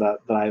past that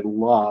I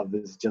love,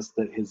 is just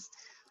that his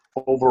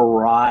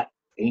overwrought,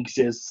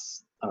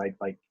 anxious,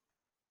 like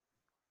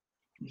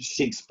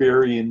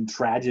Shakespearean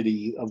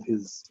tragedy of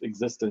his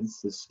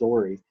existence, his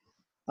story.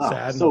 Oh,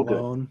 sad so and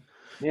alone.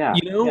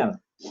 Good. Yeah.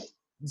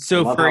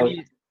 So for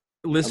any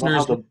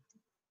listeners.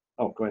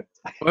 Oh, go ahead.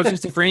 I was going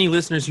to say, for any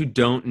listeners who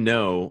don't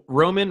know,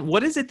 Roman,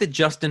 what is it that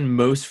Justin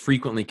most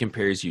frequently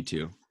compares you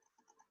to?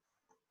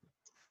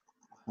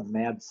 A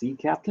mad sea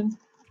captain?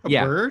 A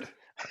bird?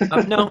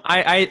 No,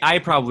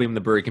 I probably am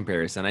the bird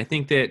comparison. I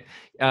think that,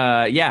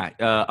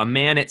 a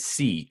man at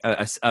sea,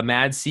 a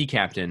mad sea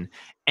captain.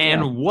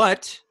 And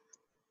what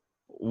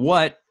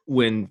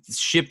when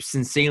ships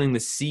and sailing the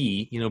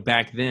sea,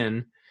 back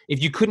then,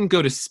 if you couldn't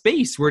go to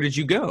space, where did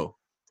you go?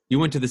 You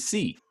went to the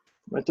sea.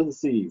 Went to the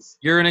seas.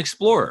 You're an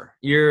explorer.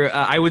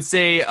 I would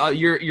say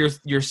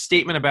your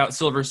statement about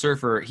Silver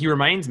Surfer, he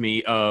reminds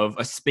me of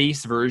a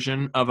space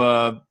version of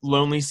a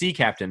lonely sea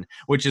captain,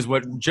 which is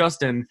what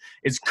Justin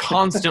is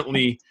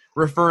constantly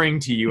referring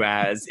to you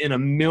as in a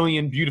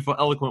million beautiful,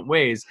 eloquent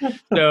ways.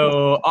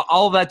 So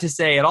all that to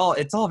say,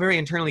 it's all very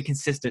internally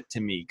consistent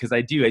to me, because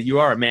you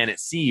are a man at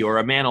sea or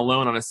a man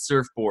alone on a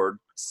surfboard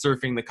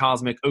surfing the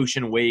cosmic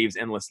ocean waves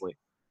endlessly.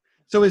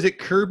 So is it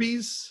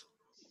Kirby's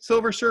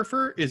Silver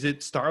Surfer? Is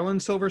it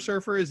Starlin's Silver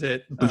Surfer? Is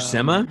it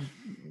Buscema?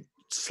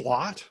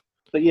 Slott?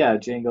 But yeah,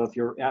 Django, if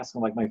you're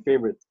asking like my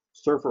favorite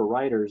surfer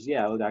writers,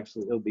 yeah, it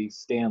would be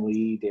Stan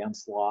Lee, Dan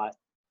Slott.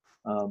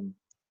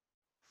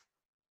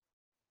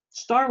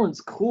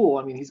 Starlin's cool.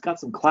 I mean, he's got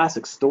some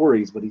classic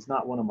stories, but he's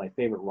not one of my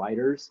favorite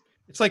writers.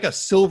 It's like a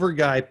silver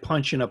guy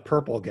punching a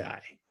purple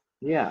guy.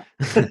 Yeah.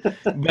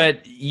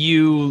 But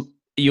you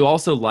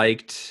also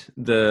liked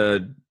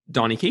the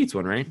Donny Cates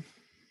one, right?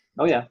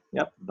 Oh yeah,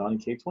 yep. Donny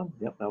Cates one.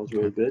 Yep, that was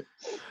really good.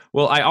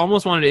 Well, I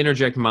almost wanted to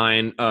interject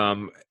mine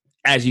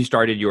as you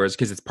started yours,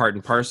 because it's part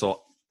and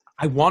parcel.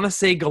 I want to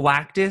say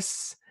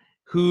Galactus,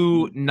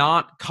 who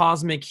not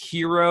cosmic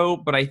hero,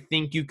 but I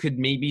think you could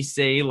maybe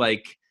say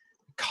like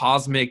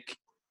cosmic,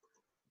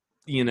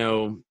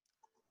 ambivalent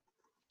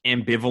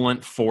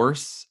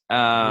force.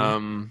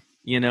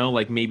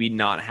 Like maybe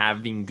not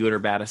having good or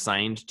bad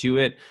assigned to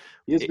it.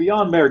 He's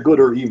beyond mere good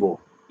or evil.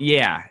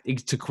 Yeah,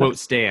 to quote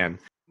Stan.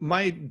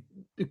 My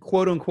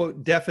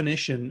quote-unquote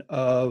definition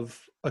of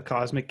a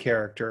cosmic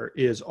character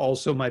is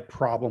also my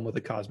problem with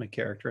a cosmic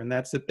character, and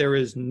that's that there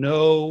is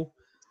no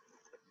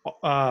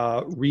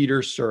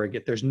reader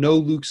surrogate. There's no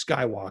Luke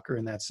Skywalker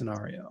in that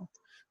scenario.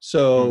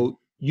 So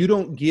you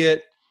don't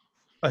get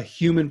a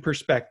human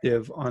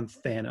perspective on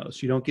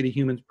Thanos. You don't get a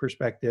human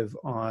perspective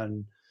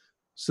on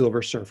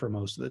Silver Surfer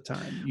most of the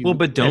time.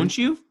 But don't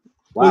you?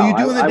 Wow, well, you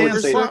do in the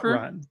Dan Slott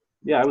run.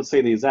 Yeah, I would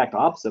say the exact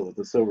opposite with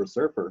the Silver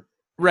Surfer.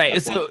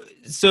 Right. So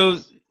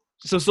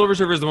Silver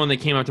Surfer is the one that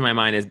came up to my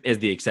mind as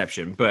the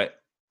exception, but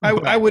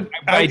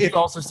I do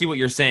also see what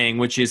you're saying,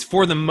 which is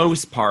for the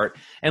most part,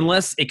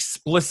 unless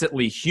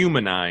explicitly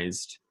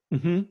humanized,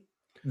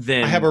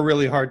 then I have a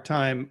really hard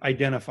time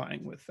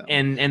identifying with them.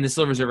 And the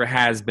Silver Surfer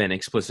has been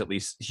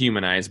explicitly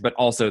humanized, but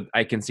also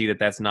I can see that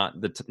that's not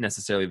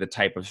necessarily the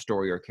type of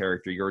story or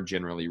character you're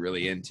generally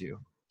really into.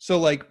 So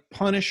like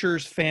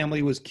Punisher's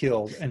family was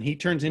killed and he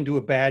turns into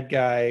a bad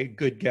guy,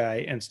 good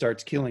guy, and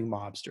starts killing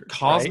mobsters.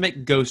 Cosmic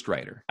right? Ghost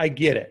Rider. I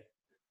get it.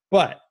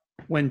 But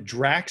when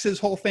Drax's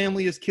whole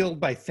family is killed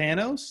by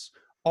Thanos,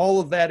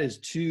 all of that is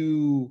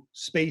too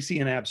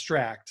spacey and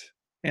abstract.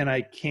 And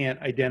I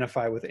can't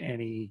identify with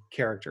any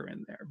character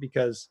in there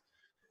because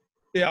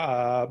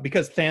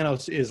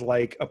Thanos is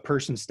like a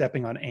person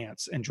stepping on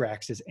ants and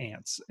Drax is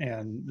ants.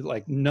 And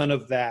like none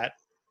of that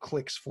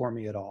clicks for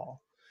me at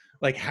all.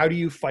 Like, how do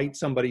you fight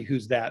somebody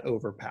who's that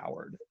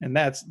overpowered? And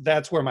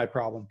that's where my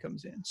problem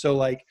comes in. So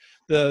like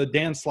the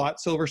Dan Slott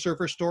Silver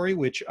Surfer story,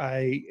 which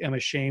I am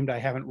ashamed I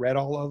haven't read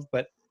all of,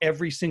 but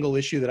every single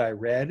issue that I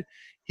read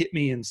hit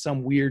me in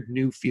some weird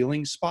new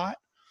feeling spot.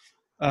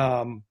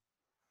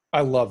 I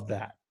loved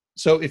that.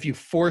 So if you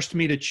forced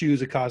me to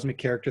choose a cosmic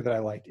character that I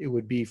liked, it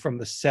would be from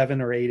the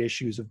 7 or 8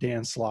 issues of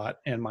Dan Slott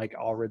and Mike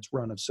Allred's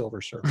run of Silver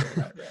Surfer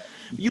that I read.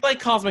 You like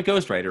Cosmic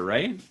Ghost Rider,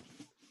 right?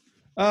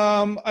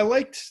 I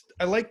liked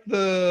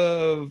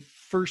the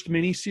first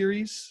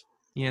miniseries.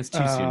 Yeah, it's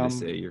too soon to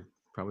say. You're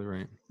probably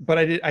right. But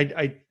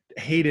I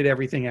hated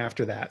everything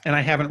after that, and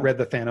I haven't read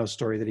the Thanos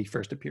story that he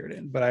first appeared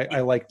in. But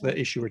I liked the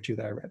issue or two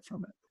that I read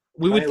from it.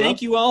 We would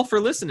thank you all for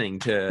listening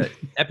to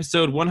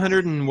episode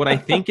 100 and what I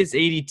think is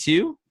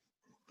 82.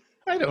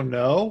 I don't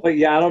know. But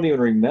yeah, I don't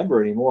even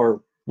remember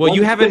anymore. Well,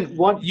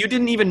 you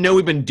didn't even know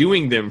we've been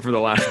doing them for the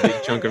last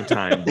big chunk of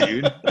time,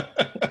 dude.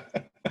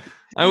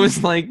 I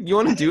was like, you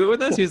want to do it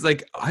with us? He was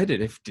like, I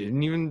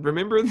didn't even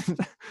remember.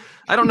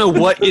 I don't know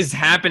what is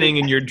happening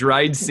in your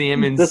dried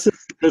salmon. This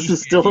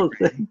is still a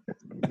thing.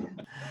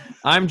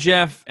 I'm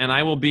Jeff, and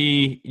I will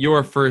be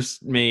your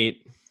first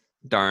mate.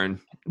 Darn.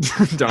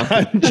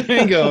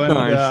 Django. And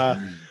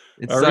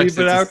it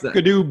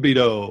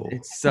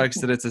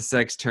sucks that it's a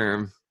sex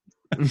term.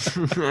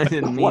 I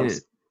didn't mean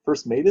it.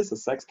 First mate is a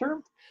sex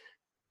term?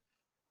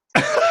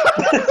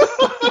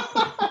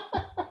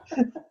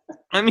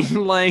 I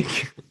mean,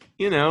 like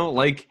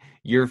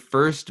your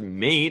first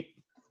mate.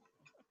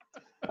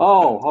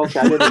 Oh,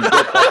 okay. I didn't get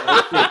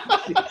that.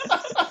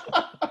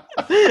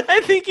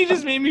 I think you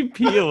just made me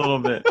pee a little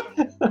bit.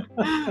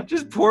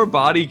 Just poor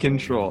body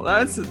control.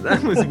 That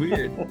was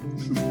weird.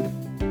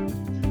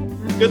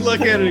 Good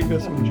luck editing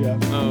this one, Jeff.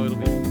 Oh, it'll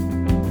be.